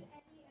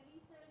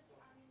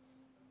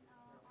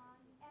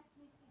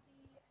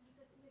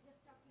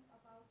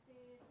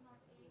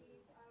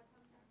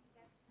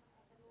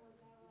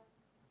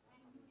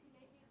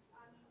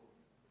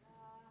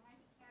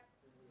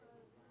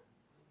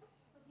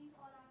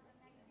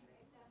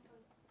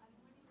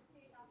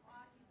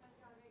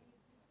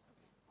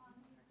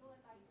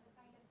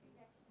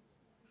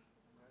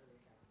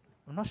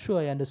 I'm not sure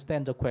I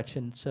understand the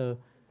question. So,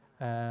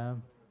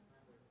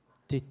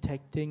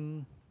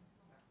 detecting.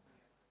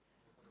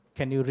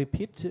 Can you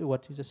repeat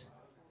what you just?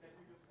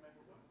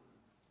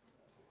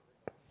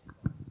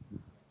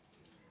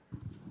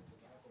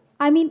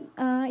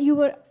 You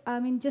were,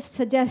 just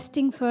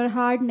suggesting for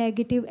hard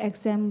negative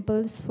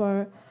examples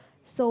for,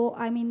 so,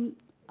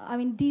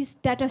 these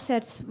data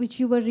sets which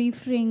you were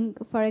referring,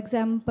 for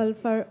example,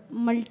 for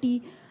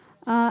multi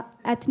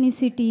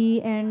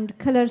ethnicity and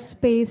color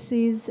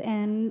spaces,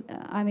 and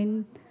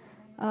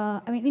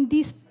in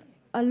these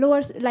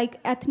lower,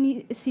 like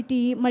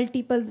ethnicity,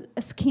 multiple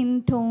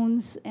skin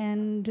tones,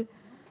 and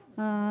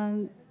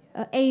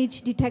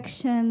age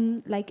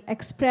detection, like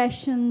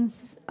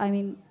expressions,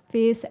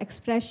 face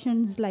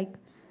expressions, like,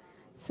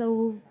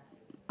 so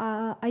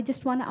I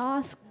just want to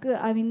ask,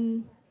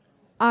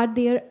 are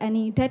there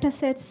any data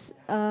sets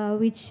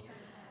which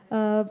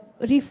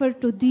refer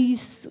to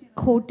these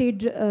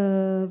quoted,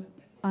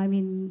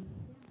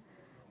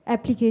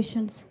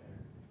 applications?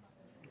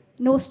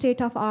 No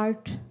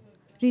state-of-art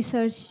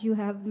research you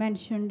have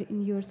mentioned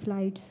in your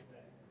slides.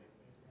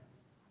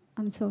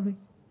 I'm sorry.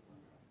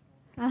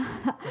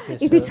 Okay,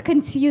 If it's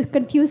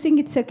confusing,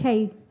 it's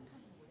okay.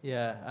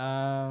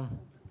 Yeah.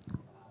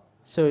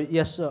 So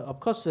yes, of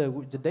course,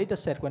 the data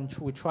set, when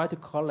we try to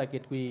collect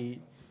it, we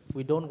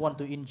don't want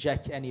to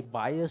inject any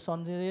bias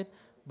onto it,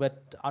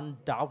 but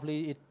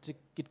undoubtedly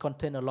it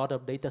contains a lot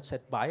of data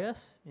set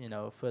bias.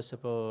 First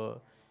of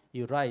all,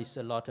 you raise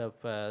a lot of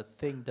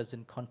thing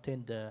doesn't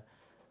contain the,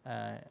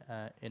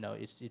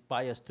 it's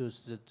biased to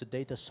the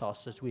data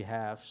sources we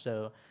have.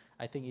 So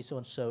I think it's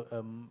also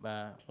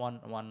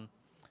one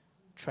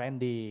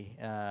trendy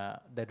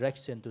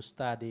direction to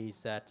study is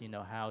that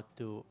how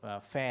to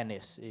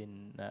fairness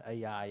in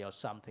AI or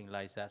something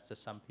like that. So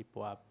some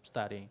people are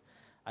studying.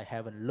 I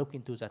haven't looked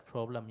into that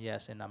problem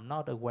yet, and I'm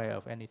not aware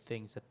of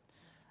anything that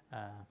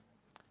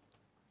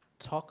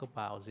talk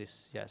about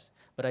this. Yes,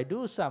 but I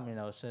do some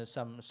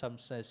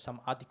some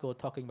article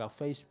talking about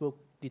Facebook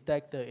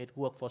detector. It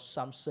works for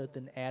some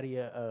certain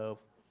area of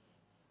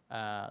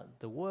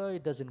the world.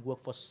 It doesn't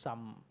work for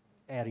some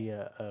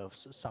area of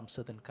some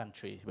certain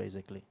country,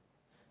 basically.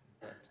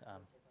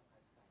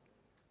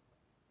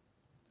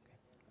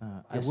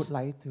 I would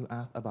like to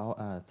ask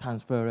about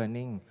transfer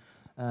learning.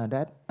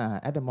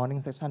 At the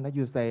morning section that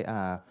you say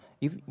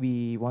if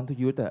we want to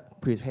use the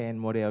pre-trained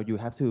model, you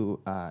have to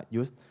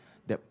use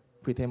the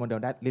pre-trained model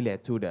that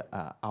relate to the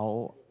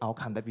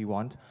outcome that we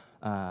want.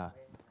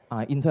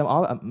 In terms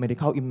of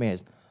medical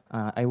image,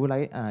 I would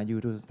like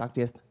you to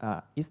suggest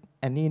is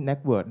any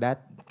network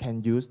that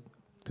can use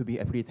to be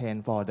a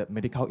pre-trained for the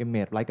medical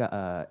image, like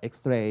a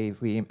X-ray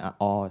film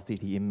or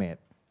CT image.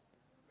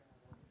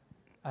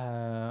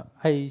 I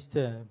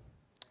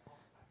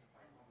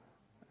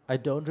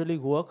don't really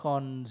work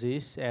on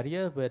this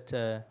area, but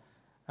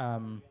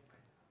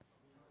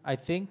I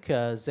think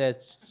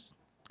that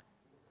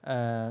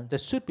there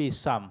should be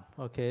some.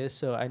 Okay,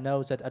 so I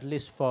know that at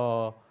least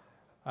for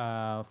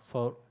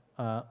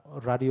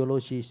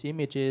radiology's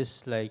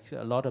images, like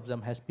a lot of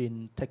them has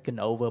been taken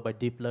over by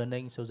deep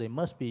learning, so they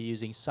must be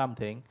using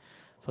something.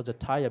 For the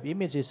type of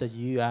images that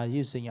you are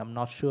using, I'm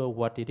not sure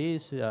what it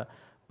is,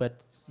 but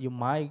you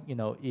might,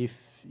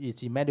 if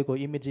it's in medical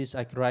images,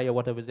 X-ray or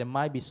whatever, there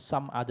might be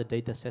some other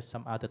data sets,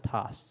 some other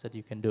tasks that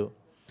you can do.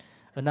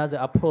 Another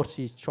approach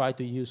is try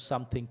to use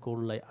something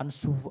called like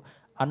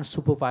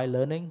unsupervised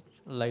learning,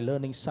 like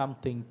learning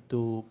something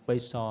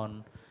based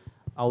on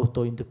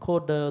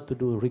autoencoder to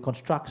do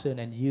reconstruction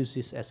and use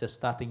this as a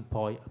starting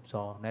point of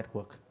your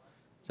network.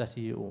 That's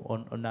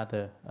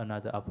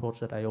another approach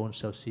that I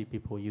also see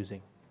people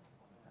using.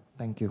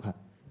 Thank you.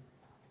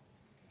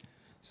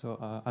 So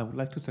I would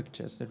like to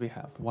suggest that we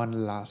have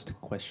one last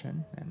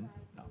question. And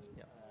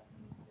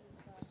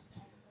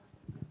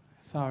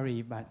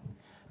Sorry, but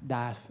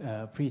does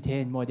a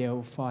pre-trained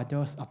model for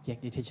those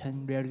object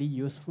detection really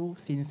useful,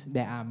 since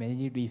there are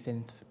many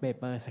recent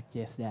papers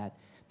suggest that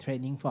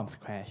training from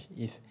scratch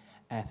is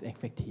as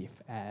effective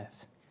as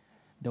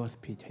those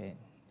pre-trained?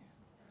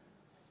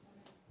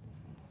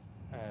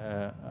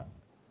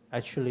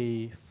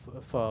 Actually,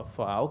 for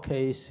our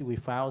case, we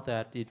found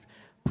that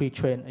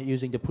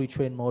using the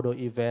pre-trained model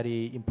is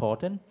very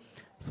important.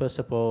 First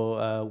of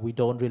all, we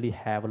don't really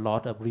have a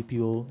lot of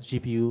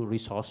GPU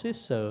resources,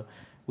 so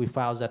we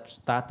found that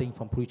starting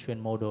from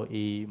pre-trained model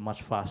is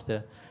much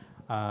faster.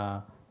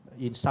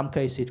 In some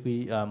cases,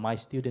 my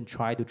student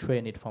tried to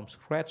train it from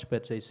scratch,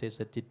 but they said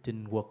that it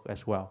didn't work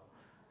as well.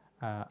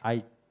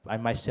 I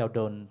myself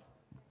don't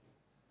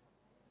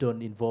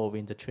involve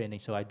in the training,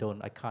 so I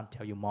can't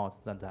tell you more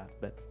than that.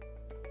 But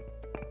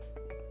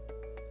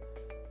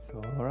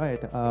so all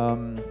right,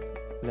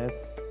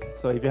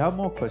 so if you have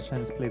more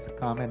questions, please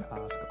come and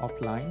ask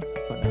offline. So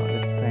for now,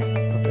 let's thank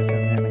Professor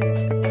Nguyen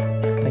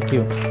again. Thank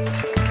you.